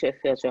want to make sure it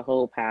fills your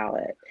whole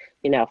palate.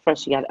 You know,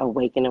 first you got to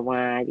awaken the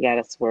wine. You got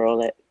to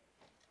swirl it.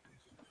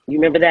 You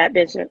remember that,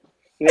 Bishop?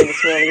 You remember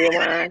swirling your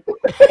wine?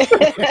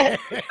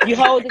 You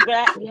hold it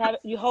back.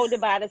 You hold it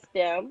by the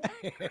stem.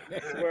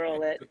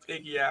 Swirl it.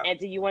 Piggy out. And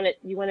do you want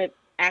to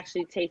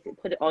actually taste it?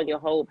 Put it on your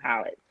whole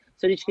palate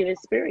so that you can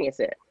experience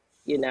it.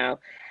 You know,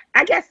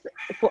 I guess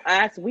for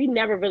us, we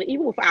never really,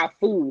 even with our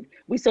food,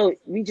 we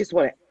just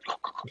want to,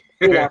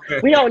 you know,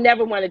 we don't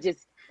never want to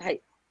just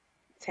like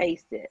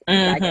taste it,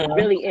 like and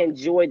really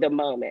enjoy the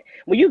moment.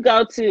 When you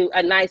go to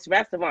a nice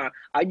restaurant,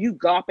 are you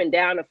gulping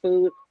down the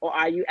food, or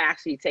are you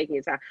actually taking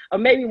your time? Or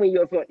maybe when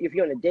if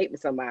you're on a date with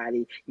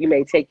somebody, you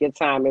may take your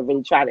time and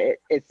really try to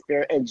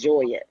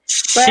enjoy it.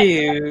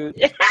 Shoot,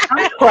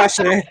 I'm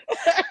crushing.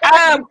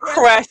 I'm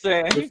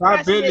crushing. If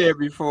I've been there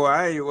before,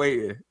 I ain't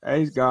waiting.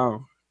 He's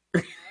gone.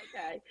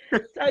 Okay,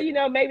 so you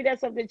know, maybe that's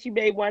something that you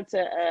may want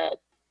to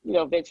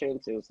venture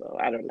into. So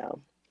I don't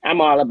know. I'm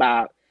all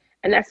about.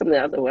 And that's something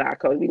else with our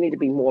code. We need to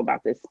be more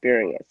about the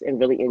experience and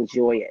really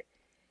enjoy it,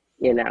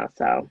 you know.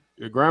 So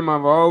your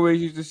grandmother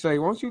always used to say,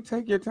 "Won't you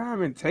take your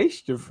time and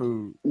taste your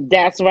food?"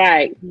 That's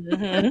right.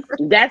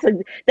 That's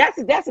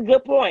a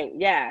good point.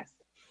 Yes,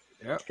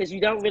 because you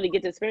don't really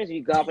get the experience if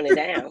you gulping it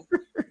down.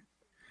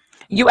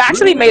 You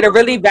actually made a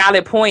really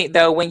valid point,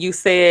 though, when you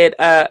said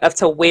of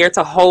to where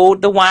to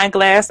hold the wine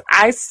glass.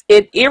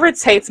 It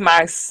irritates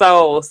my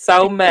soul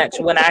so much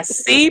when I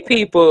see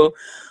people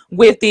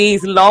with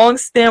these long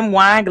stem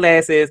wine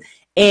glasses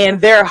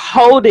and they're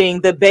holding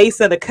the base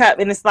of the cup,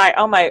 and it's like,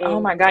 oh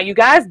my God, you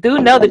guys do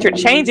know that you're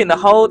changing the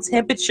whole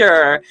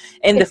temperature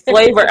and the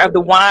flavor of the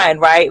wine,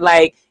 right?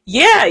 Like,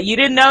 yeah, you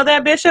didn't know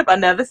that, Bishop?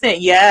 Another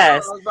thing,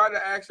 yes. I was about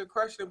to ask a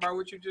question about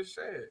what you just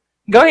said.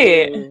 Go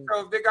ahead.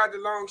 So if they got the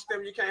long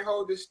stem, you can't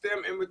hold the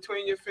stem in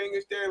between your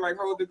fingers there, like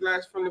hold the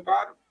glass from the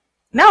bottom?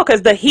 No,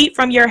 because the heat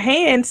from your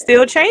hand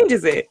still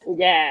changes it.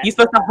 Yeah. You're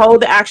supposed to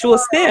hold the actual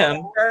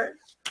stem. Okay.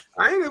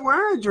 I ain't a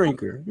wine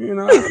drinker, you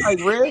know. I like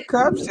red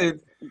cups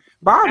and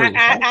bottles.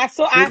 I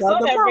saw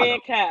that red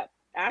cup.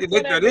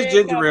 This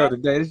ginger ale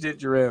today. This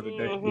ginger ale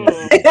today.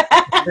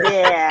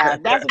 Yeah,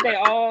 that's what they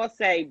all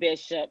say,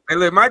 Bishop. Hey,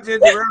 look, my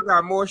ginger ale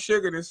got more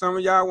sugar than some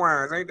of y'all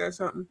wines. Ain't that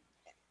something?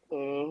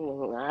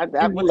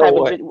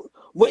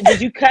 What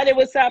did you cut it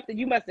with something?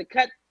 You must have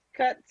cut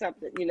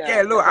something, you know.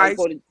 Yeah, a little ice.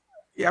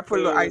 Yeah, I put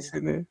a little ice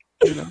in there.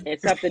 You know. And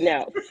something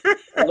else,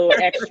 a little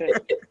extra.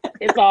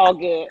 It's all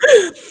good.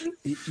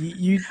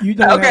 You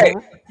don't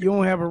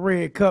have a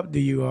red cup,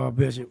 do you,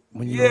 Bishop?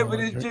 When you, but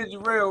it's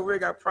ginger ale. We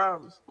got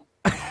problems.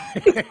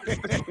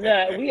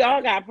 Yeah, we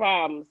all got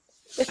problems.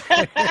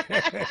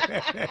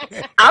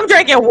 I'm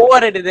drinking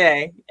water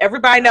today.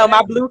 Everybody know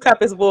my blue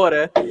cup is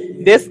water.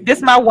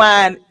 This my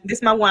wine.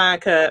 This my wine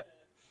cup.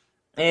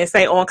 And it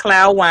say on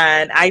cloud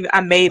wine.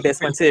 I made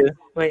this one too.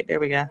 Wait, there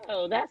we go.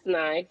 Oh, that's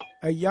nice.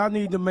 Hey, you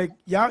need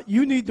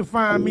to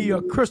find me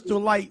a Crystal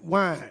Light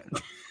wine.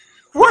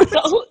 What?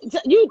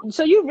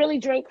 So you really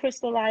drink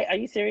Crystal Light? Are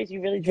you serious?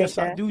 You really drink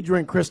that? Yes, I do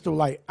drink Crystal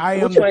Light. I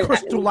am the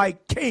Crystal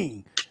Light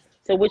king.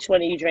 So which one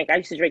do you drink? I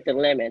used to drink the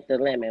lemon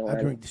one. I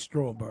drink the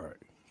strawberry.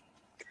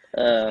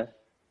 But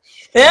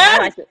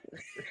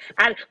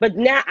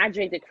now I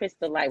drink the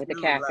Crystal Light with the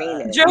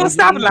caffeine in it. Joe,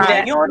 stop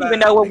lying. You don't even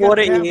know what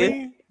water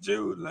is.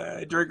 Joe,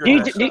 drink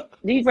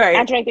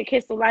I drank the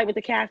Crystal Light with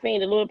the caffeine,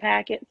 the little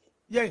packets.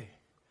 Yeah.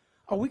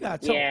 Oh, we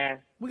got to. Yeah.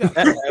 We got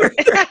to.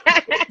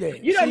 Yeah.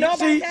 You don't know about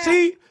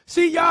that?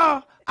 See,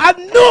 y'all. I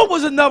knew it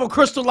was another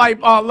Crystal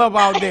Light love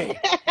out there.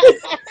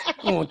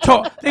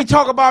 They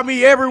talk about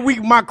me every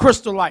week. My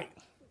Crystal Light.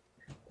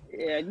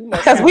 Yeah,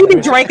 because we be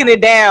drinking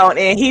it down,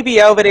 and he be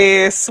over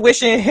there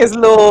swishing his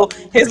little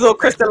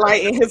Crystal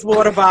Light in his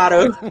water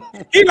bottle.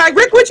 He like,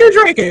 Rick, what you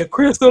drinking?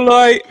 Crystal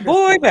Light,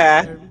 boy,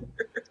 bye.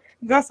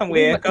 Go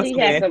somewhere.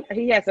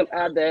 He has some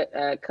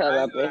other color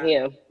up in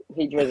him.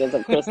 He drinking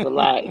some Crystal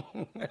Light.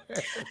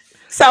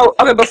 So,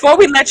 okay, before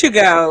we let you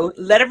go,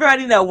 let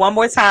everybody know one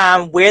more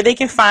time where they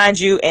can find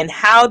you and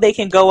how they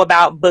can go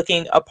about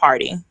booking a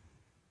party.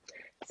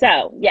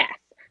 So, yes.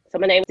 So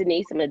my name is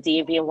Denise. I'm a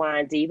DMV and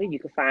Wine Diva. You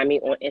can find me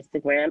on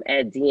Instagram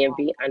at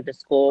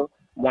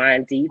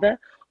DMV_Wine Diva,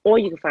 or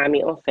you can find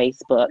me on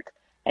Facebook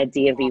at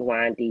DMV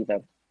Wine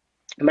Diva.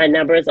 My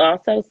number is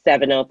also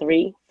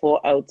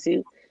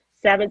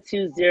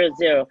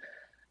 703-402-7200.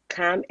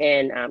 Come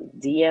and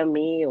DM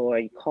me or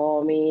you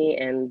call me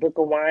and book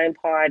a wine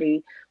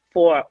party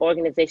for an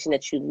organization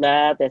that you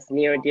love, that's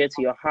near and dear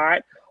to your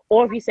heart.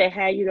 Or if you say,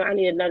 hey, I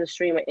need another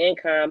stream of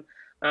income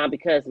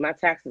because my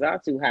taxes are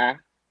too high,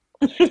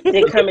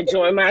 then come and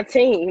join my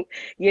team,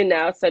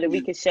 so that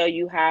we can show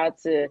you how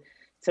to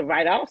to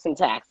write off some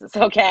taxes.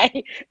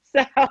 Okay,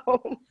 so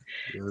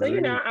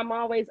I'm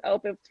always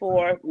open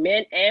for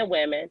men and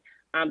women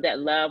that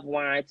love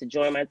wine to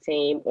join my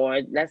team,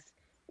 or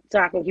so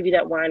I can give you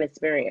that wine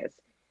experience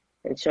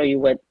and show you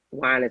what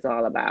wine is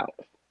all about.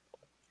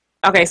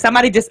 Okay,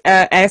 somebody just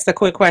asked a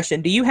quick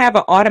question. Do you have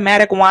an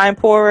automatic wine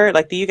pourer?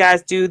 Like, do you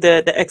guys do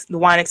the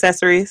wine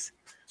accessories?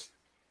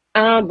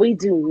 We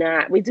do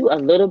not. We do a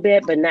little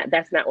bit, but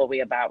that's not what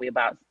we're about. We're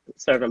about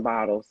serving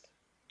bottles.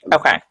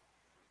 Okay.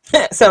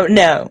 So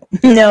no,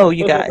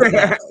 you guys.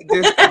 No.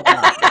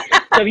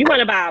 So if you want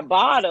to buy a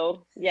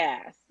bottle,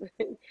 yes,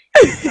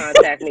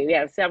 contact me. We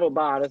have several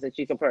bottles that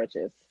you can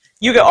purchase.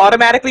 You can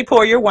automatically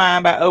pour your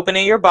wine by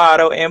opening your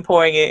bottle and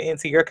pouring it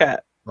into your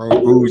cup. Oh,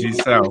 bougie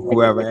self,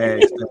 whoever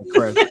asked that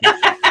question.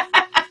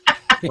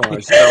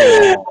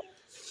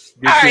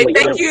 All right,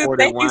 thank you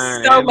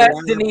so much,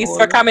 Denise,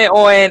 for coming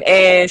on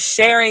and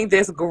sharing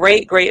this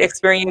great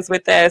experience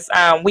with us.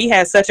 We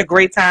had such a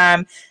great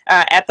time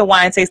at the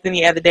wine tasting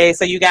the other day.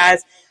 So you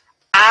guys,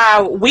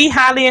 we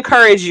highly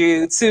encourage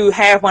you to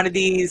have one of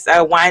these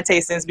wine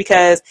tastings,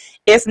 because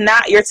it's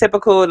not your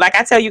typical, like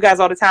I tell you guys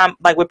all the time,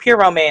 like with Pure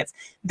Romance,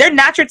 they're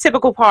not your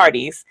typical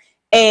parties.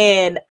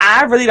 And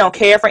I really don't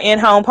care for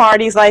in-home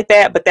parties like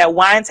that, but that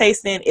wine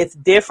tasting, it's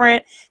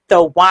different.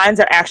 The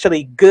wines are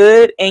actually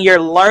good, and you're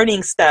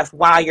learning stuff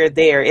while you're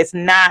there. It's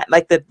not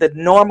like the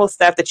normal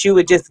stuff that you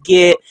would just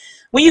get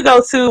when you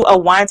go to a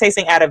wine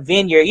tasting at a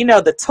vineyard. You know,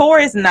 the tour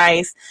is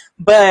nice,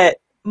 but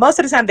most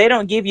of the time they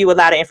don't give you a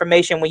lot of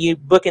information when you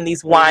book in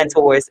these wine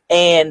tours.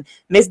 And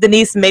Miss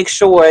Denise makes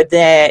sure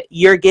that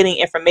you're getting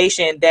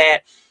information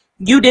that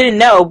you didn't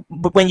know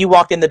when you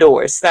walked in the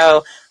doors.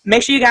 So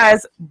make sure you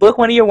guys book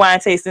one of your wine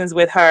tastings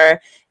with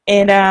her.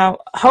 And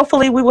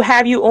hopefully we will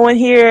have you on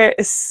here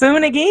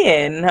soon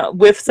again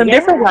with some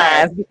different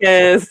wines,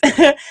 because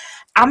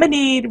I'm going to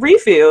need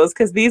refills,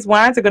 because these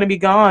wines are going to be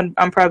gone,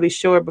 I'm probably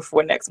sure,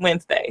 before next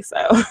Wednesday. So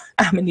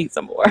I'm going to need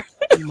some more.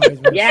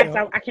 Yes,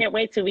 I can't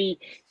wait till we,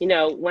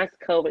 once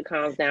COVID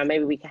calms down,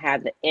 maybe we can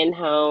have the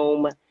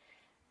in-home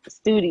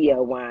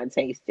studio wine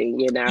tasting,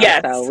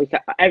 Yes. So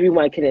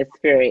everyone can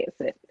experience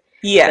it.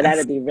 Yeah, so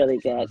that'd be really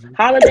good.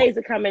 Holidays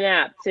are coming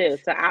up too,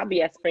 so I'll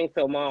be at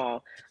Springfield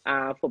Mall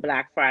for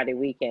Black Friday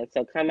weekend.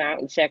 So come out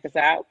and check us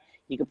out.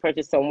 You can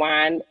purchase some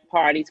wine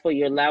parties for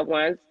your loved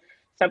ones,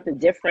 something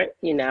different,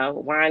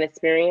 wine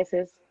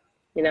experiences,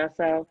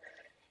 So,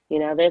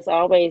 there's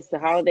always, the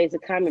holidays are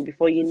coming.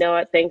 Before you know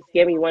it,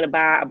 Thanksgiving, you want to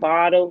buy a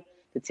bottle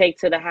to take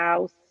to the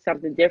house,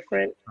 something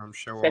different. I'm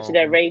sure. Especially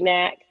that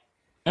Raynac.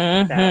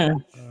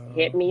 So,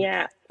 hit me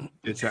up.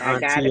 Get your I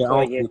got auntie it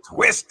for uncle you.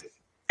 twisted.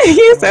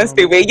 You're so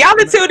stupid. Y'all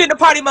been tuned in to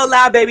Party Mode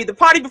Live, baby. The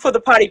party before the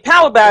party,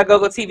 powered by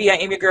GoGo TV. I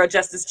am your girl,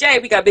 Justice J.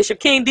 We got Bishop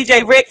King,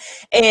 DJ Rick,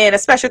 and a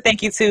special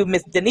thank you to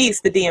Miss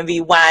Denise, the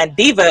DMV Wine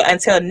Diva.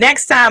 Until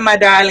next time, my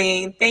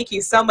darling, thank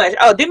you so much.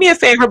 Oh, do me a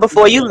favor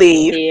before you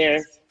leave.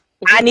 Cheers.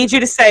 I need you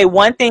to say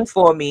one thing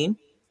for me.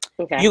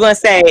 Okay. You're going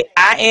to say,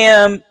 I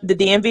am the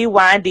DMV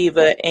Wine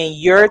Diva, and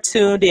you're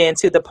tuned in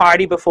to the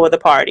party before the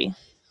party.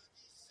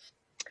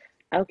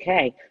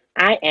 Okay.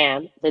 I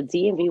am the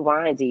DMV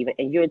Wine Diva,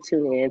 and you're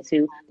tuning in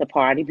to the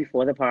party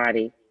before the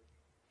party.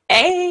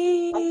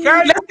 Hey,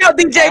 let's go,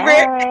 DJ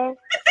Rick.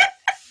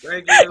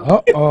 Thank you.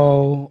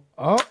 Uh-oh.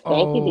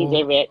 Thank you,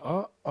 DJ Rick.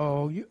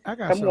 Uh-oh. I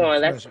got Come something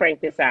on, let's special. crank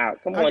this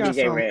out. Come on,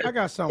 DJ Rick. I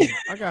got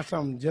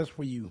something just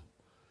for you.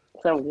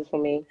 Something just for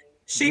me.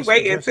 She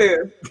waiting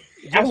too.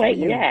 I'm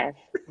waiting, yes.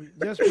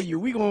 Just for you.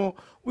 We gonna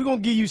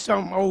give you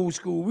something old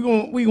school. We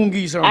gonna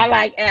give you something. I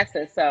like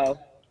Essence, so.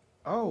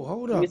 Oh,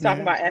 hold We up. were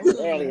talking about Essence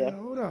earlier.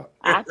 Hold up.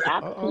 I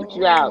peeped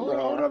you out, man.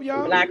 Hold up,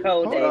 y'all. Black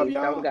Hole Hold up, Days,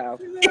 y'all. don't go.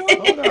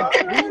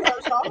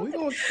 We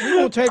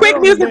gonna take Quick it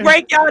over music there.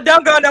 break, y'all.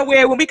 Don't go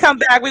nowhere. When we come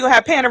back, we're going to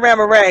have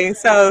Panorama Ray.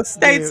 So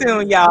stay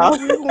tuned, y'all.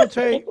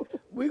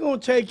 We're gonna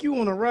take you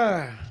on a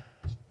ride.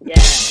 Yeah.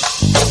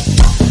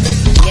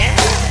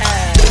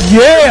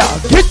 Yeah,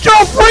 get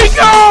your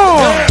freak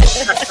on!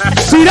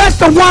 See, that's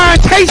the wine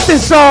tasting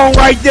song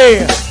right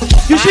there.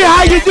 You see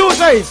how you do it,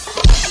 say?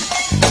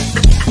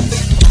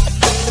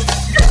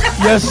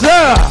 Yes,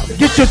 sir.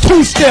 Get your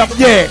two-step,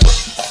 yeah.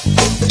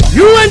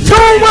 You in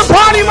tune with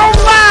Party Mode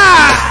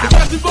Live.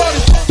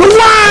 The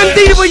Wine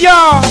Diva,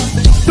 y'all.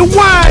 The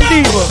Wine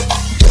Diva.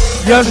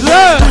 Yes,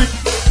 sir.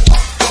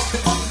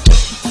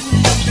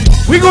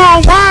 We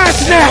gonna wine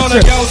snatch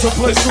it.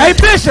 Hey,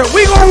 Bishop,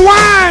 we gonna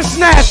wine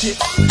snatch it.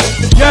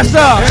 Yes,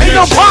 sir. Ain't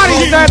no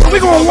party snatch it. We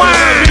gonna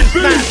wine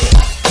snatch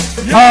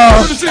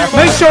it.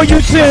 Make sure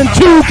you send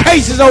 2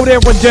 cases over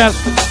there for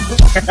Justin.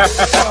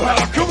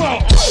 Come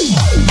on.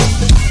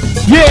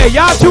 Yeah,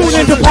 y'all tune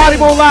into Party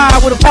Mode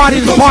Live, where the party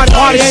is a party,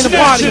 party ain't a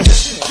party.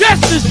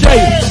 Justice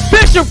J,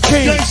 Bishop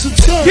King,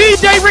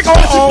 DJ Rick.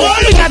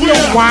 We got the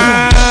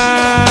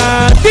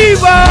Wine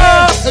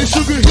Diva. Hey,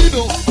 Sugar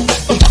Hito.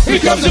 Here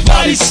comes the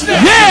body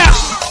snatch. Yeah.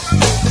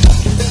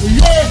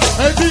 Yeah.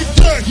 Hey, Big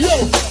Jack,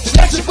 yo.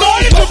 Snatch your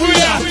body before we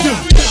after.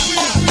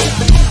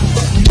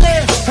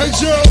 Yeah. Hey,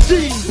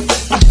 Geraldine.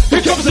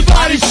 Here comes the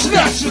body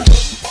snatcher.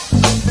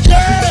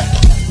 Yeah.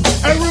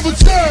 Hey, River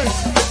Turn.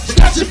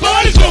 Snatch your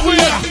body before we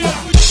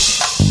after.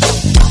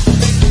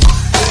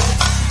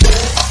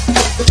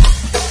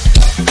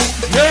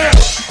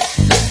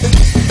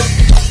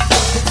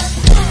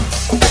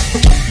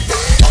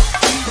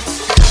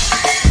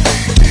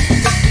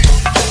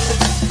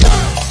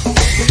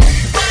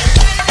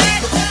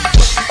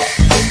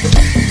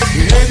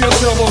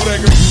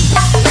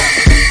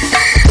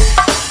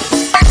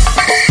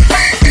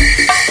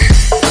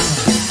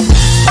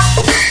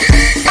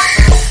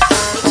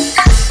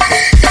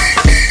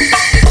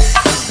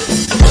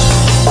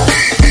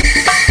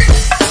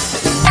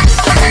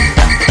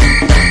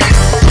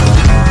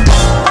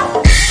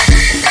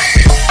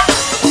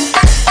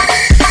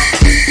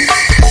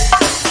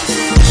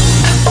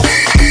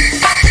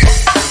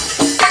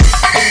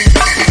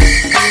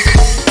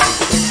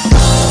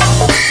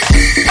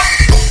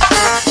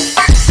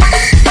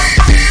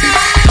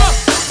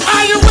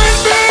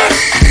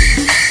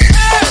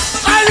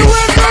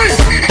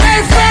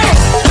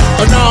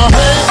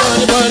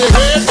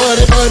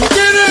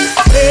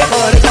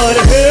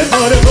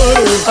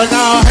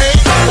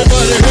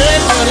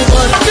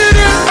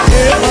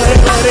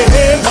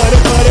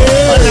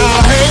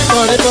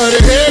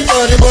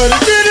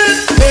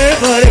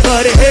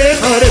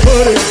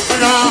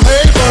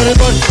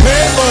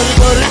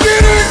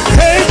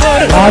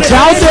 Watch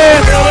out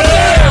there.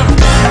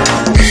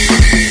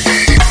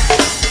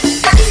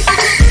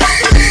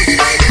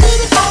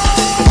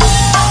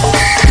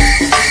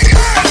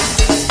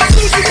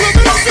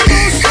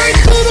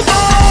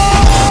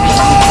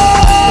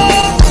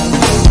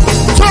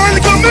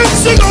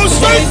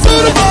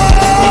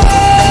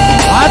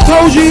 I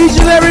told you each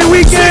and every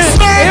weekend,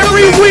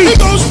 every week,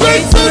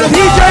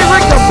 DJ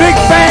Rick, the big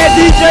bad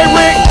DJ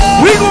Rick,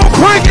 we gonna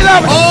crank it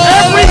up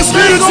every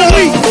single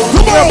week.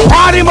 We're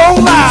Party Mode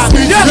Live,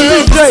 yes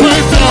DJ,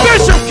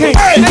 Bishop King,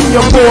 and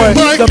your boy,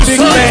 the big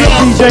bad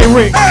DJ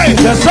Rick.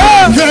 Yes sir.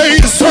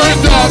 It's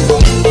turned up.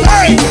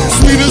 Hey,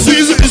 Sweet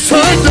Aziza is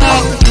turned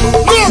up.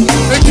 Look,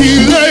 the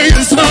Keeley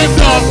is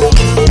turned up.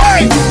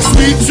 Hey,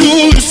 Sweet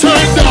Jewel is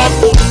turned up.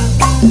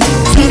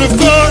 To the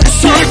floor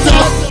is turned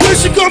up. When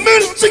she come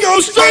in, she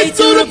goes straight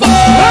to the bar.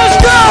 Let's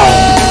go.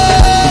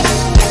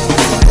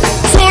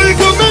 So you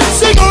come in,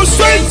 she goes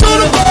straight to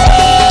the bar.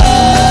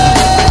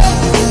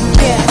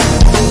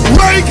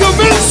 Ray come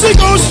in, she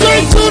goes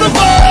straight to the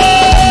bar.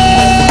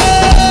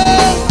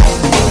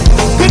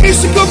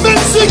 Denise come in,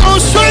 she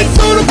goes straight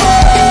to the bar.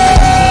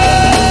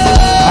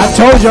 I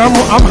told you, I'm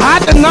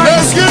hot tonight.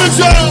 Let's get it,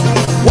 y'all.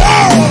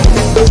 Wow.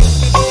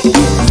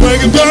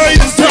 Frank and Barry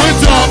is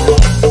turned up.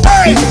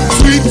 Hey,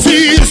 Sweet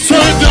Tea is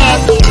turned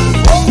up.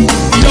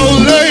 Yo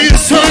Lay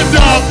is turned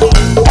up.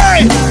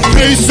 Hey,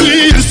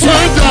 KC is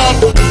turned up.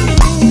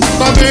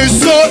 My man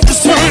Short is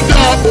turned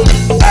up.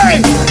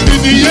 Hey,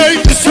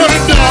 58 is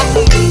turned up.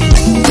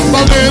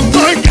 My man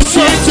Mike is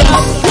turned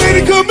up. When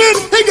he come in,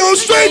 he goes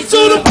straight to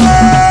the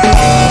bar.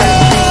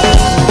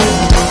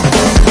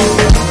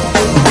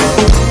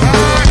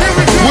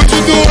 What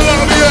you doing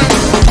out here?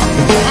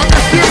 I'm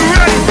just getting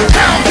ready.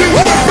 Now you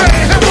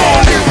ready? Come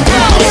on,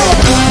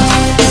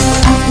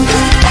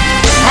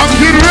 I'm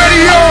getting ready,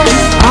 y'all.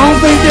 I don't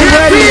think they're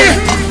ready yet.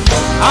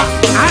 I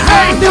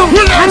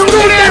don't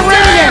think they're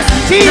ready yet.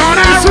 He's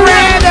not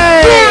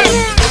ready.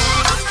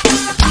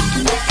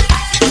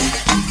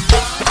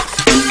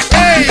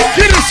 Hey,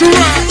 get us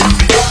around.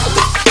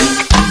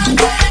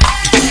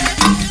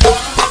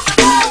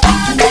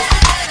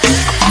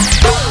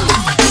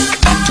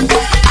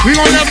 We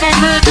gonna let my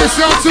man get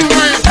some too,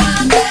 man.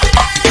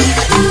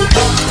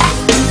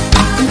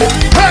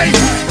 Hey,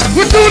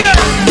 we do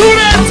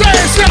that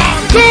dance, y'all.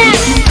 Do it.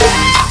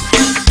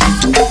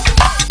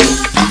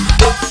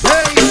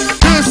 Hey,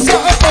 this oh.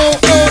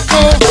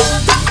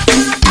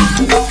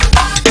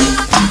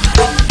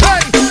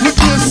 Hey, with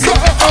this oh.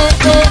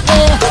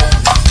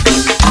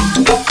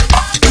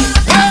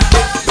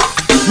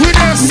 With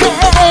this oh.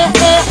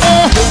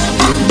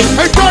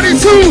 Hey,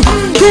 32,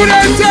 do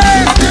that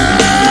dance.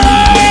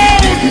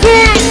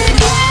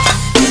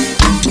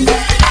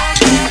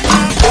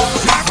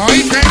 Oh,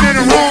 he came in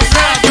the wrong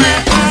time, man.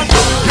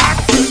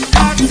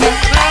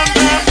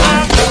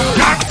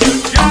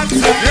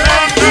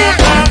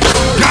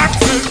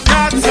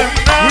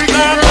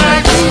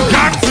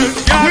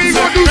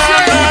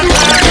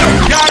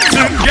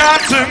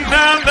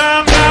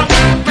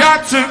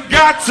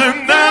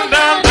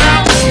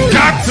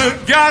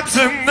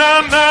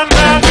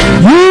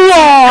 You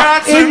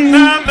are in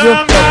with the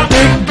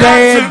big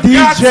bad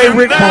DJ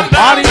Rick from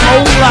Party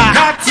Mode Live.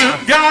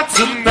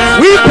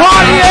 We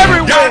party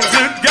everywhere.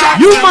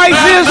 You might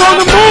see us on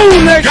the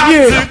moon next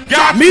year.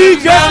 Me,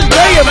 Justin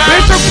Day, and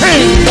Bishop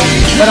King.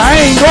 But I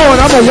ain't going.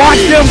 I'm going to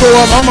watch them go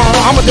up. I'm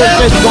going to just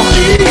let you go.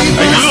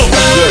 Hey, look,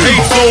 the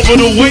hate's over,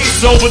 the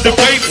weight's over, the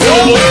bait's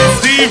over.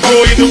 Steve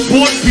Roy, the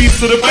fourth piece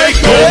of the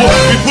makeover.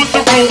 We put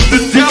the room to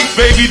death,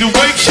 baby, the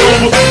wake's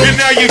over. And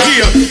now you're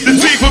here, the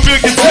team for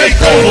million take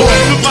over.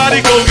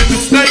 Somebody go get the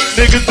snake,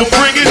 niggas, to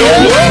bring it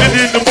over. And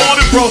in the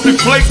morning, frosted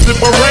flakes in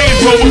my Range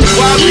Rover.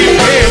 While we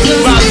ahead,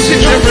 my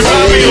shit,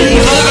 everybody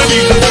over. All of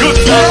these is good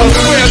stuff, I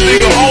swear,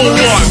 nigga, hold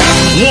on.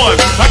 One,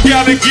 I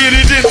gotta get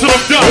it into the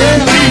dust.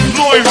 Steve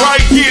Floyd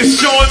right here,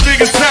 showing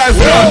niggas how it's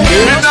done.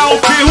 And I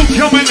don't care who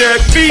coming at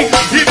me.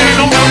 It ain't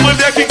no number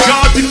that can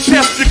guard the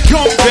chest to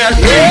come back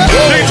me.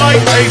 They like,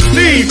 hey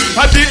Steve,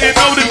 I didn't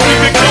know that you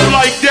could go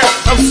like that.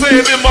 I'm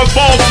saying in my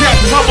ball cap,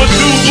 I'ma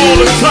do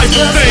all the type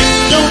of things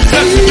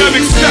that you never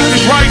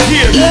accepted right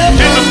here in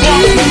the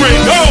boxing ring.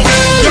 Oh,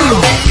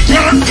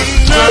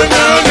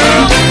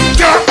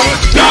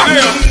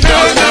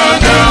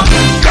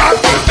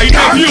 hey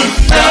nephew.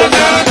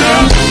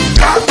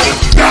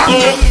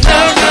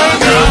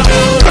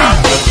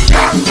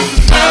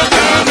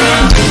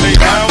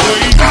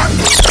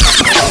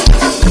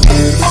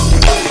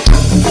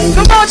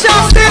 Come on,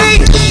 Charles City.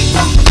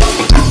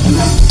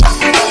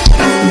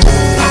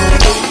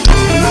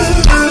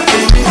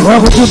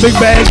 Welcome to Big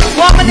Bag.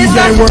 Woman is DJ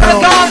up. World.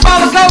 Go.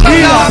 We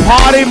are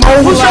Party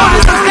Mode Who's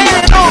Live.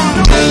 standing on?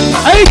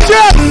 Hey,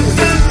 Jeff.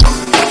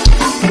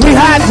 We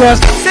hot,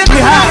 Justin. We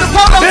hot.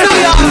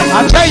 Listen,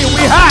 I tell you,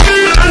 we hot.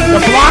 The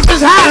block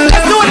is hot.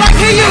 let's do it like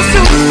he used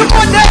to. Come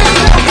on,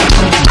 Dave.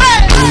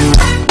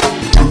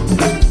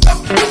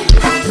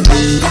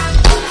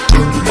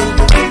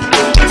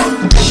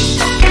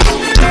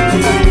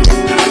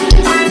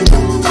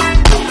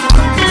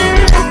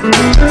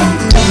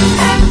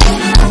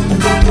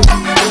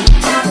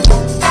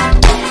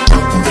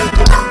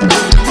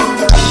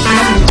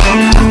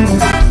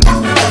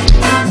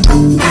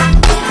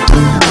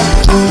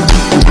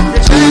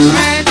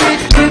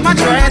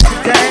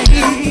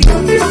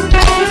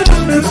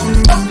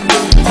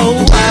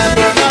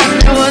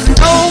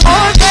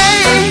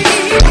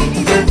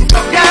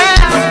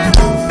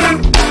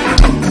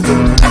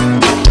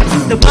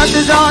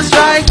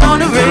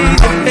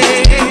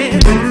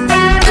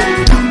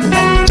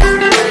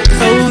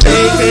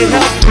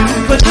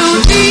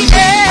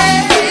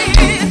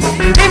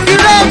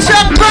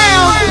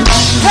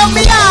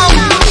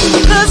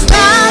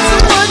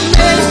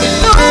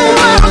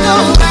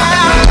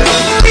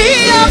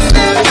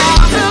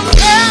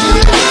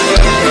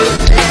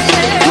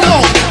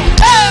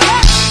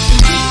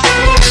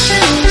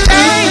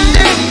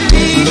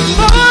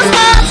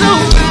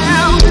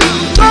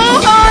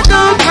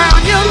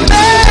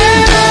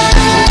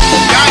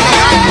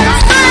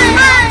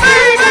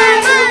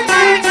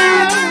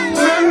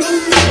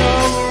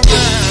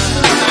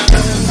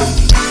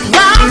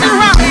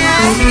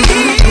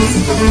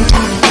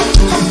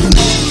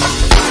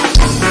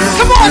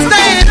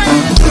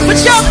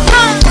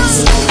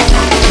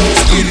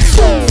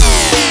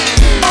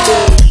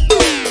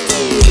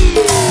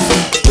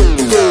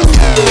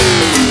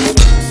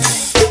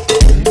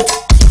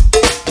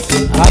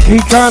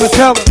 keep trying to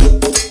tell them.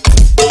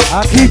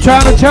 I keep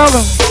trying to tell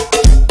them.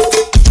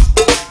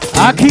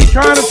 I keep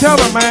trying to tell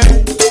them,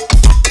 man.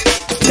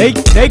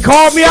 They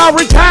called me out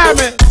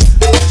retirement.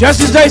 Just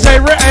as they say,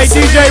 hey,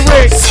 DJ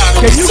Rick,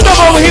 can you come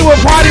over here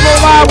with Party Mode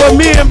Live with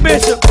me and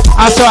Bishop?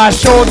 I said, I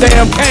sure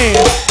damn can.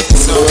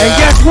 And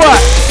guess what?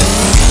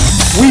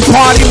 We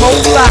Party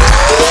Mode Live.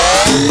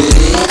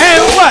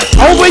 And what?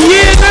 Over a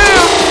year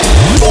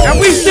now.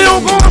 And we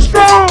still going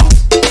strong.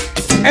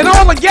 And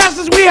all the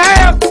guests we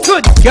have,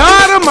 good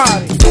God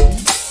Almighty.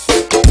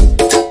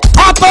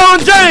 Hawthorne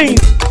James,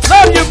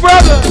 love you,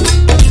 brother.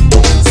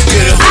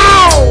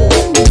 Ow!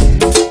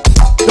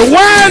 The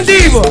Wine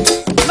Diva,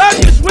 love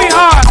you,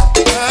 sweetheart.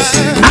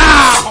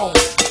 Ow!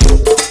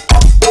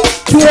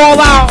 To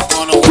all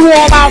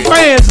our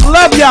fans,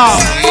 love y'all.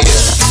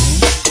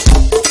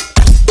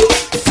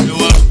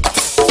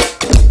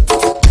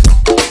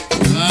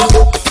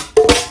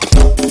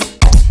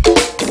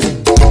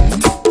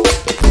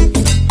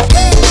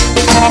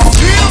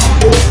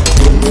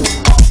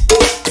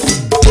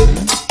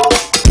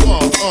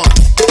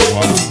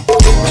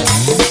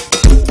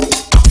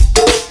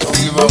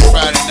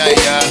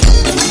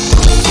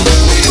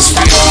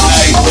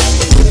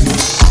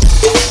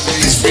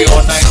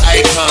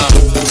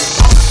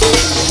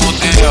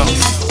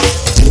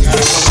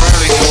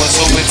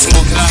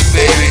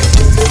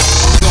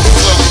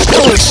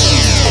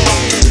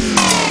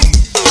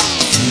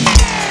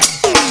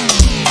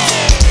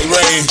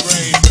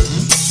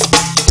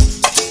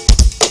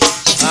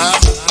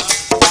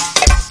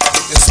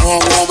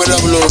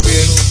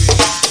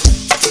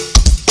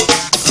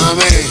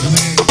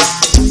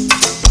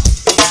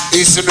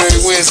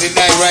 Wednesday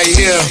night right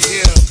here.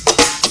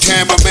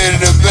 Cameraman in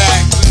the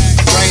back,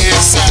 right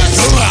hand side.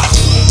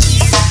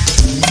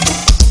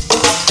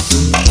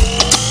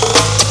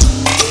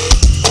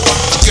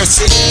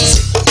 Just it.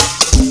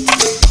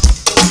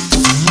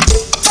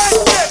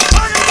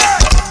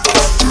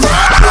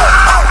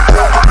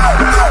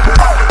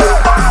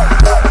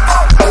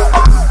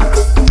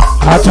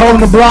 I told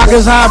him the block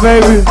is high,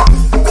 baby.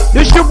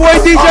 This your boy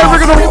DJ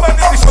Rick on the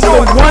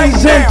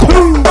ones and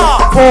twos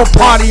for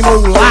Party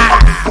Mode Live.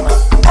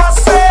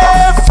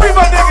 Free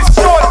my niggas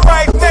short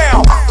right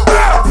now.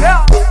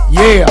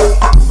 Yeah.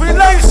 We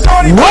lay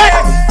shorty what?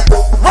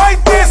 Right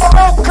there,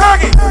 smoke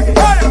cookie.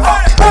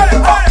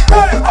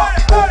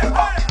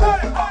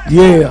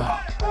 Yeah.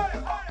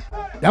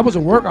 That was a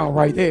workout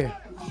right there.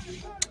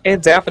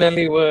 It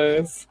definitely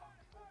was.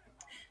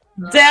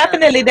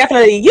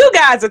 Definitely. You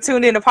guys are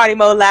tuned in to Party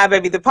Mode Live,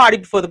 baby. The party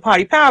before the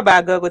party, powered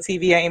by Google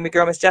TV. I am your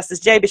girl, Miss Justice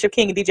J, Bishop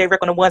King, and DJ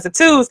Rick on the ones and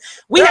twos.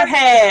 We have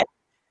had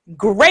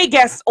great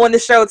guests on the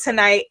show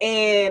tonight,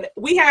 and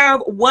we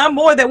have one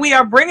more that we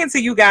are bringing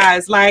to you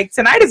guys. Like,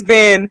 tonight has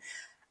been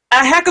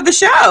a heck of a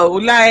show.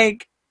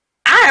 Like,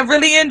 I have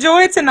really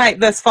enjoyed tonight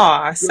thus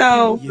far.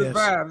 So yes,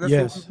 That's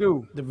yes. what we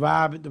do. The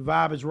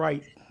vibe is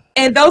right.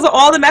 And those are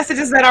all the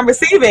messages that I'm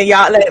receiving.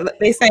 Y'all,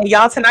 they saying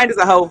y'all tonight is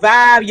a whole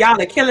vibe. Y'all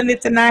are killing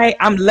it tonight.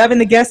 I'm loving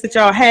the guests that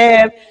y'all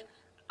have.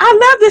 I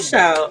love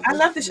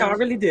the show. I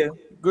really do.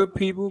 Good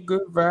people,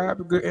 good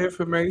vibe, good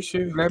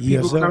information. Let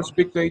people come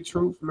speak their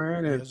truth,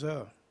 man. And,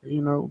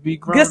 you know, be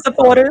good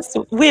supporters.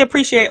 We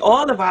appreciate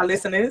all of our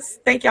listeners.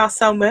 Thank y'all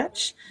so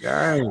much.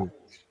 Dang.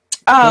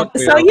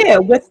 So yeah,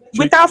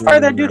 without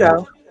further ado,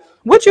 though,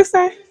 what you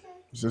say?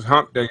 This is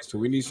hump day, so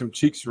we need some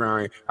cheeks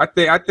around here.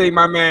 I think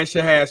my man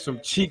should have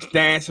some cheeks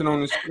dancing on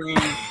the screen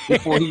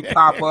before he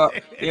pop up.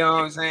 You know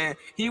what I'm saying?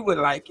 He would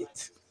like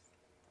it.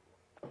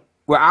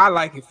 Well, I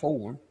like it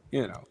for him,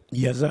 you know.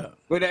 Yes, sir.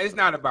 But it's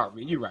not about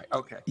me. You're right.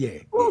 Okay. Yeah.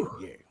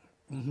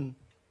 Mm-hmm.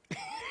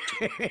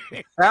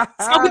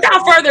 So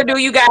without further ado,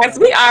 you guys,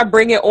 we are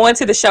bringing on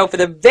to the show for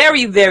the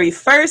very, very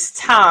first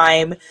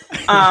time.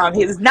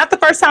 It's not the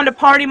first time to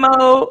Party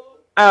Mode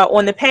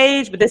on the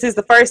page, but this is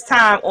the first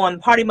time on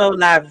Party Mode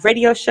Live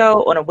radio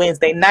show on a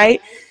Wednesday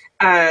night.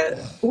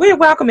 We're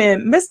welcoming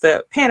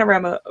Mr.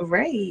 Panorama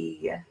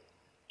Ray.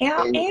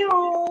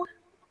 Ow.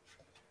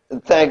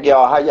 Thank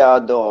y'all. How y'all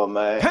doing,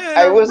 man?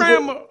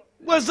 Panorama,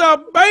 what's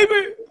up,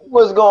 baby?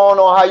 What's going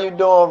on? How you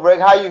doing, Rick?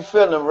 How you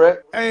feeling,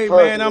 Rick? Hey,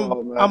 man,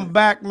 I'm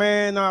back,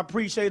 man. I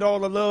appreciate all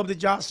the love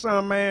that y'all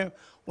sent, man.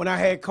 When I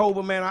had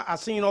COVID, man, I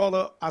seen all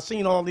the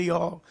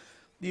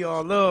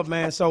love,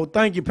 man. So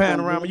thank you,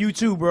 Panorama. You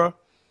too, bro.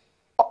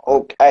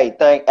 Okay,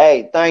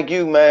 thank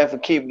you, man, for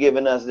keep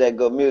giving us that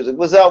good music.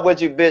 What's up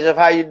with you, Bishop?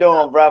 How you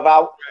doing,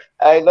 bro?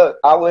 Hey, look,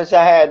 I wish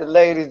I had the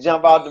ladies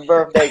jump out the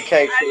birthday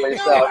cake for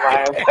themselves,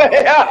 man.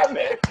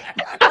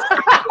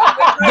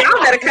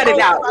 Y'all better cut it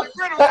out.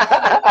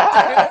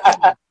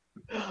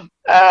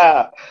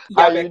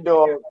 How you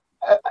doing?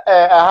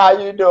 How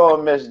you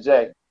doing, Miss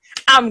J?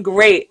 I'm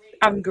great.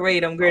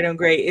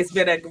 It's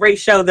been a great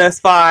show thus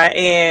far,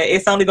 and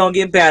it's only gonna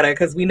get better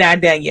because we're not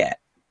done yet.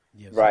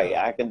 Right,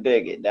 I can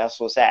dig it. That's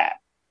what's happening.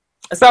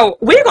 So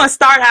we're gonna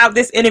start out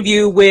this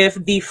interview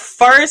with the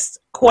first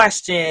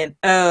question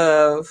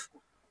of,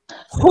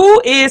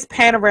 who is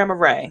Panorama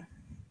Ray?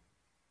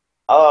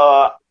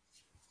 Panorama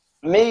Ray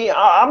Me,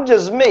 I'm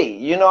just me.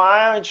 You know,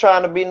 I ain't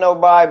trying to be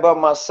nobody but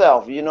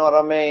myself. You know what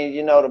I mean?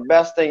 You know, the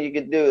best thing you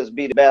can do is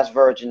be the best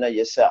version of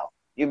yourself.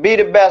 You be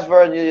the best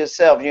version of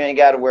yourself, you ain't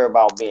got to worry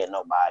about being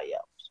nobody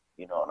else.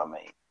 You know what I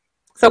mean?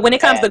 So when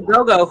it comes to And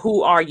go-go,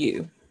 who are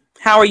you?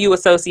 How are you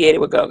associated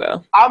with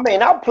go-go? I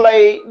mean,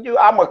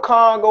 I'm a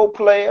Congo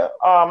player.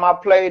 I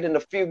played in a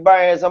few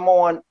bands. I'm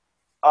on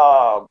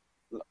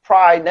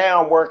probably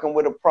now I'm working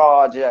with a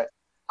project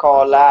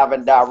called Live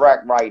and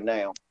Direct right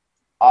now.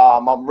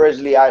 I'm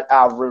originally I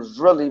was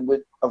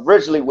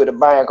originally with a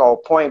band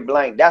called Point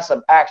Blank. That's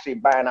actually a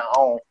band I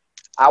own.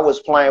 I was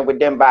playing with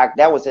them back.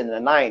 That was in the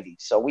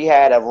 '90s. So we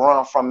had a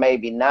run from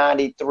maybe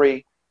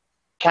 '93.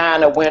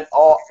 Kind of went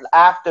off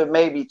after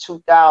maybe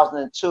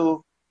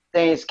 2002.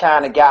 Things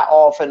kind of got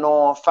off and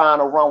on.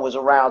 Final run was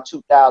around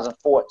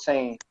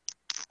 2014,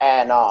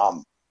 and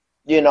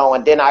you know,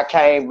 and then I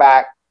came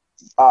back.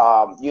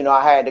 You know,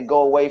 I had to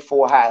go away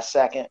for a hot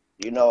second.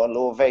 You know, a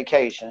little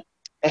vacation.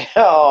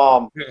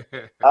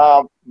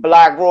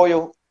 Black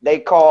Royal, they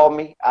called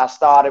me. I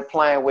started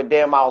playing with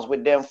them. I was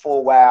with them for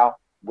a while.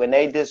 When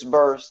they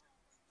dispersed,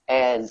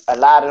 and a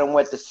lot of them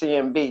went to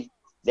CMB,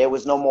 there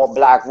was no more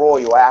Black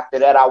Royal. After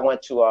that, I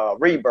went to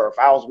Rebirth.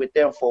 I was with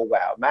them for a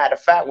while. Matter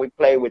of fact, we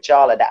played with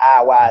y'all at the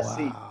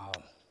IYC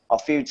a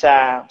few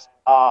times.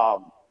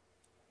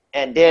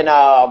 And then,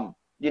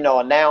 you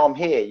know, now I'm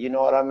here. You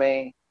know what I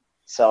mean?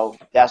 So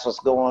that's what's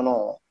going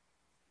on.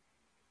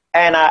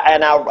 And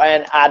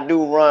I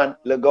do run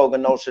La Goga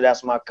Nostra.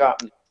 That's my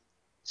company.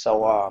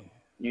 So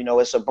you know,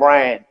 it's a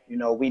brand. You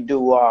know, we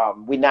do.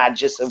 We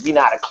not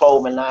a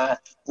clothing line.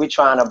 We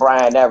trying to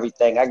brand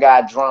everything. I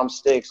got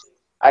drumsticks.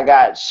 I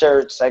got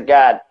shirts. I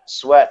got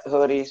sweat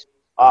hoodies.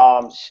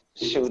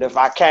 Shoot, if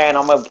I can,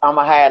 I'm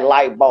gonna have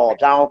light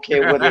bulbs. I don't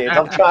care what it is.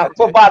 I'm trying to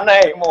put my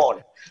name on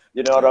it.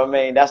 You know what I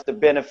mean? That's the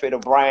benefit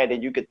of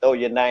branding. You could throw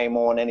your name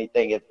on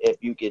anything if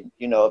you could,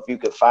 you know, if you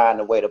could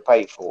find a way to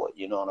pay for it.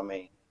 You know what I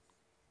mean?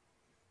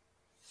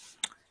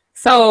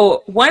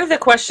 So one of the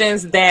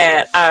questions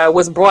that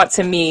was brought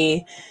to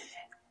me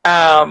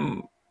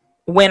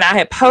when I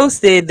had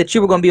posted that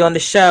you were going to be on the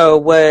show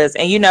was,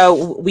 and you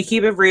know, we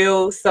keep it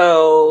real,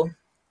 so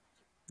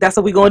that's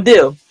what we're going to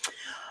do.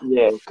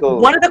 Yeah, cool.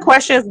 One of the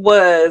questions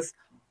was,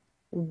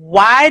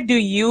 why do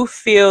you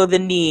feel the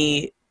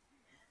need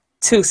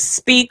to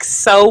speak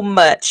so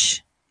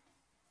much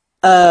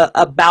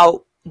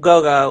about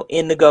go-go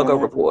in the go-go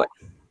report?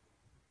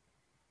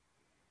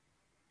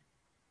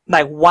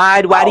 Like,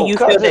 why do you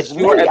feel that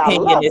your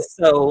opinion is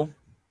so,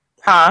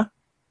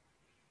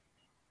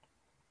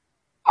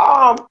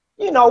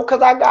 you know,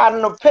 because I got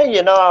an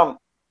opinion. I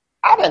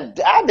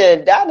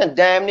done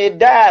damn near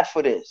died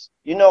for this.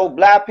 You know,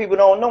 black people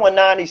don't know in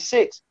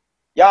 '96.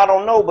 Y'all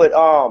don't know, but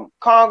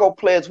Congo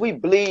players, we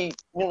bleed.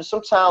 You know,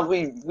 sometimes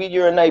we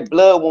urinate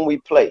blood when we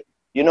play.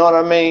 You know what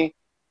I mean?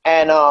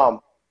 And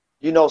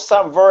you know,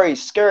 something very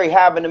scary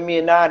happened to me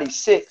in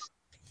 '96.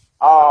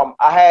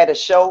 I had a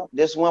show.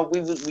 This one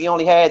we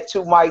only had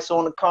 2 mics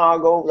on the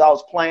Congo. I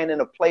was playing in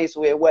a place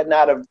where it wasn't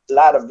a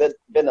lot of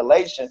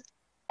ventilation,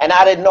 and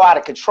I didn't know how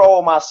to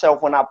control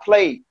myself when I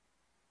played.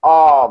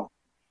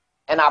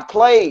 And I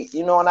played,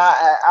 you know, and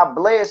I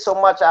bled so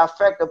much I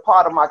affected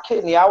part of my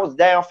kidney. I was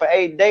down for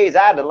 8 days.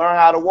 I had to learn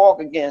how to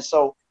walk again.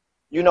 So,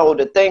 you know,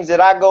 the things that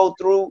I go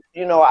through,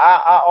 you know,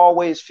 I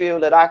always feel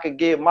that I could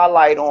give my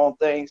light on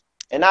things.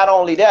 And not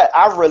only that,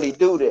 I really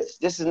do this.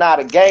 This is not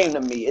a game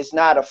to me. It's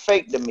not a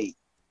fake to me.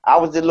 I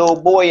was the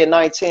little boy in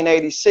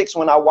 1986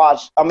 when I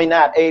watched, I mean,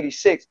 not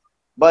 86,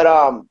 but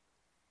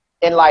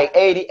in like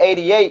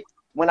 88,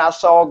 when I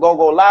saw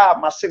Go-Go Live,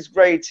 my 6th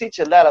grade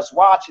teacher let us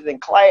watch it in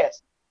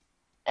class.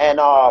 And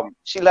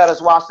she let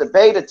us watch the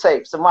beta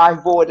tape. Somebody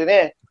brought it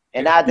in.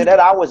 And after that,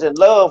 I was in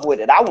love with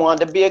it. I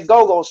wanted to be a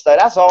go-go star.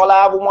 That's all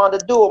I ever wanted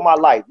to do in my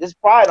life. This is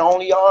probably the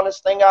only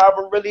honest thing I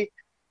ever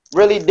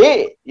really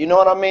did. You know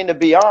what I mean? To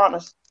be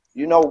honest.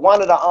 You know,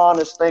 one of the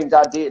honest things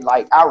I did,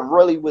 like, I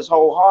really was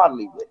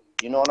wholeheartedly with it.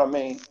 You know what I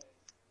mean?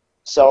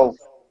 So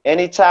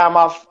anytime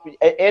I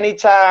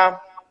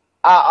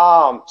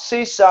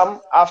see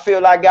something, I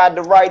feel I got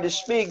the right to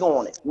speak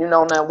on it. You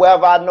know, now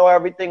whether I know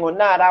everything or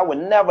not, I would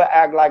never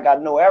act like I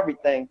know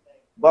everything.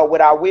 But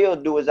what I will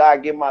do is I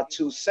give my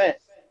 2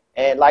 cents.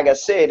 And like I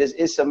said,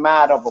 it's a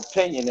matter of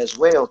opinion as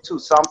well too.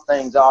 Some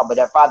things are, but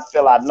if I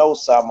feel I know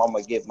something, I'm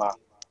gonna get my,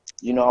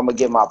 you know, I'm gonna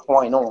get my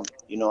point on it.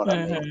 You know what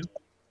I mean?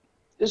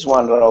 It's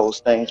one of those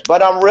things.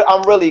 But I'm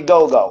really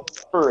go-go.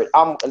 Period.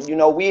 You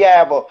know, we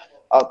have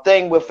a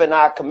thing within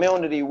our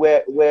community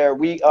where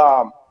we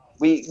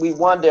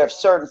wonder if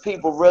certain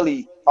people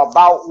really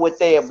about what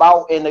they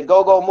about in the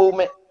go-go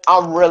movement.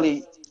 I'm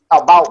really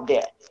about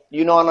that.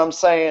 You know what I'm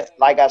saying?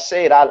 Like I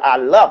said, I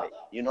love it.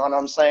 You know what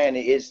I'm saying?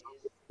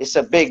 It's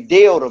a big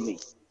deal to me.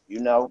 You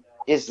know,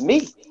 it's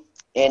me,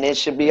 and it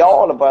should be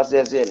all of us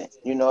that's in it.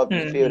 You know, if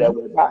you feel that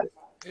way about it.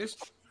 It's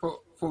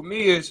for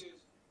me. It's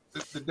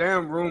the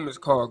damn room is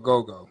called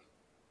Go-Go,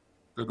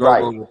 the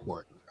Go-Go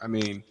Report. I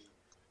mean,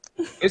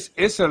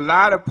 it's a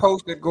lot of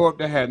posts that go up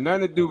that had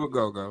nothing to do with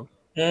Go-Go.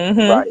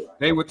 Right.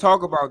 They would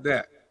talk about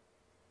that.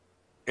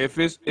 If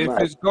it's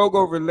Right.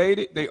 go-go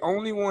related, they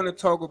only want to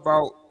talk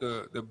about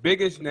the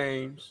biggest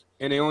names,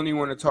 and they only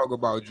want to talk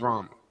about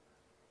drama.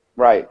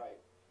 Right.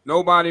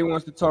 Nobody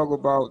wants to talk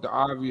about the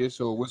obvious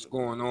or what's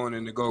going on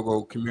in the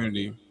go-go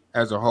community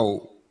as a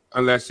whole,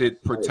 unless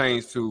it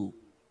pertains to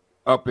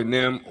upping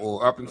them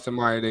or upping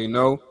somebody they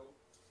know,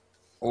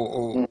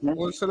 or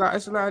well, it's a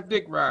lot of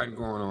dick riding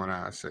going on,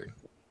 I say.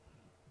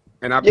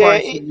 And I Yeah,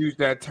 probably shouldn't use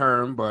that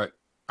term, but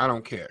I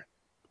don't care.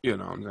 You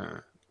know what I'm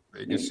saying?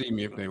 They can see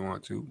me if they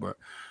want to, but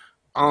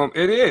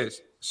it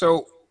is.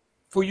 So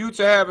for you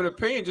to have an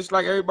opinion, just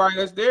like everybody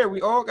that's there,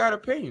 we all got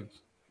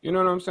opinions. You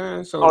know what I'm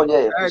saying? So Oh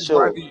yeah, for ask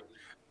sure. why do you-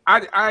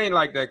 I ain't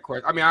like that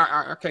question. I mean,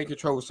 I can't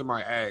control what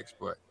somebody asks,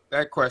 but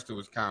that question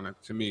was kind of,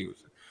 to me,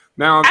 was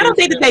now. I don't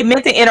think that they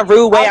meant it in a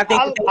rude way. I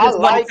think that they I just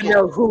wanted like to it.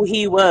 know who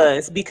he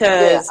was Yeah,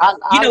 because it's a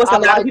I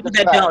lot of like people the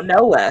that fact. don't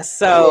know us.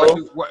 So,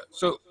 So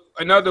so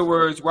in other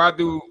words,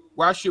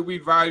 why should we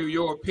value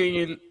your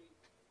opinion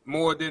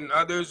more than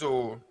others,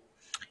 or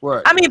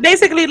what? I mean,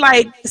 basically,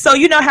 like, so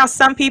you know how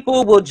some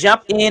people will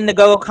jump in the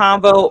Go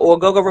Convo or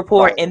Go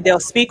Report and they'll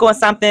speak on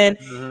something,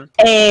 Mhm.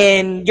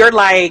 and you're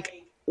like,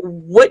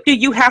 what do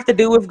you have to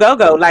do with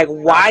Go? Like,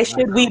 why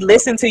should we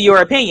listen to your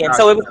opinion?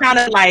 So it was kind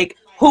of like,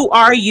 who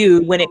are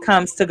you when it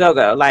comes to Go?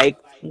 Like,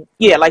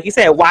 yeah, like you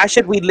said, why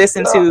should we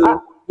listen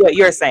to what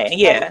you're saying?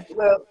 Yeah.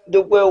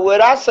 Well,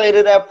 what I say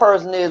to that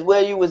person is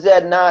where you was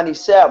at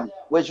 97,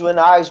 which you in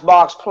the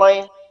icebox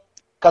playing,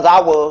 because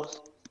I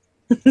was.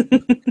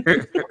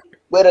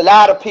 With a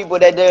lot of people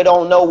that they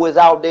don't know was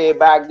out there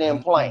back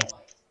then playing.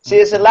 See,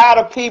 it's a lot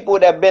of people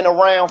that been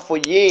around for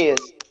years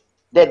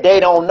that they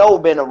don't know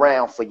been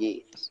around for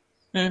years.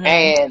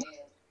 And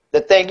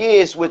the thing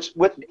is,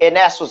 and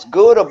that's what's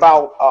good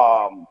about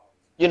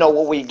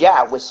what we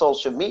got with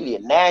social media.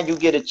 Now you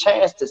get a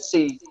chance to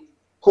see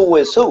who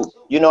is who.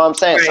 You know what I'm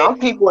saying? Right. Some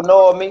people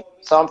know me,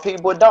 some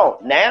people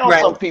don't. Now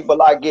Right. some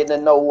people are getting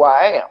to know who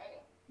I am.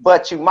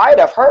 But you might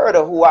have heard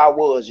of who I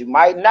was. You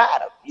might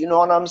not have. You know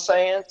what I'm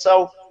saying?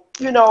 So,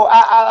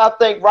 I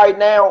think right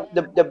now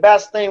the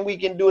best thing we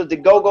can do is the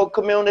go-go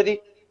community.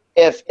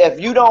 If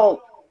you don't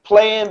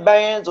play in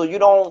bands or you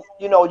don't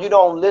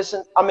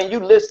listen, I mean, you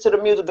listen to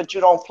the music, but you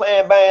don't play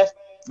in bands,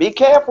 be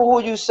careful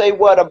who you say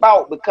what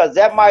about, because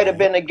that might have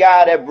been a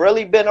guy that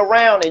really been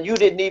around and you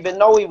didn't even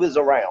know he was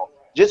around.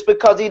 Just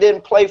because he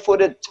didn't play for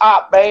the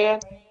top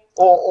band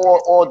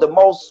or the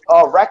most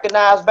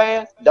recognized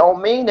band,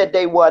 don't mean that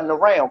they wasn't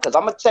around. Because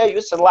I'm going to tell you,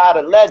 it's a lot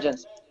of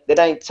legends that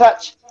ain't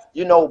touched,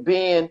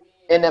 being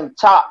in them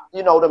top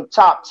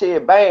tier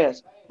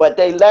bands, but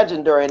they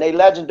legendary, and they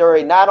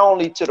legendary not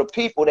only to the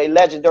people, they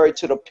legendary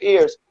to the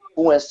peers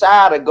who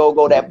inside of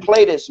go-go that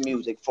play this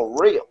music for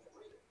real.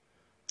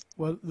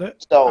 Well,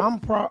 So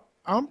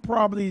I'm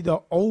probably the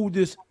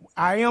oldest.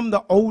 I am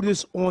the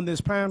oldest on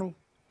this panel.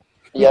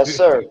 yes,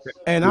 sir.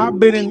 And I've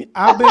been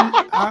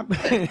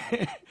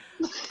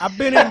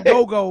in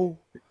go-go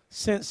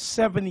since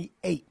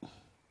 '78.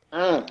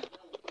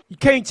 You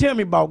can't tell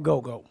me about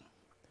go-go.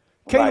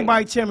 Can't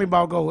nobody tell me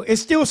about go-go.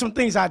 It's still some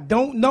things I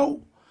don't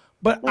know,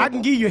 but I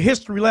can give you a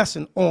history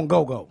lesson on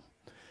go-go.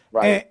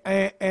 Right.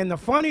 And the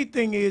funny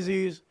thing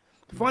is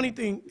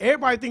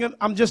everybody think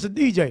I'm just a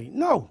DJ.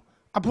 No,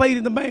 I played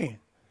in the band.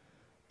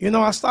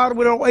 I started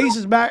with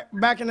Oasis back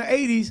in the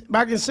 80s,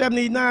 back in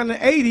 79 and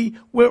 80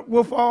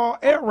 with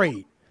Air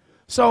Raid.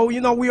 So,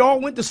 we all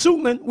went to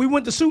Suitland. We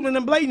went to Suitland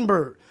and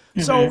Bladenburg.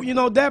 So,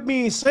 that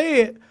being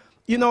said,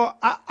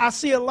 I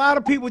see a lot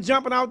of people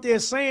jumping out there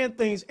saying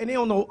things, and they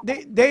don't know.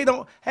 They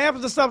don't, half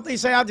of the stuff they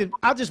say,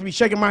 I just be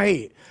shaking my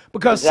head.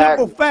 Because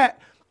simple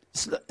fact,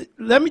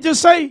 let me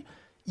just say,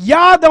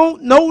 y'all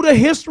don't know the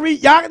history.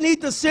 Y'all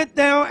need to sit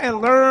down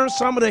and learn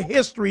some of the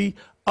history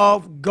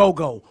of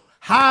go-go.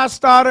 How it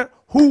started,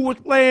 who was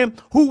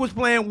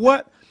playing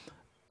what.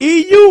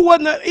 EU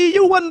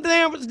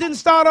didn't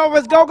start off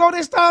as go-go.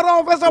 They started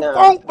off as a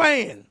funk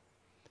band.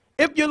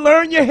 If you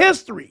learn your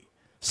history,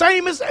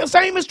 same as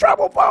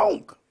Trouble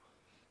Funk.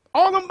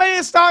 All them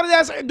bands started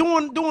as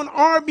doing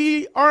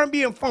R&B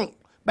and funk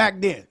back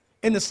then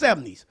in the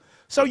 70s.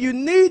 So you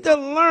need to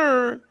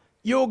learn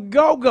your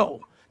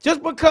go-go.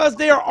 Just because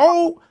they're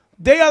old,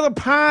 they are the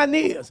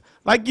pioneers.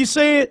 Like you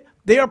said,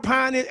 they are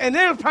pioneers, and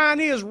they're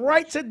pioneers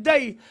right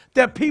today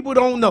that people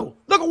don't know.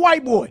 Look at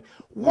White Boy.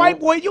 White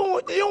Boy,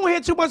 you don't hear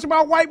too much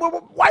about White Boy,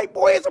 but White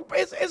Boy is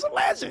a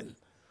legend.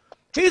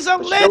 He's a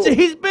legend. Sure.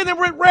 He's been in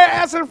with Rare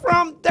Acid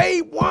from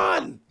day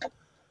one.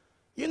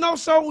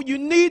 So you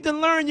need to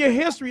learn your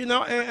history,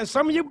 and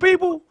some of you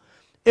people,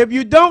 if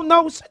you don't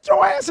know, sit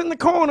your ass in the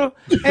corner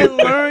and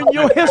learn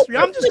your history.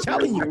 I'm just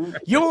telling you.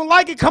 You don't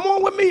like it, come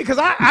on with me, because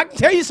I can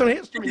tell you some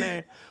history,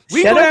 man.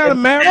 We go down to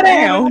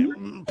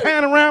Marriott,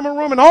 Panorama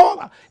Room, and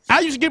all. I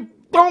used to get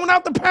thrown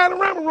out the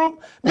Panorama Room.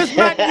 Miss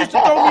Mac used to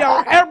throw me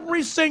out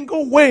every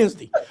single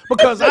Wednesday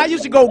because I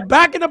used to go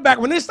back in the back.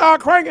 When they start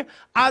cranking,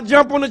 I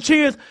jump on the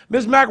chairs.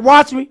 Miss Mac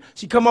watch me.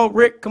 She come on,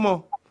 Rick, come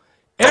on.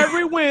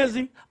 Every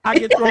Wednesday, I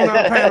get thrown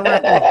out of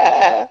Panorama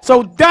Room.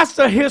 So that's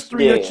the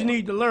history that you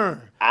need to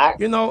learn.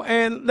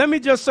 And let me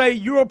just say,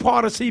 you're a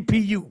part of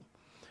CPU.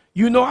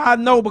 You know, I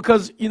know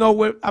because, you know,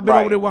 I've been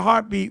over Right. there with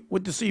Heartbeat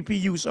with the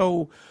CPU.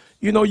 So,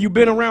 you know, you've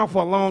been around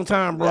for a long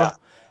time, bro. Yeah.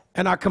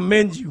 And I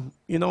commend you.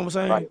 You know what I'm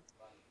saying? Right.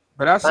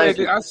 But I Thank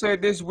said you. I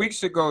said this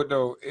weeks ago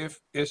though, if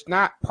it's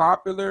not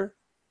popular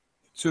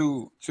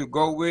to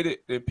go with it,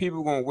 then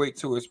people gonna wait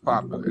till it's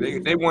popular.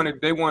 They want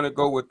to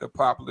go with the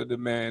popular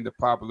demand, the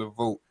popular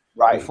vote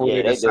Right. before Yeah,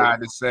 they they do.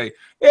 decide to say,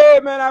 "Yeah,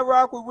 man, I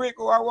rock with Rick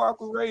or I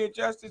rock with Ray and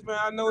Justice, man.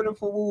 I know them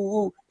for woo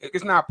woo."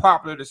 It's not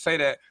popular to say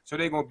that, so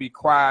they're gonna be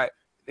quiet.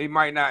 They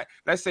might not.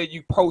 Let's say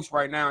you post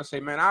right now and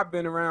say, "Man, I've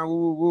been around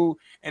woo woo,"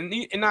 and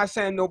not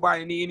saying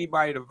nobody need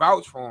anybody to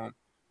vouch for them.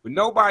 But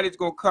nobody's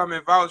gonna come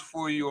and vouch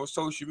for you on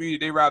social media.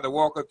 They rather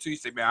walk up to you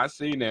and say, "Man, I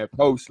seen that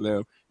post,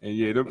 Slim," and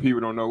yeah, them people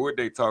don't know what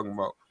they talking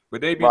about.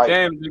 But they be Right.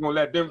 damned if they're gonna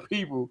let them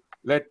people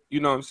you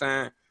know what I'm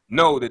saying,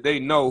 know that they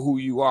know who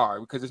you are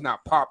because it's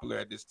not popular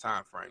at this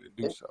time frame to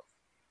do so.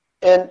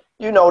 And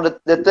you know,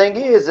 the thing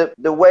is that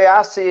the way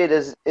I see it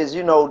is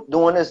you know,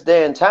 during this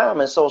day and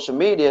time in social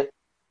media,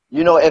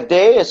 you know, if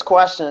there is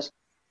questions,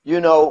 you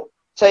know,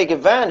 take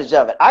advantage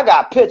of it. I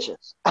got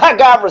pictures, I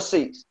got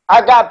receipts,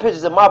 I got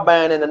pictures of my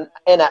band in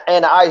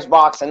the ice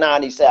box in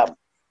 '97.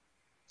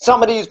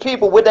 Some of these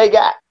people, what they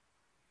got,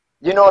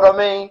 you know what I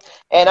mean?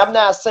 And I'm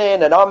not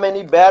saying that I'm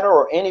any better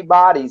or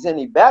anybody's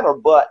any better,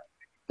 but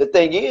the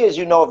thing is,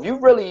 you know, if you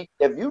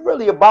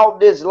really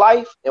about this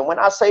life, and when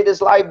I say this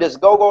life, this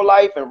go-go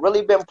life, and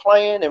really been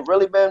playing and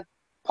really been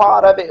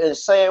part of it and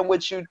saying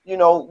what you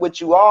know, what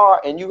you are,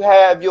 and you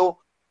have your,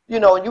 you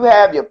know, you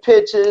have your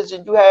pictures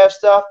and you have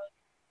stuff,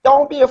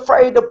 don't be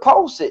afraid to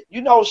post it,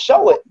 you know,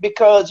 show it,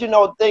 because, you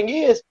know, the thing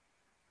is,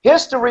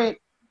 history,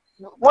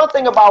 one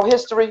thing about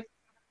history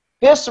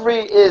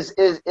is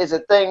a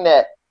thing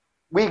that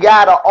we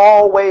gotta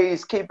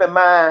always keep in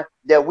mind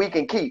that we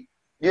can keep,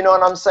 you know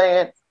what I'm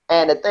saying?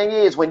 And the thing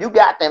is, when you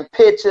got them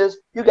pictures,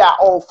 you got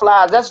old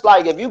flyers. That's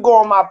like if you go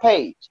on my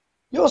page,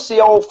 you'll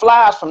see old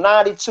flyers from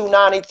 92,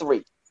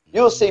 93.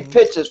 You'll see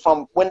pictures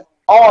from when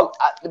all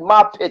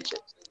my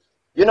pictures.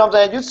 You know what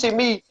I'm saying? You see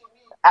me,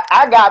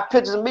 I got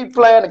pictures of me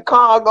playing the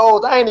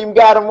Congos. I ain't even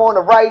got them on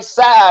the right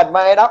side,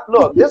 man.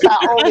 Look, this how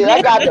old it is.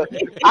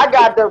 I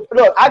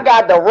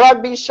got the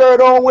rugby shirt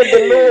on with the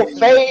little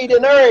fade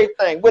and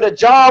everything, with a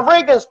John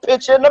Riggins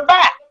picture in the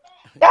back.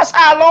 That's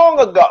how long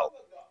ago.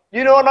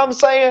 You know what I'm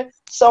saying?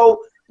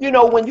 So, you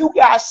know, when you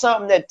got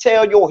something that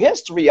tell your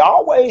history,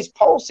 always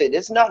post it.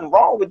 There's nothing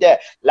wrong with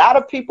that. A lot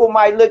of people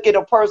might look at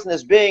a person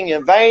as being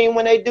in vain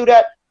when they do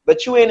that,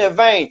 but you ain't in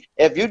vain.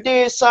 If you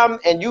did something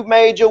and you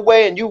made your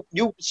way and you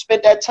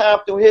spent that time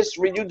through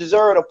history, you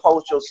deserve to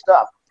post your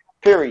stuff,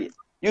 period.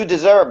 You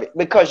deserve it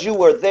because you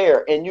were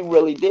there and you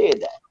really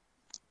did that.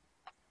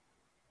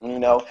 You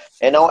know,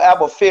 and don't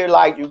ever feel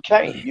like you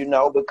can't, you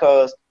know,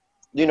 because,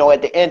 you know,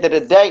 at the end of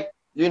the day,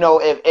 you know,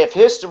 if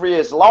history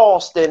is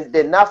lost, then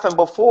nothing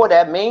before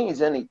that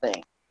means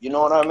anything. You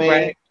know what I mean?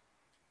 Right.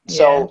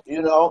 So,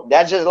 you know,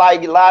 that's just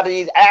like a lot of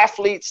these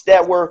athletes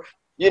that were,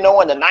 you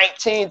know, in the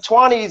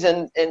 1920s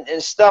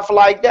and stuff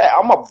like that.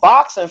 I'm a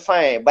boxing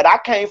fan, but I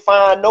can't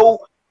find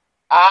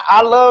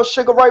I love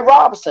Sugar Ray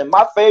Robinson,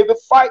 my favorite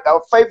fight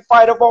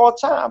of all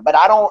time. But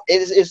I don't,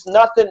 it's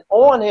nothing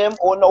on him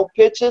or no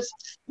pictures,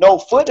 no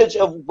footage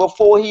of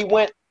before he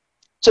went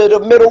to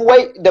the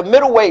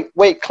middleweight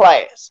weight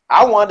class.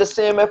 I wanted to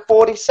see him at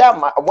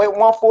 47. I went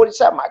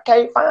 147. I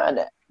can't find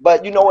that.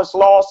 But you know, it's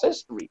lost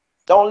history.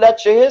 Don't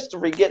let your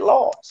history get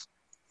lost.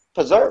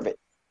 Preserve it.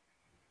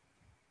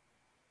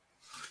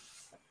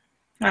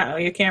 Uh-oh,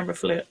 your camera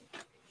flipped.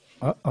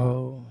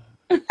 Uh-oh.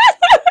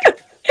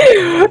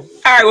 All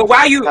right, well,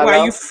 while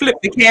you flip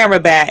the camera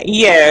back,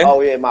 yeah.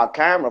 Oh yeah, my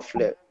camera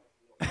flipped.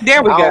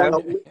 There we I go. don't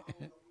know.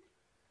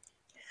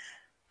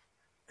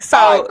 So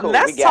All right, cool.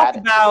 let's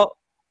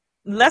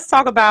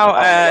talk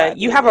about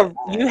you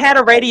had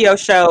a radio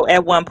show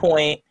at one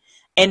point,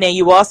 and then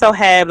you also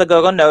have the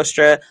Go-Go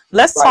Nostra.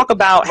 Let's talk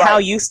about how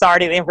you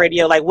started in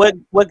radio. Like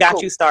what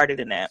got you started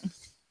in that?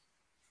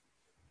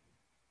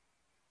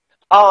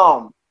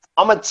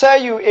 I'm gonna tell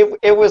you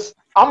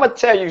I'm gonna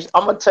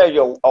tell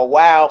you a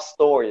wild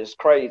story. It's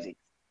crazy.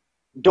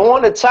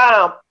 During the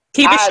time,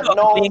 keep it short.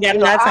 You ain't got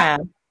enough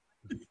time.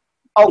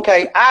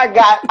 Okay, I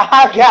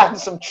got in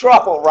some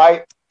trouble,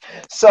 right?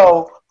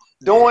 So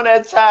during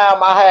that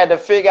time, I had to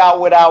figure out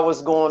what I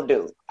was going to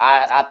do.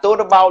 I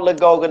thought about La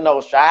Go-Go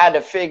Nostra. I had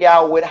to figure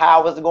out how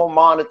I was going to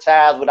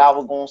monetize, what I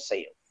was going to sell.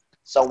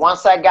 So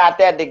once I got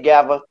that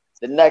together,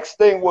 the next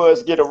thing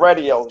was get a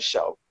radio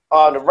show.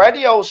 The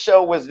radio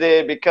show was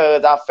there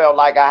because I felt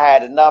like I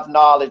had enough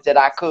knowledge that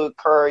I could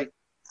carry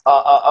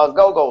a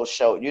go-go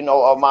show, you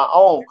know, of my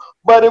own.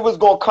 But it was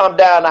going to come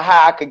down to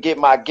how I could get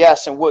my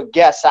guests and what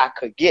guests I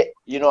could get.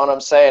 You know what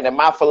I'm saying? And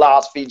my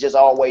philosophy just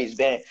always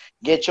been,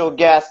 get your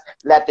guests,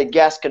 let the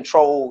guests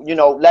control, you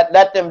know,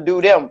 let them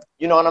do them.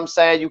 You know what I'm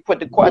saying? You put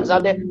the questions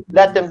out there,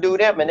 let them do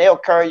them, and they'll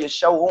carry your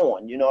show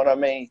on. You know what I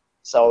mean?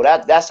 So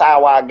that's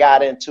how I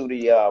got into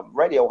the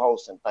radio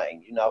hosting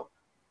thing, you know.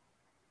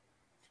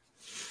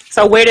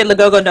 So where did La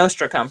Go-Go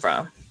Nostra come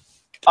from?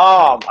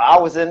 I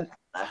was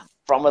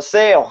from a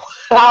sale.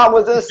 I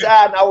was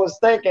inside and I was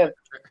thinking,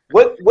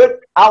 what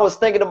I was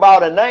thinking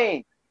about a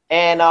name,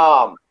 and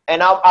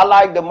I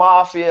like the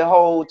mafia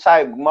whole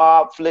type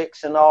mob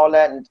flicks and all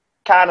that, and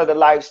kind of the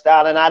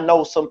lifestyle. And I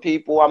know some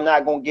people. I'm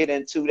not gonna get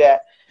into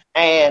that.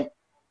 And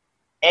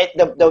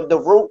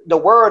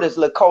the word is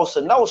La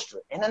Cosa Nostra.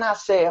 And then I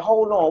said,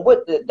 hold on,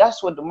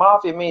 that's what the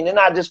mafia mean. And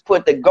I just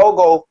put the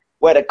go-go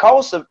where the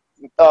Cosa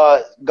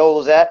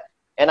goes at,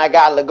 and I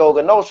got La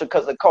Cosa Nostra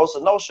because the Cosa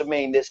Nostra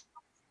mean this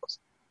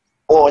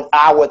or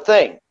our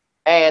thing.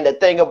 And the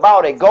thing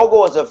about it,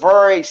 go-go is a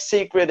very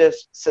secretive,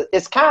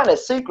 it's kind of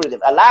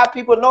secretive. A lot of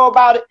people know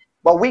about it,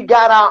 but we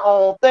got our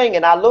own thing.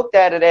 And I looked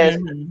at it as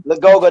La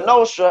Cosa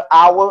Nostra,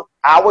 our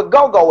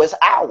go-go is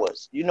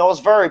ours. You know, it's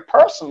very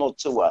personal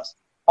to us,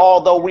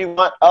 although we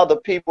want other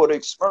people to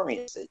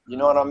experience it. You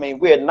know what I mean?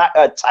 We're not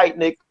a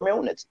tight-knit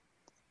community,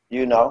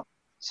 you know?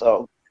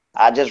 So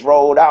I just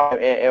rolled out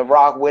and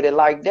rock with it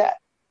like that.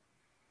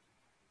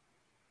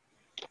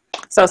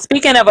 So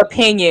speaking of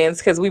opinions,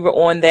 because we were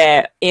on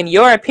that, in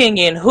your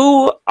opinion,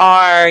 who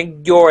are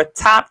your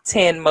top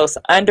 10 most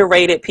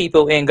underrated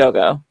people in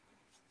go-go?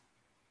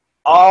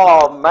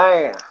 Oh,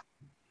 man.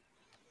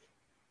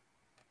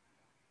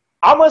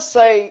 I'm going to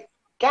say,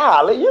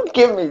 golly, you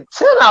give me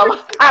 10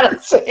 out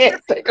of 10.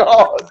 Take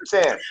all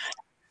 10.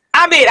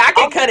 I mean, I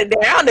can cut it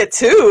down to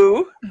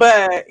 2,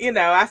 but, you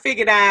know, I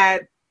figured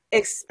I'd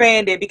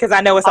expand it because I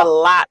know it's a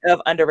lot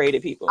of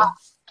underrated people.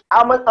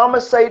 I'm going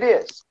to say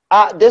this.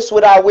 This is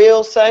what I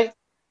will say.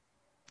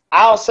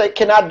 I'll say,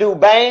 can I do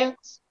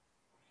bands?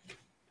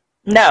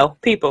 No,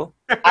 people.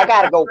 I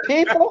gotta go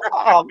people.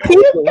 Oh,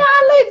 People.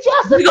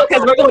 Golly,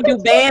 Because we're gonna do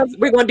bands.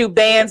 We're gonna do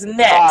bands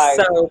next. Right.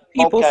 So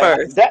people Okay.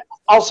 first.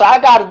 So I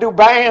gotta do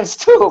bands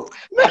too.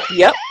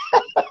 Yep.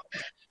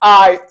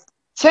 All right,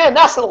 10.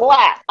 That's a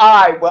lot.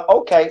 All right, well,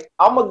 okay.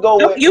 I'm gonna go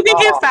with. You can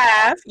get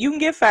 5. You can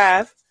get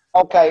 5.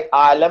 Okay.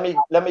 All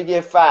right. Let me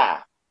get 5.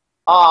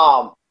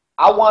 I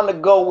want to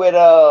go with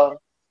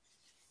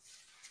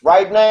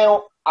right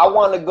now. I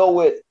want to go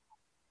with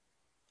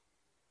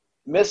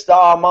Mr.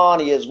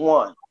 Armani is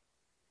 1.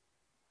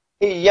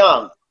 He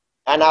young,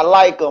 and I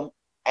like him,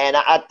 and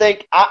I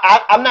think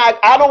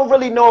I don't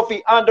really know if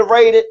he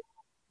underrated,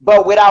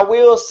 but what I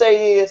will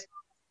say is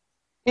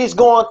he's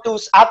going through.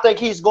 I think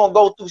he's gonna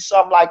go through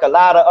something like a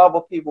lot of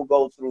other people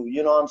go through.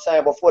 You know what I'm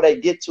saying? Before they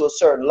get to a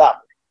certain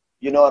level.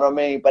 You know what I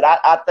mean? But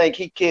I think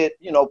he could.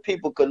 You know,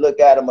 people could look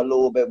at him a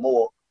little bit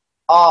more.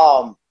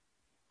 I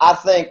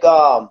think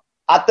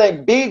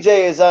BJ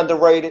is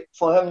underrated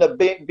for him to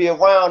be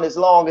around as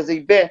long as he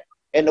been,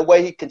 and the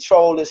way he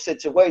controlled his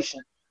situation.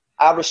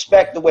 I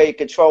respect the way he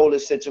controlled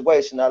his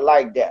situation. I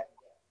like that.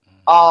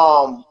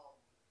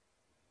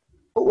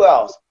 Who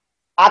else?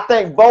 I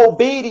think Bo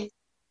Beatty.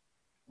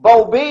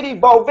 I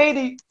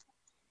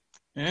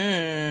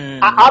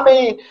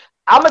mean,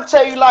 I'm gonna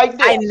tell you like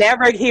this. I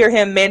never hear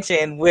him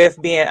mentioned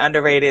with being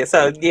underrated.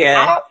 So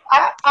yeah.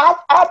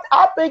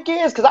 I think he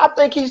is, because I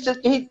think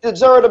he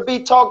deserved to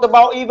be talked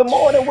about even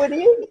more than what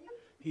he is.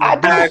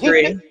 I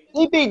agree.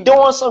 He be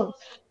doing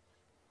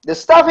the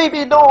stuff he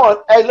be doing.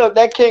 Hey, look,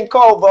 that King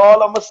Cobra,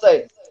 all I'm gonna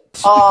say.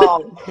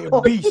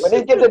 When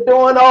he get to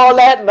doing all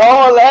that and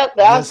all that,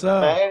 that's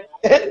man,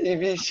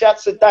 he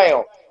shuts it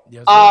down.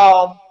 Yes,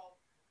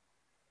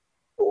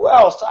 who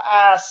else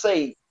I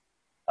say?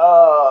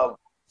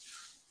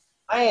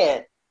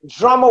 Man,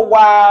 drummer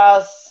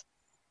wise,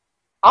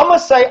 I'm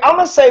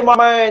gonna say my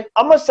man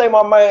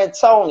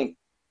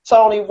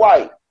Tony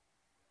White.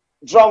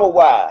 Drummer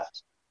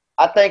wise,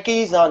 I think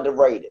he's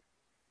underrated.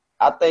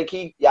 I think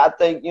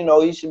you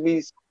know he should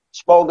be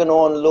spoken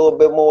on a little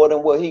bit more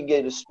than what he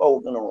gets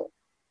spoken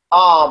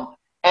on.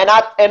 And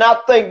I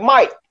think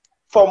Mike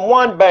from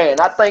One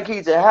Band, I think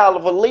he's a hell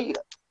of a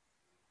leader.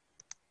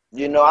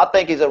 You know, I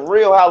think he's a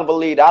real hell of a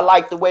leader. I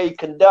like the way he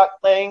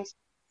conduct things,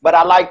 but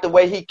I like the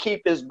way he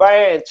keep his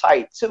band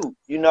tight too.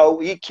 You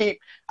know,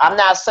 I'm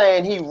not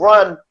saying he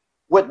run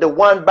with the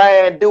One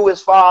Band do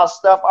as far as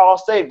stuff all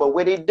say, but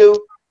what he do,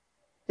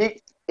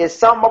 it's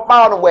something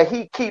about him where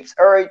he keeps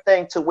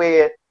everything to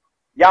where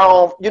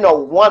y'all don't, you know,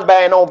 One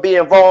Band don't be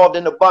involved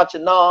in a bunch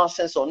of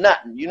nonsense or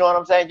nothing. You know what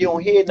I'm saying? You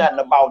don't hear nothing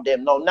about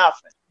them, no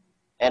nothing.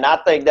 And I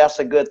think that's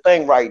a good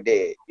thing right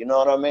there. You know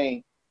what I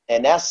mean?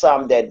 And that's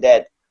something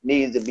that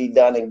needs to be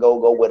done and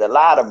go with a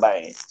lot of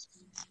bands.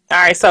 All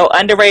right, so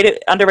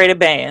underrated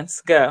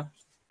bands. Go.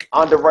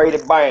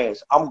 Underrated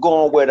bands. I'm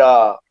gonna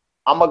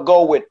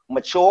go with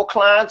Mature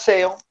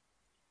Clientele,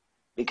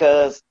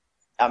 because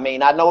I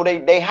mean I know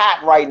they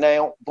hot right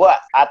now, but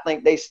I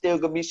think they still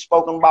could be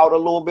spoken about a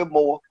little bit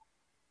more.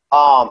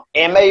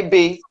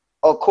 MAB,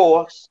 of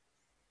course.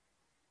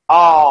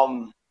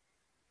 I'm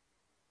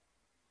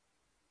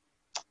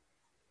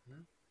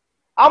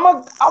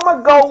gonna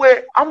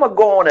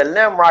go on a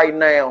limb right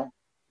now.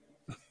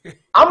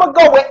 I'm gonna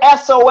go with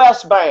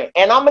SOS Band,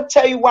 and I'm gonna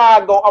tell you why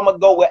I'm gonna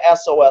go with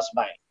SOS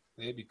Band.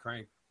 They'd be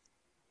cranky.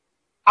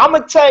 I'm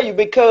gonna tell you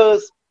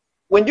because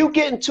when you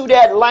get into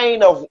that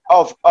lane of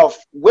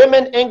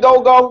women in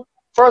go-go,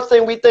 first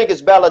thing we think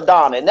is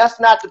Belladonna, and that's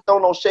not to throw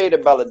no shade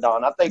at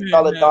Belladonna. I think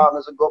Belladonna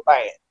is a good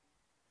band,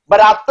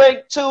 but I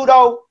think too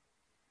though,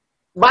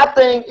 my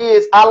thing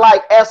is I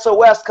like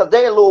SOS because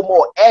they're a little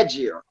more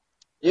edgier.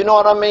 You know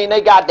what I mean?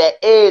 They got that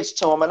edge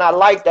to them, and I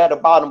like that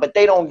about them, but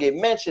they don't get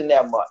mentioned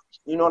that much.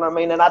 You know what I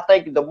mean? And I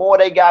think the more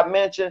they got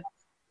mentioned,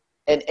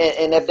 and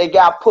if they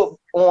got put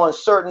on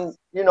certain,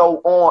 you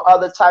know, on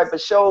other type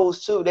of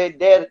shows too,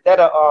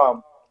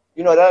 that'll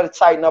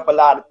tighten up a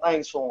lot of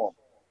things for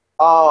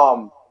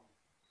them.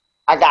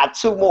 I got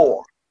two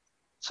more.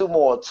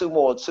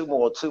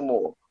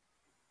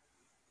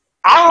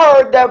 I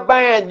heard that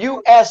band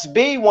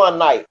USB one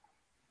night.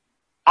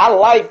 I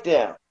liked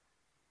them.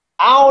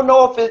 I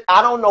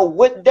don't know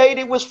what date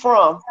it was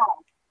from,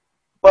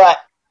 but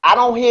I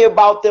don't hear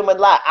about them a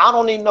lot. I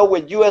don't even know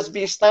what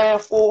USB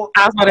stand for.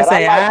 I was going to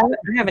say, I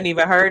haven't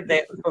even heard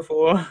that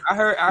before. I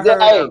heard.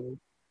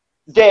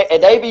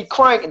 They be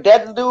cranking.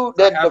 That dude,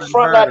 the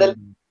front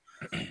line.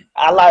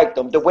 I like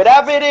them.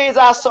 Whatever it is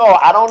I saw,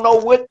 I don't know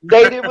what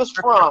date it was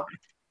from.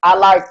 I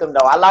like them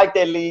though. I like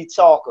that lead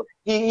talker.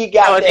 He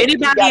got. So if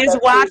anybody is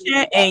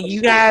watching and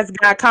you guys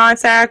got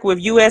contact with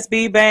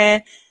USB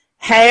band,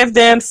 have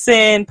them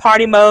send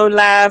Party Mode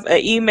Live an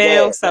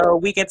email so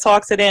we can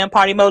talk to them.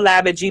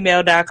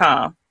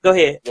 PartyModeLive@gmail.com. Go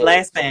ahead.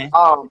 Last band.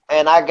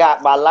 And I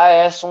got my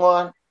last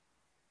one.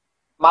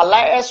 I'm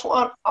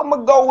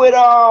gonna go with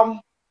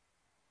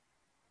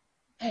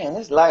Man,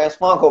 this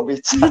last one gonna be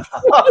tough.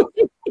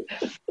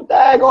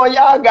 Daggone,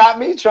 y'all got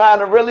me trying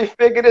to really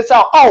figure this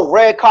out. Oh,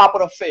 Red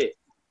Carpet Affair.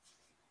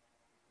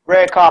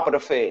 Red Carpet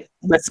Affair.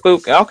 But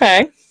Spook,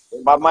 okay.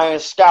 My man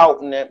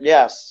scouting it,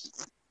 yes.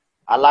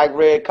 I like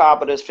Red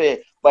Carpet Affair.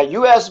 But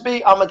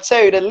USB, I'm gonna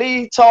tell you, the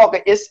lead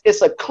talker,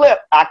 it's a clip.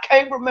 I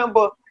can't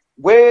remember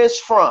where it's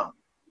from,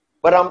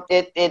 but all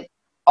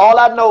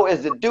I know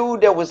is the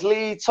dude that was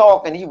lead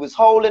talking, he was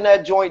holding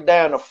that joint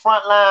down. The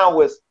front line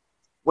was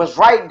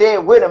right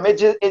there with him.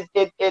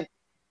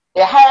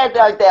 It had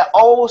like that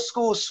old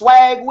school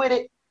swag with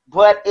it,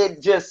 but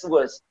it just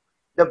was,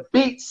 the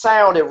beat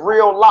sounded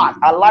real locked.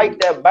 I like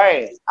that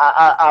band.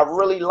 I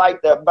really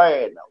like that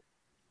band though.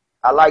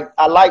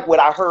 I like what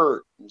I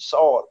heard and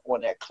saw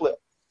on that clip.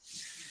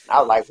 I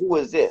was like, who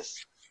is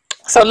this?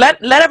 So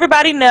let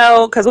everybody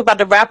know, because we're about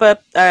to wrap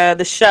up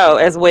the show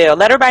as well.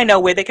 Let everybody know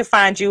where they can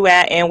find you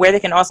at and where they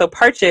can also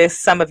purchase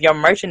some of your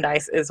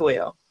merchandise as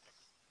well.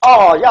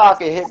 Oh, y'all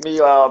can hit me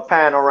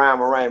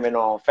Panorama Raymond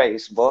on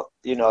Facebook.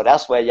 You know,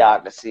 that's where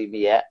y'all can see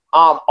me at.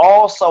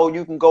 Also,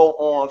 you can go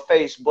on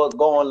Facebook,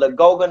 go on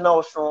Lagoga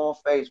Nostra on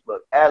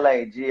Facebook,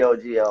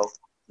 LAGOGO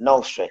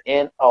Nostra,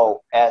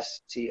 NOSTRA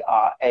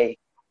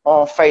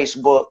on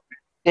Facebook.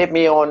 Hit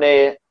me on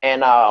there,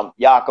 and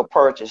y'all can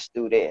purchase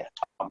through there.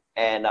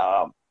 And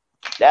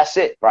that's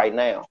it right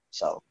now.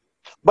 So,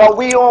 but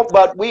we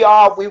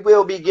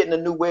will be getting a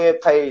new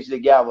web page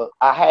together.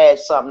 I had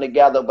something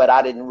together, but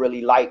I didn't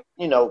really like,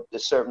 you know, the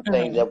certain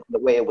things that the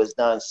way it was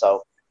done.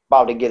 So,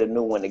 about to get a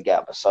new one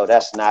together. So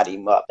that's not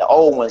even up. The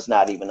old one's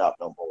not even up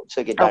no more.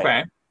 Took it down.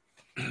 Okay.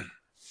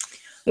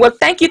 Well,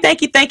 thank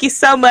you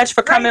so much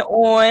for coming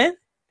on.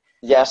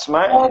 Yes,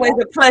 ma'am. Always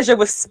a pleasure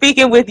with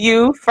speaking with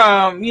you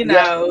from, you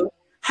know,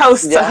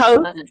 host to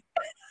host.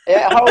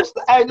 Yeah, host.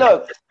 Hey,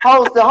 look,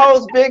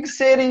 host big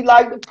city,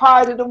 like the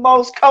party the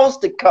most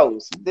coast to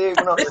coast. You dig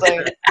what I'm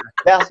saying?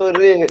 That's what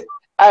it is.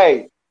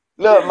 Hey,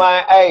 look,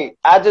 man. Hey,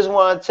 I just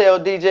want to tell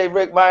DJ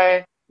Rick,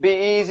 man,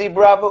 be easy,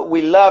 brother.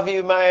 We love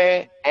you,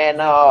 man, and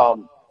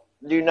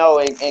you know,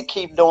 and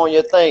keep doing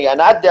your thing.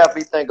 And I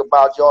definitely think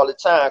about you all the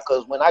time,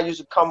 because when I used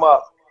to come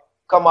up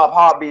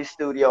Heartbeat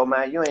Studio,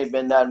 man, you ain't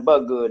been nothing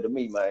but good to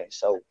me, man.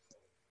 So,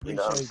 you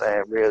know what I'm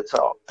saying? Real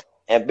talk.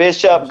 And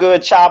Bishop,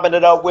 good chopping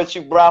it up with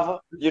you, brother.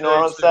 You know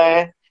what I'm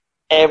saying?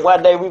 And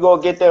one day we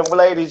gonna get them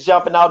ladies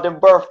jumping out them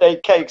birthday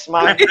cakes,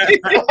 man.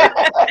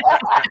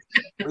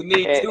 We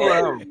need two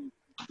of them.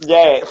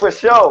 Yeah, for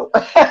sure.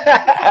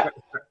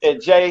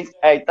 And Jay,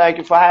 hey, thank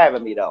you for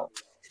having me, though.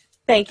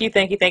 Thank you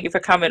for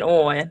coming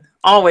on.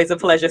 Always a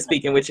pleasure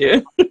speaking with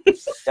you.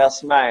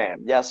 Yes,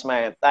 ma'am. Yes,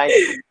 ma'am. Thank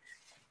you.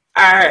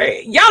 All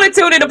right. Y'all are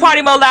tuned in to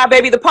Party Mode Live,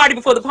 baby. The party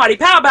before the party,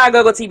 powered by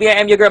GoGo TV. I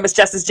am your girl, Miss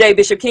Justice J,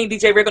 Bishop King,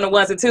 DJ Rick on the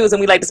ones and twos. And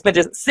we'd like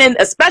to send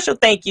a special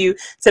thank you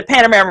to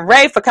Panorama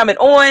Ray for coming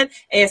on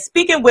and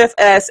speaking with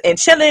us and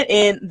chilling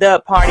in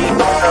the party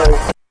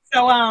mode.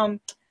 So,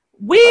 I'm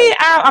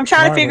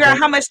trying to figure out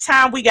how much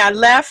time we got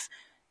left.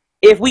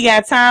 If we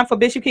got time for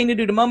Bishop King to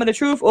do the moment of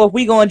truth, or if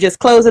we going to just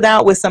close it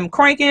out with some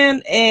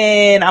cranking.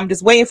 And I'm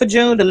just waiting for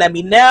June to let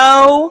me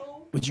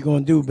know. What you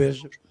going to do,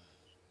 Bishop?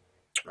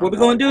 What we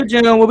gonna do,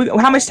 June?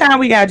 How much time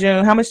we got,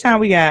 June? How much time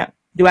we got?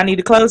 Do I need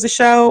to close the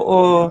show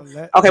or?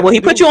 Okay, well, he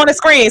put you on the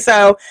screen,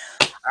 so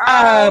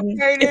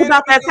it's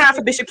about that time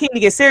for Bishop King to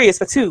get serious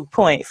for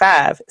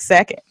 2.5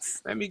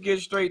 seconds. Let me get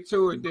straight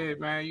to it, then,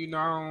 man. You know,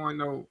 I don't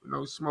want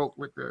no smoke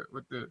with the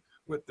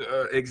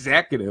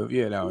executive.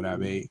 You know what I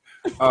mean?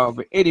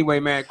 But anyway,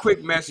 man,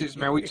 quick message,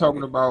 man. We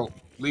talking about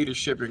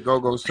leadership and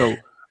go-go, so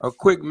a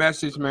quick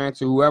message, man,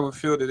 to whoever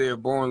feel that they're a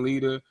born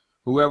leader.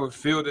 Whoever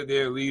feel that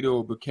their leader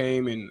or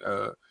became and,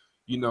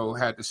 you know,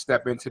 had to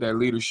step into that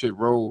leadership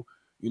role,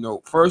 you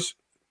know, first,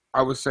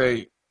 I would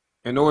say,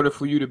 in order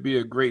for you to be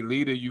a great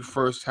leader, you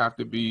first have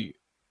to be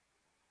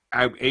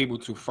able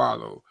to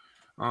follow.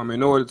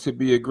 In order to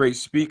be a great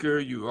speaker,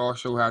 you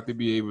also have to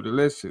be able to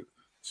listen.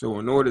 So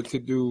in order to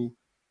do,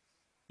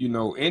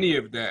 any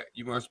of that,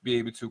 you must be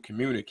able to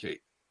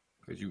communicate,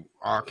 because you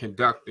are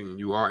conducting,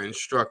 you are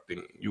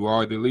instructing, you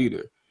are the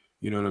leader.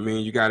 You know what I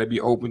mean? You got to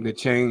be open to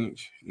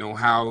change, know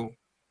how,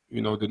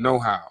 the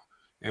know-how.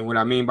 And what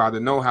I mean by the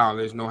know-how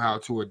is know how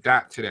to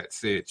adapt to that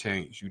said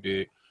change you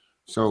did.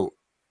 So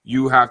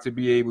you have to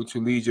be able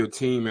to lead your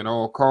team at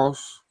all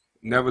costs.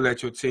 Never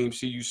let your team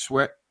see you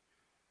sweat.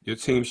 Your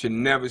team should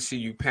never see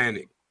you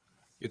panic.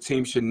 Your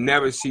team should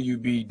never see you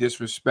be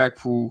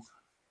disrespectful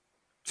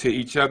to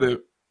each other,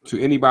 to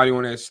anybody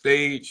on that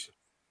stage.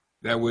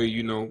 That way,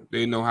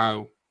 they know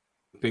how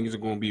things are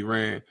going to be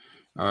ran.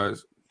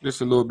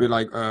 Just a little bit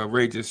like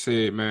Ray just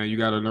said, man, you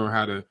got to learn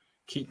how to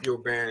keep your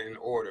band in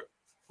order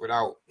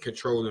without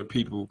controlling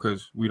people,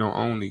 because we don't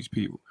own these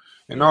people.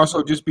 And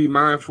also just be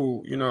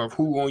mindful, of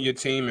who on your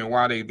team and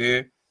why they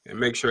there, and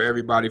make sure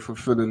everybody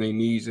fulfilling their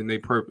needs and their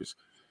purpose.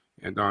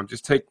 And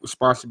just take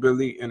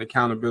responsibility and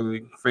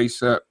accountability,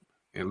 face up,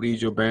 and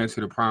lead your band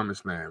to the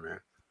promised land, man.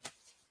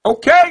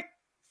 Okay.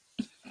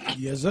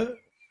 Yes, sir.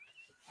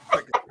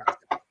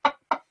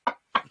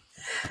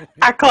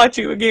 I caught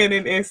you again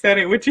and said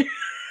it with you.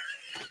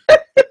 All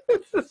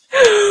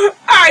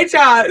right,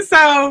 y'all.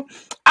 So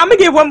I'm gonna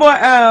give one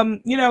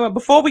more.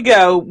 Before we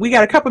go, we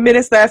got a couple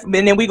minutes left, and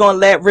then we're gonna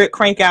let Rick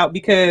crank out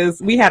because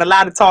we had a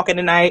lot of talking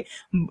tonight.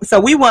 So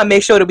we want to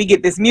make sure that we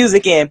get this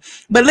music in.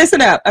 But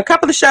listen up, a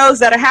couple of shows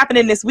that are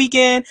happening this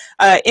weekend.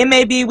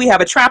 MAB, we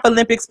have a Trap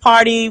Olympics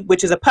party,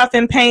 which is a puff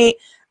and paint.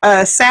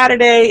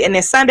 Saturday, and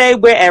then Sunday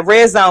we're at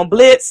Red Zone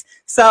Blitz.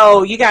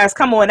 So you guys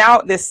come on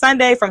out this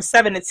Sunday from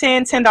 7 to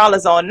 10,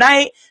 $10 all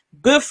night.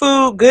 Good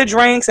food, good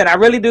drinks, and I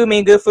really do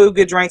mean good food,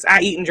 good drinks.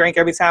 I eat and drink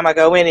every time I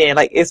go in there.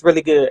 Like, it's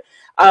really good.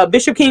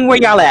 Bishop King, where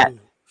y'all at?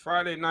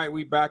 Friday night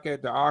we back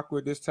at the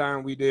Aqua. This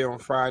time we there on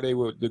Friday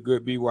with the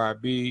good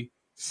BYB.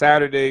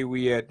 Saturday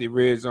we at the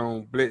Red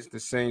Zone Blitz, the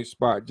same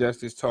spot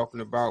Justice talking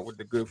about, with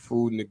the good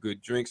food and the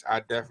good drinks. I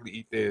definitely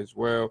eat there as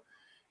well.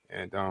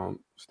 And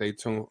stay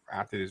tuned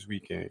after this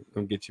weekend.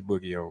 Come get your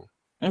boogie on.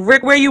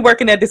 Rick, where you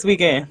working at this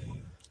weekend?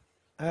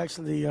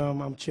 Actually,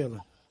 I'm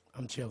chilling.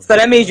 So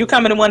that means you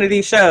coming to one of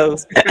these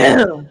shows.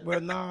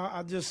 Well, no,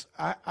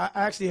 I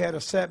actually had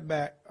a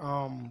setback.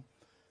 I'm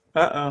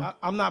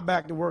not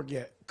back to work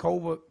yet.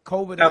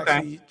 COVID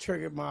actually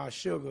triggered my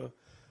sugar,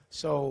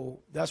 so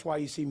that's why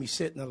you see me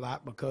sitting a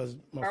lot, because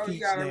my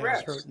feet now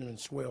is hurting and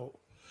swelled.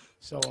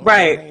 So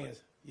right. My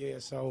hands, yeah.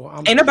 So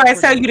ain't nobody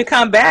tell you to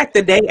come back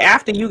the day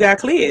after you got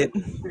cleared.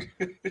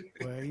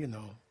 Well,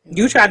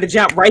 you tried to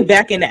jump right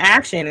back into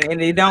action, and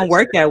it don't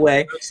work that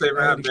way.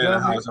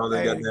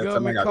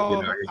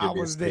 I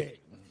was there.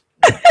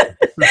 All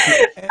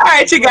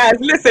right, you guys,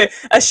 listen,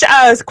 a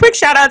quick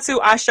shout out to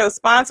our show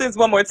sponsors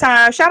one more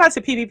time. Shout out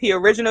to PBP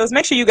Originals.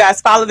 Make sure you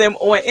guys follow them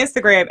on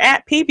Instagram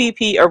at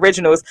PBP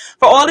Originals.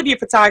 For all of your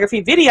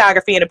photography,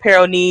 videography, and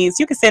apparel needs,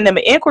 you can send them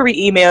an inquiry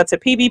email to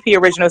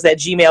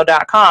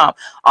pbporiginals@gmail.com.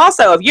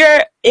 Also, if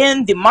you're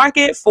in the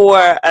market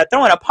for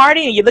throwing a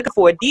party and you're looking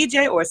for a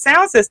DJ or a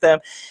sound system,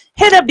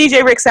 hit up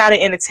DJ Rick Sound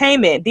and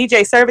Entertainment,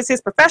 DJ Services,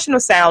 Professional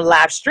Sound,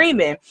 Live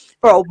Streaming.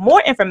 For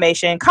more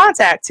information,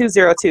 contact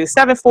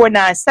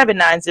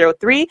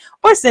 202-749-7903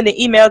 or send an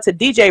email to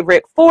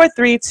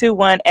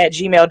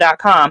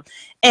djrick4321@gmail.com.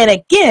 And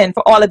again,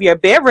 for all of your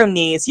bedroom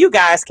needs, you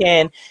guys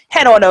can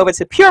head on over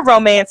to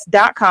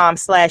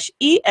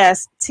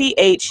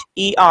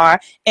pureromance.com/ESTHER,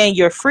 and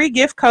your free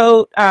gift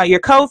code, your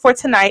code for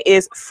tonight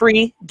is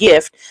free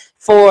gift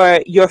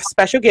for your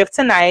special gift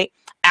tonight.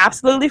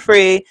 Absolutely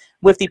free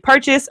with the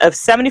purchase of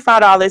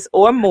 $75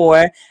 or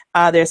more.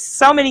 There's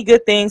so many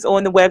good things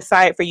on the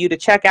website for you to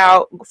check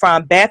out,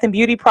 from bath and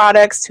beauty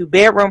products to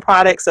bedroom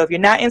products. So if you're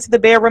not into the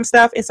bedroom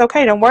stuff, it's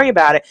okay. Don't worry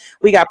about it.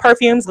 We got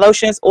perfumes,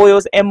 lotions,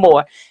 oils, and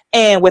more.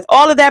 And with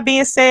all of that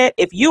being said,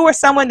 if you or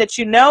someone that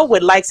you know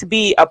would like to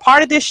be a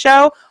part of this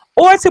show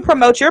or to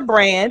promote your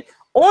brand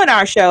on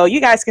our show,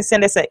 you guys can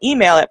send us an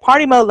email at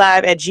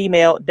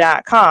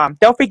partymodelive@gmail.com.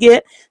 Don't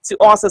forget to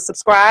also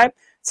subscribe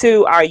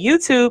to our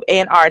YouTube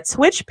and our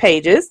Twitch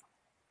pages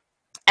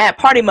at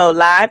Party Mode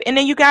Live. And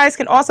then you guys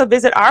can also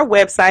visit our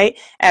website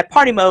at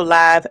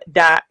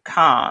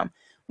partymodelive.com.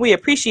 We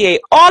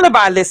appreciate all of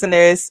our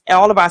listeners and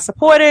all of our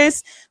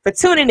supporters for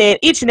tuning in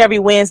each and every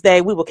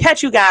Wednesday. We will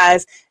catch you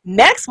guys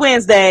next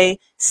Wednesday,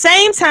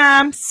 same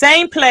time,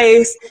 same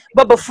place.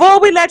 But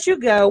before we let you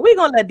go, we're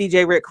going to let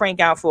DJ Rick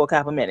crank out for a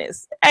couple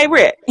minutes. Hey,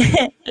 Rick,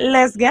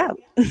 let's go.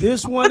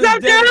 This one is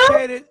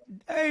dedicated.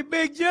 Hey,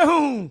 Big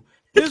June.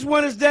 This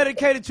one is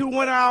dedicated to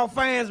one of our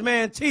fans,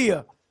 man,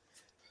 Tia.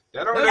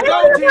 That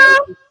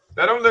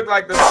don't look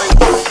like the same.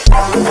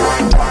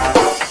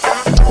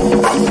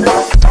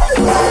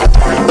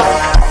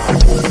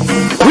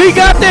 We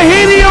got the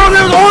Henny on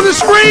the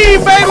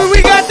screen, baby.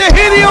 We got the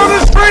Henny on the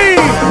screen.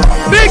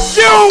 Big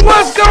June,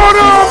 what's going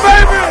on,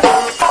 baby?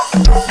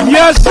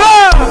 Yes,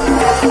 sir.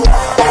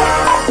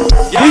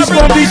 These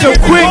gonna be some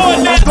quick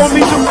mixes.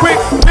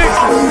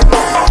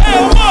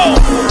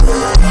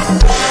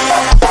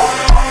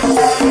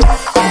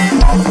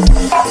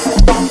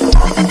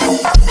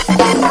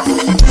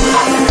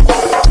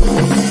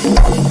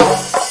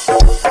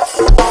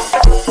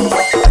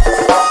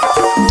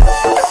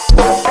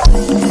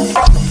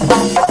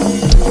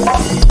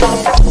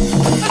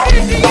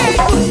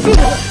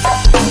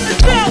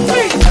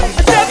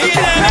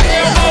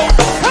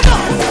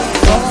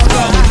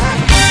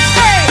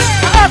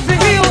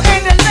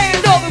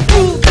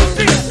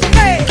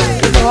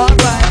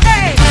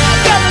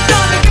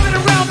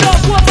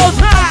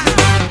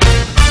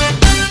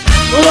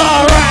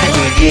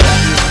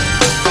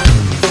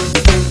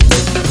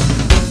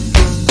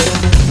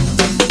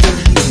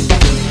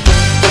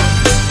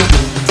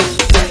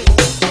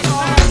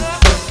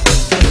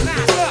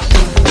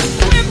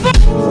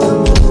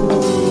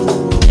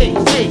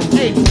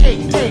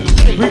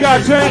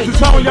 chance to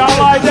tell y'all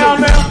lie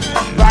down there?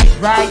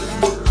 Right.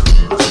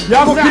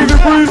 Y'all gonna keep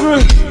it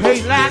breathing?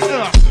 Hey, lock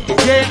up.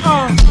 Yeah,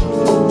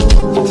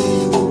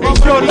 Hey,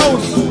 Shorty,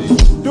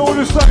 doing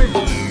this thing.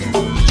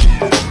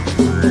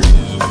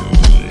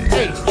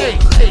 Hey.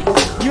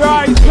 You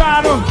already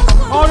got him.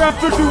 All that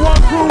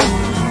 51 crew.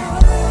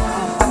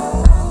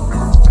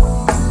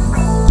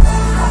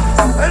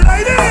 Hey,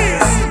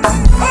 ladies!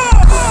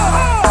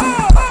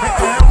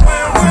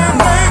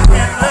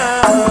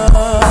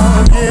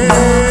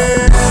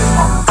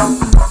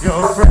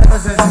 Your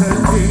presence is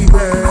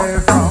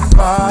deeper from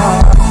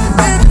far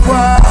and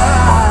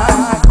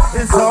wide.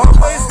 It's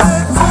always the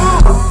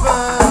two of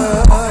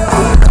us.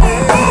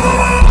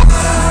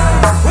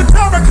 What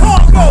time the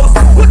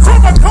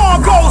car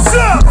goes?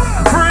 Yeah.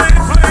 Pretty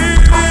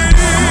please.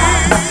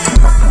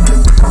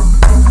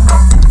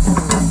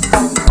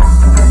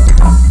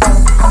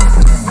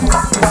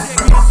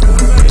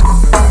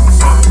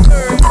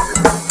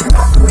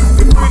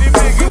 Pretty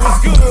big, it was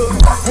good.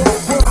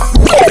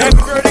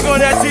 Happy birthday on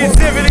that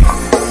T70.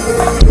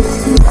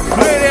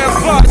 Play that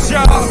box,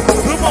 y'all.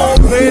 Come on,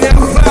 play that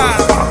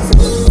box.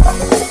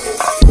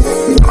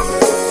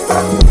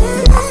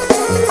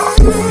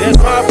 That's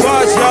my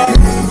box, y'all.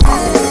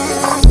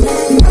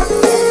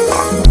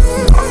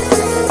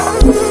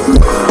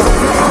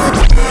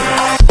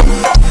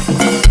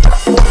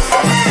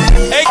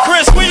 Hey,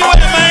 Chris, where you at,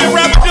 man?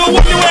 Rapper dude,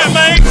 where you at,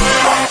 man?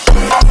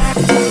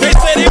 They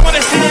say they want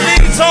to see the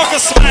lead talker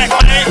smack,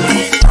 man.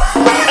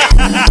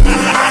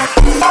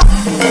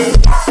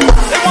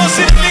 They want to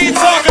see the lead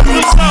talker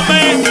do something,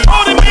 man.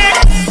 Hold it, man.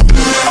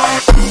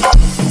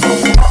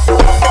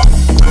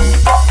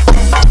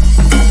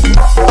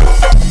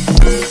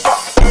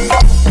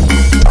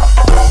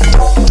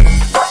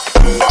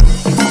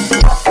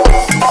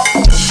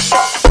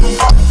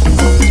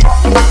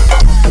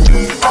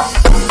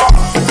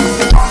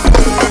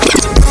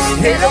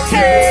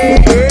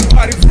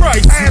 Everybody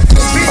right. Ass to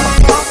me,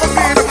 I'ma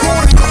be in the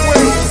corner away.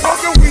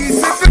 Smoking weed,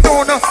 sipping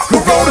on a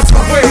Corona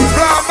away.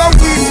 Blind my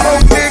weed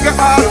smoke, nigga.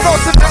 I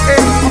thought in the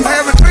air. I'm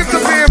having drinks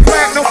of being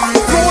platinum.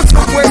 Going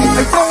somewhere,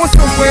 and going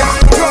somewhere.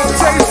 Drunk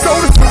taste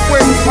soda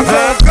somewhere. I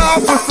called God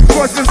with some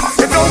questions,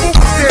 and no one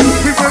was there.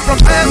 We went from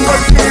halfway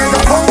here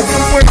to home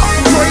somewhere.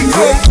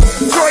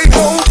 Straight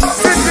home,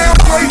 sit down,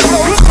 straight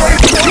low,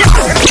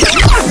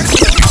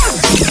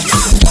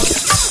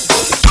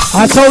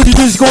 I told you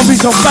this is gonna be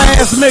some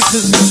fast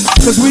mixes,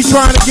 cause we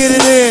trying to get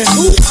it in.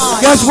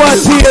 Guess what,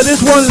 Tia?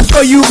 This one is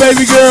for you,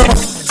 baby girl.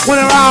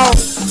 One of our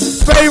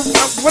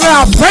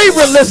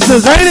favorite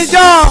listeners, ain't it,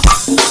 y'all?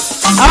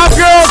 Our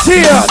girl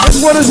Tia.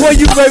 This one is for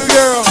you, baby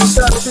girl.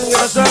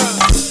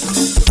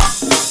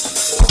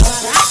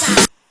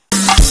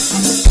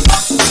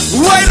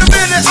 Wait a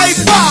minute, hey,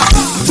 Bob,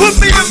 put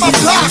me in my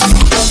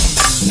pocket.